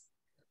loneliness.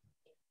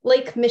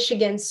 Lake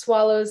Michigan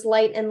swallows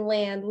light and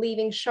land,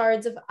 leaving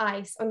shards of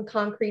ice on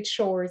concrete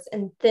shores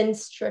and thin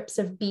strips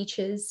of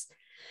beaches.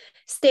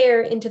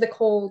 Stare into the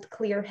cold,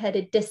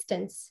 clear-headed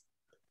distance.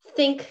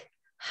 Think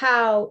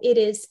how it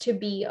is to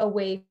be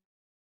away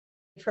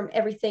from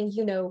everything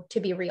you know to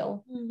be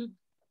real. Mm-hmm.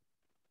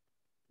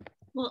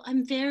 Well,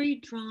 I'm very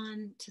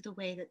drawn to the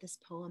way that this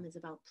poem is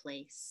about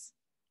place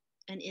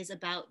and is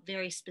about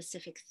very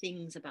specific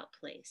things about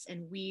place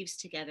and weaves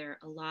together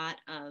a lot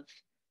of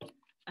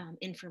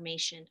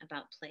information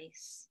about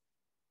place.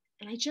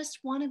 And I just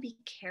want to be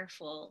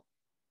careful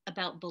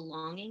about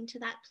belonging to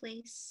that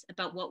place,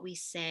 about what we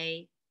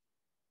say,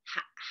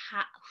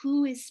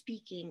 who is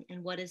speaking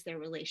and what is their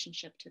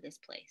relationship to this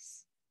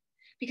place.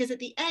 Because at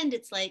the end,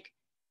 it's like,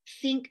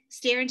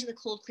 stare into the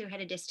cold,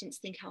 clear-headed distance,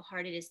 think how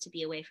hard it is to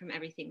be away from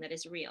everything that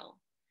is real.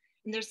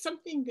 And there's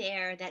something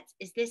there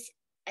is this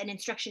an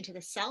instruction to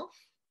the self?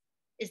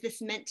 Is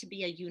this meant to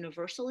be a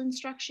universal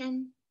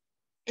instruction?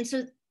 And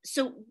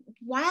so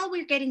while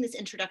we're getting this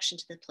introduction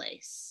to the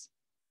place,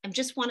 I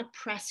just want to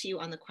press you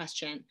on the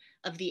question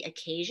of the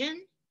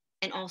occasion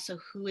and also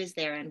who is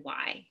there and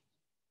why,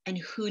 and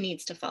who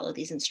needs to follow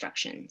these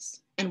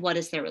instructions and what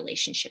is their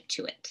relationship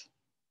to it.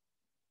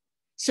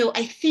 So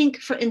I think,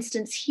 for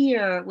instance,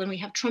 here, when we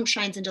have Trump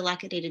shrines and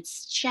dilapidated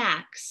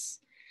shacks,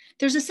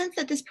 there's a sense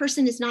that this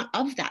person is not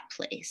of that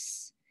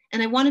place.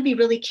 And I want to be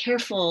really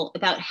careful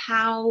about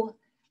how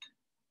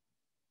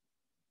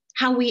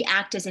we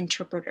act as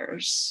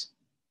interpreters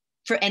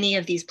for any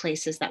of these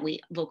places that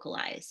we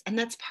vocalize. And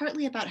that's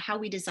partly about how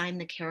we design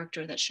the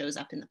character that shows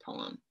up in the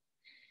poem.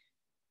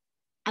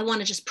 I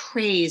want to just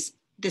praise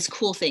this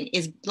cool thing.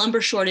 Is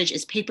lumber shortage,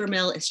 is paper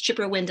mill, is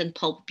chipper wind and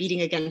pulp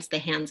beating against the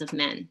hands of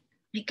men.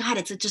 My God,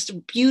 it's just a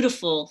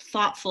beautiful,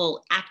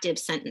 thoughtful, active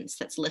sentence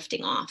that's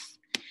lifting off.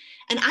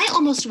 And I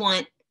almost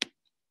want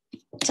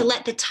to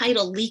let the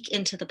title leak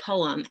into the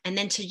poem and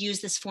then to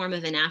use this form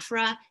of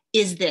anaphora,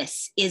 is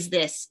this, is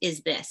this,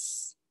 is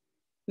this.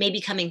 Maybe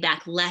coming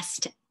back less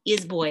to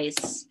is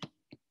boys.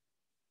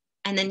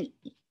 And then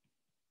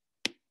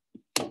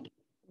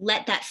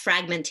let that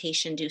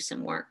fragmentation do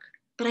some work.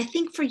 But I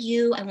think for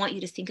you, I want you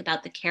to think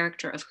about the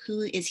character of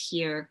who is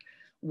here,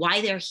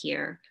 why they're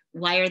here,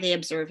 why are they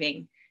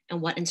observing,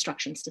 and what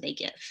instructions do they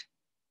give?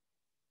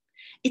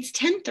 It's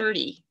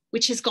 10:30,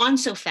 which has gone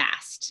so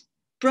fast.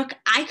 Brooke,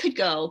 I could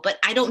go, but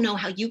I don't know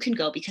how you can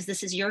go because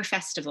this is your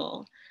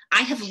festival.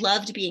 I have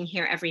loved being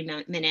here every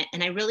minute,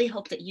 and I really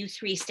hope that you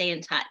three stay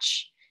in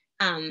touch.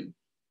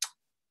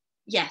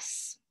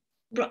 Yes,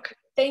 Brooke.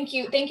 Thank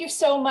you. Thank you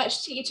so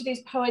much to each of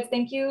these poets.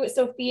 Thank you,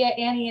 Sophia,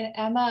 Annie, and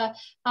Emma.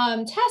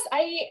 Tess,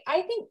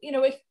 I think, you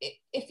know,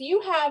 if you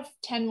have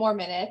 10 more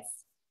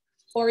minutes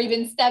or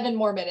even 7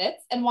 more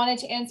minutes and wanted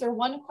to answer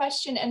one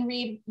question and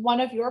read one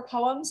of your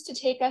poems to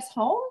take us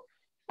home,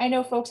 I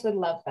know folks would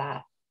love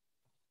that.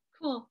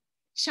 Cool.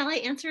 Shall I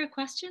answer a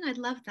question? I'd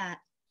love that.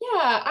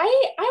 Yeah,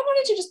 I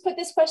wanted to just put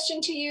this question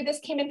to you. This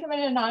came in from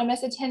an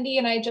anonymous attendee,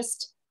 and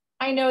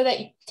I know that,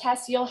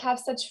 Tess, you'll have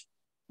such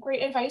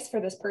great advice for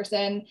this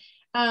person.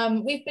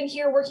 We've been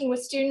here working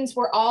with students.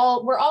 We're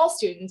all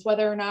students,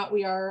 whether or not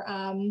we are,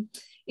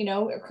 you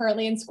know,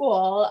 currently in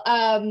school.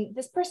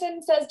 This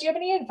person says, do you have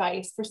any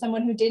advice for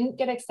someone who didn't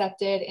get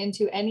accepted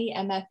into any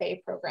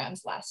MFA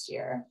programs last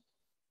year?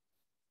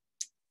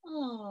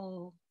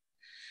 Oh,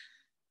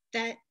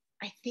 that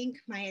I think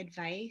my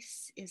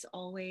advice is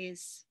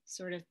always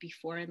sort of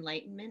before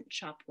enlightenment,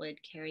 chop wood,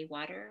 carry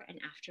water, and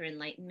after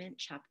enlightenment,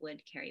 chop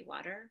wood, carry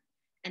water.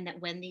 And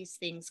that when these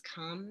things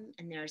come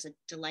and there's a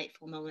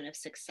delightful moment of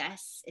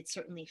success, it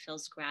certainly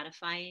feels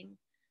gratifying,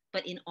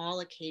 but in all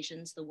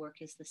occasions, the work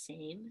is the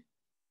same.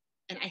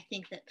 And I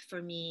think that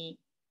for me,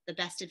 the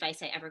best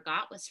advice I ever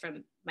got was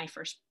from my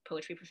first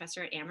poetry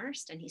professor at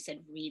Amherst. And he said,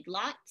 read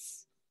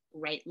lots,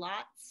 write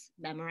lots,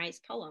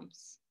 memorize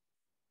poems.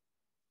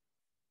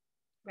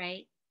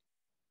 Right?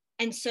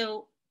 And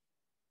so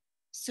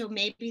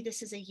maybe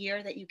this is a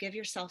year that you give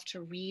yourself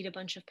to read a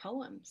bunch of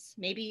poems.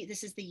 Maybe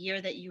this is the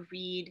year that you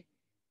read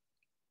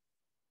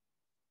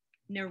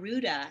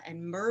Neruda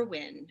and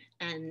Merwin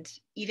and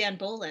Evan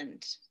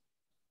Boland.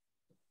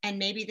 And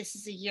maybe this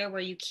is a year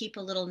where you keep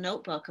a little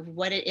notebook of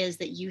what it is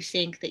that you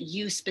think that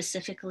you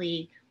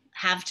specifically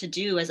have to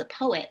do as a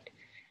poet,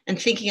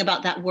 and thinking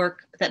about that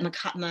work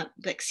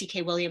that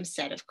C.K. Williams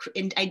said of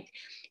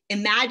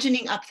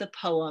imagining up the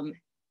poem,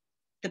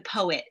 the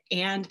poet,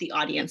 and the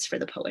audience for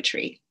the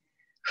poetry.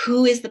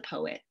 Who is the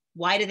poet?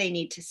 Why do they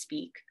need to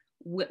speak?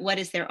 What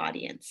is their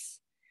audience?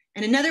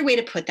 And another way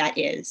to put that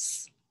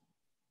is,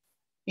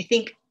 I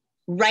think,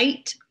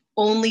 write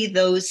only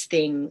those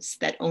things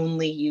that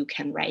only you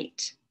can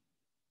write.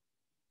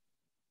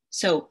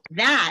 So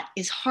that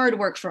is hard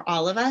work for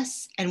all of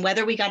us. And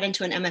whether we got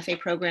into an MFA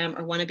program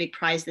or won a big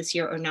prize this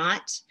year or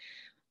not,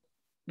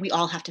 we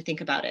all have to think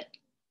about it.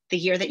 The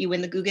year that you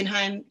win the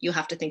Guggenheim, you'll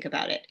have to think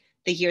about it.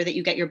 The year that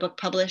you get your book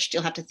published,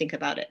 you'll have to think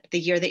about it. The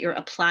year that you're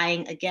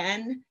applying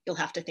again, you'll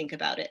have to think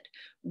about it.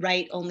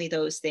 Write only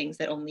those things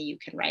that only you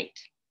can write.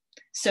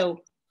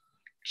 So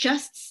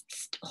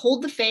just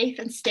hold the faith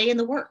and stay in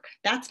the work.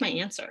 That's my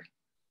answer.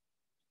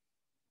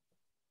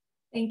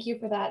 Thank you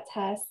for that,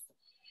 Tess.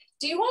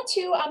 Do you want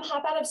to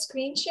hop out of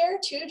screen share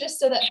too, just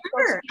so that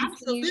sure,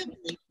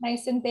 absolutely,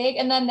 nice and big?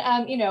 And then,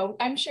 you know,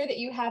 I'm sure that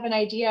you have an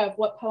idea of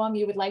what poem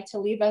you would like to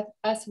leave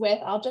us with.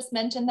 I'll just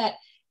mention that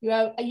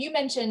you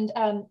mentioned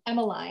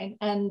Emmeline,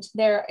 and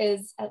there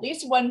is at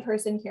least one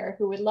person here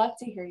who would love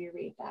to hear you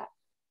read that.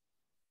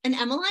 An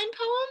Emmeline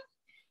poem?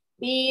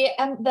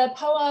 The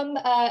poem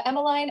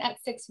Emmeline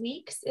at 6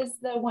 weeks is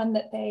the one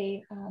that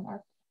they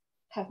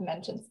have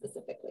mentioned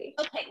specifically.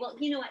 Okay, well,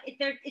 you know what?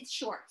 It's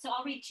short, so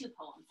I'll read 2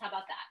 poems. How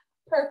about that?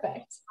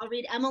 Perfect. I'll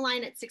read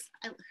Emmeline at 6.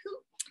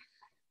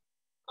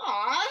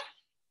 Aw,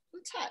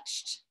 I'm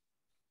touched.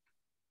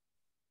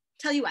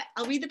 Tell you what,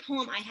 I'll read the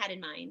poem I had in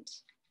mind,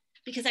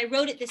 because I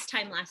wrote it this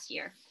time last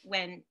year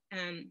when,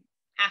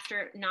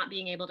 after not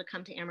being able to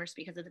come to Amherst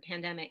because of the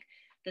pandemic,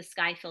 the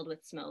sky filled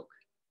with smoke.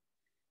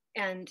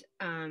 And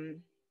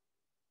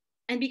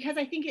because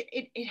I think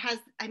it has,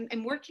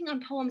 I'm working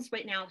on poems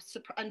right now,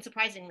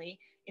 unsurprisingly,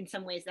 in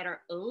some ways, that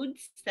are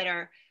odes, that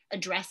are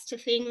addressed to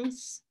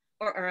things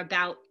or are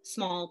about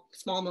small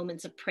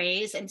moments of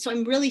praise. And so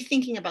I'm really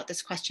thinking about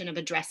this question of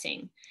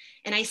addressing.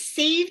 And I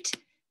saved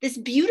this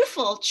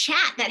beautiful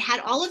chat that had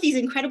all of these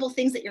incredible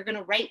things that you're going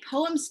to write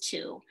poems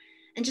to,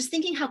 and just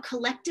thinking how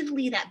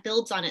collectively that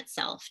builds on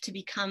itself to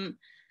become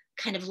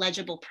kind of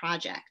legible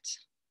project.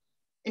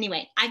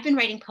 Anyway, I've been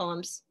writing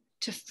poems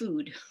to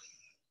food,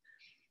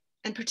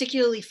 and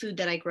particularly food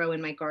that I grow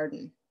in my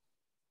garden.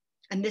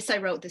 And this I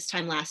wrote this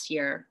time last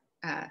year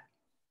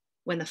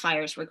when the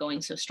fires were going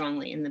so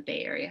strongly in the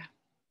Bay Area.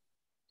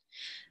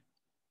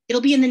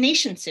 It'll be in the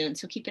nation soon,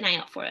 so keep an eye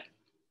out for it.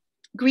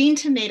 Green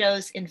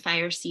tomatoes in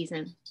fire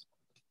season.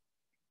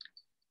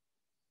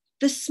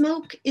 The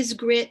smoke is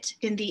grit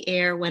in the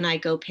air when I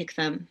go pick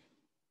them.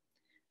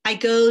 I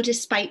go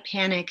despite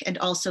panic and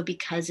also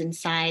because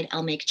inside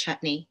I'll make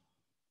chutney.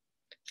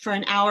 For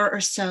an hour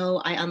or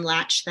so, I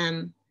unlatch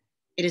them.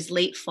 It is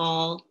late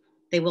fall.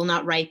 They will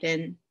not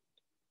ripen.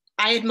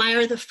 I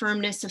admire the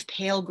firmness of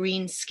pale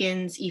green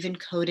skins, even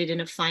coated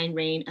in a fine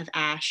rain of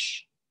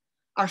ash.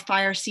 Our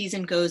fire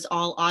season goes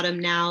all autumn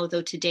now,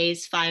 though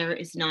today's fire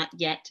is not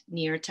yet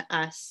near to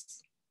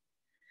us.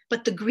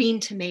 But the green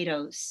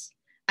tomatoes,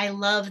 I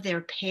love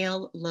their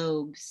pale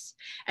lobes.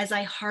 As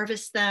I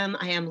harvest them,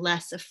 I am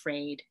less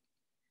afraid.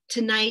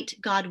 Tonight,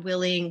 God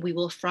willing, we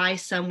will fry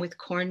some with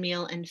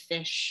cornmeal and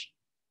fish.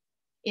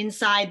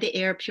 Inside the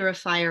air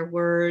purifier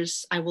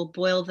whirs, I will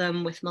boil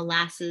them with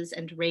molasses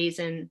and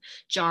raisin,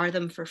 jar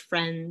them for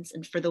friends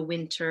and for the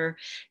winter.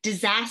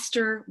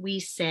 Disaster, we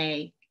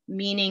say,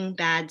 meaning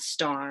bad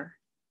star.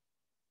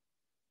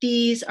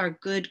 These are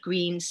good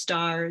green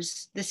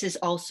stars. This is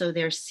also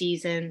their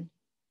season.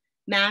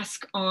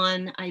 Mask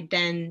on, I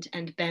bend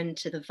and bend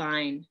to the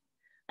vine.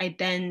 I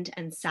bend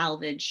and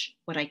salvage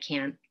what I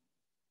can.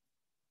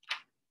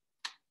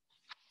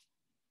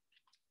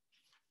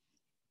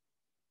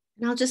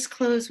 And I'll just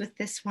close with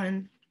this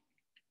one,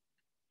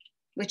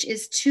 which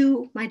is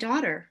to my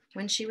daughter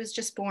when she was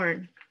just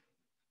born.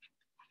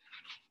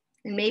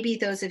 And maybe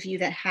those of you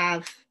that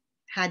have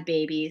had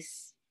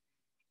babies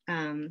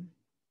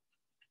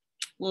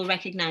will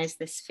recognize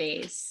this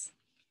phase.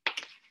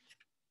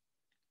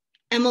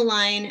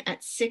 Emmeline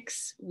at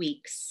 6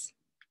 weeks.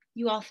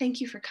 You all, thank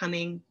you for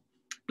coming.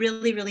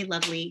 Really, really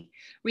lovely.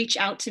 Reach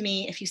out to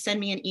me if you send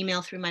me an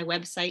email through my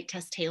website,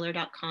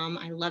 tesstaylor.com.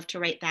 I love to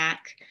write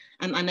back.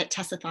 I'm at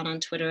Tessathon on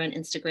Twitter and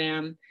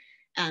Instagram.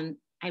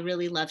 I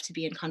really love to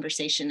be in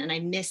conversation, and I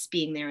miss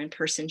being there in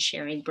person,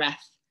 sharing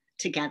breath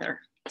together.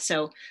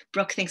 So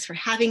Brooke, thanks for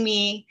having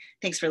me.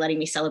 Thanks for letting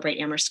me celebrate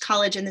Amherst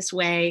College in this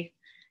way.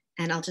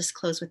 And I'll just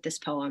close with this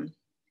poem.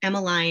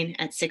 Emmeline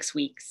at 6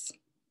 weeks.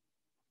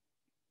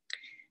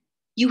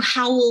 You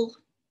howl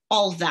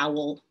all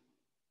vowel.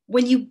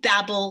 When you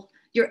babble,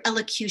 your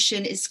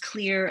elocution is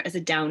clear as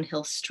a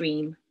downhill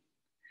stream.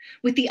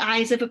 With the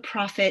eyes of a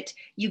prophet,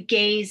 you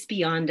gaze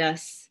beyond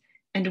us.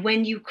 And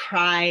when you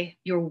cry,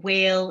 your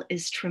wail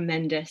is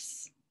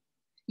tremendous.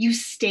 You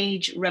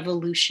stage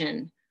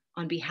revolution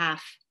on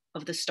behalf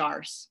of the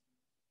stars.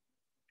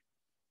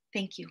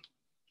 Thank you.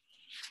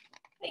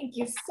 Thank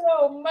you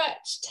so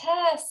much,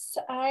 Tess.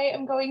 I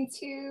am going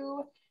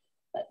to,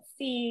 let's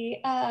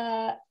see.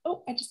 I'm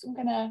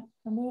gonna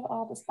remove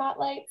all the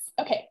spotlights.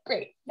 Okay,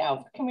 great.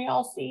 Now can we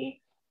all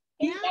see?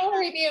 Yeah.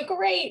 Gallery view,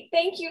 great.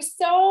 Thank you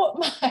so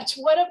much.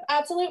 What an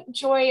absolute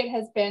joy it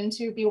has been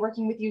to be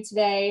working with you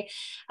today.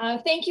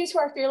 Thank you to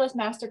our Fearless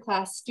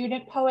Masterclass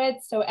student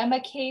poets. So Emma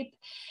Cape,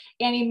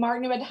 Annie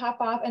Martin, who had to hop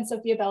off, and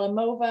Sophia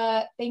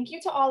Belamova. Thank you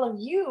to all of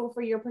you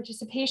for your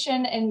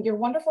participation and your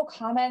wonderful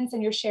comments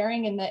and your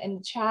sharing in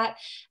the chat.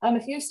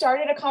 If you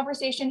started a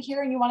conversation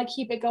here and you want to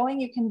keep it going,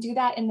 you can do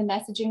that in the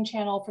messaging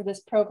channel for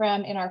this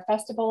program in our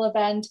festival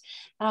event.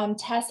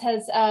 Tess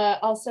has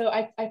also,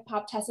 I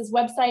popped Tess's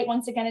website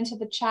once again into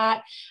the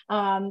chat.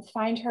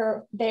 Find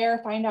her there,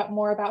 find out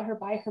more about her,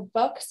 buy her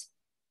books.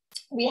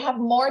 We have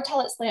more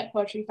Tell It Slant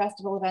Poetry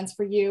Festival events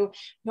for you.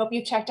 We hope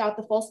you checked out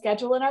the full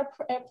schedule in our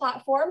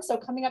platform. So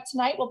coming up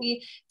tonight, we'll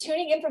be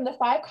tuning in from the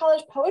 5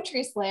 College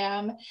Poetry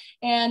Slam,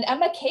 and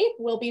Emma Cape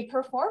will be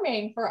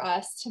performing for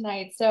us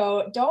tonight.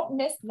 So don't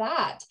miss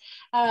that.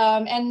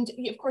 And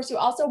of course, you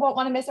also won't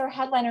want to miss our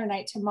headliner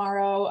night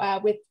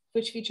tomorrow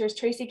which features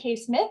Tracy K.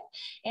 Smith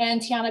and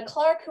Tiana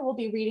Clark, who will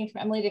be reading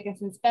from Emily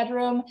Dickinson's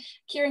Bedroom.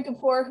 Kieran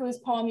Kapoor, whose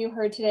poem you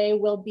heard today,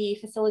 will be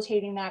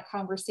facilitating that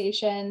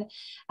conversation.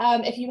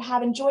 If you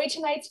have enjoyed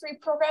today's free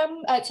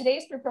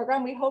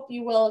program, we hope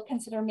you will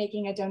consider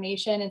making a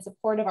donation in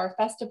support of our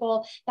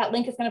festival. That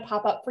link is going to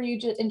pop up for you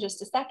in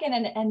just a second,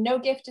 and no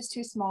gift is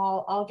too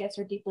small. All gifts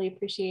are deeply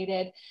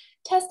appreciated.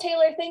 Tess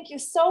Taylor, thank you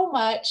so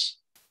much.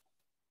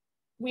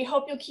 We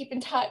hope you'll keep in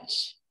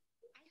touch.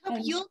 I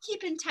hope you'll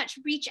keep in touch,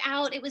 reach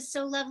out. It was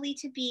so lovely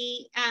to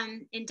be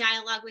in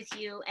dialogue with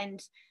you,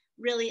 and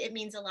really it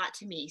means a lot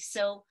to me.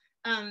 So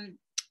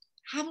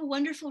have a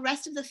wonderful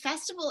rest of the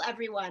festival,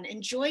 everyone.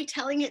 Enjoy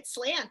Telling It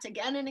Slant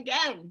again and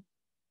again.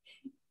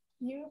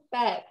 You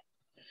bet.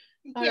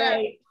 All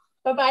right.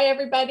 Bye-bye,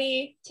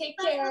 everybody. Take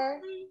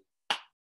care. Bye.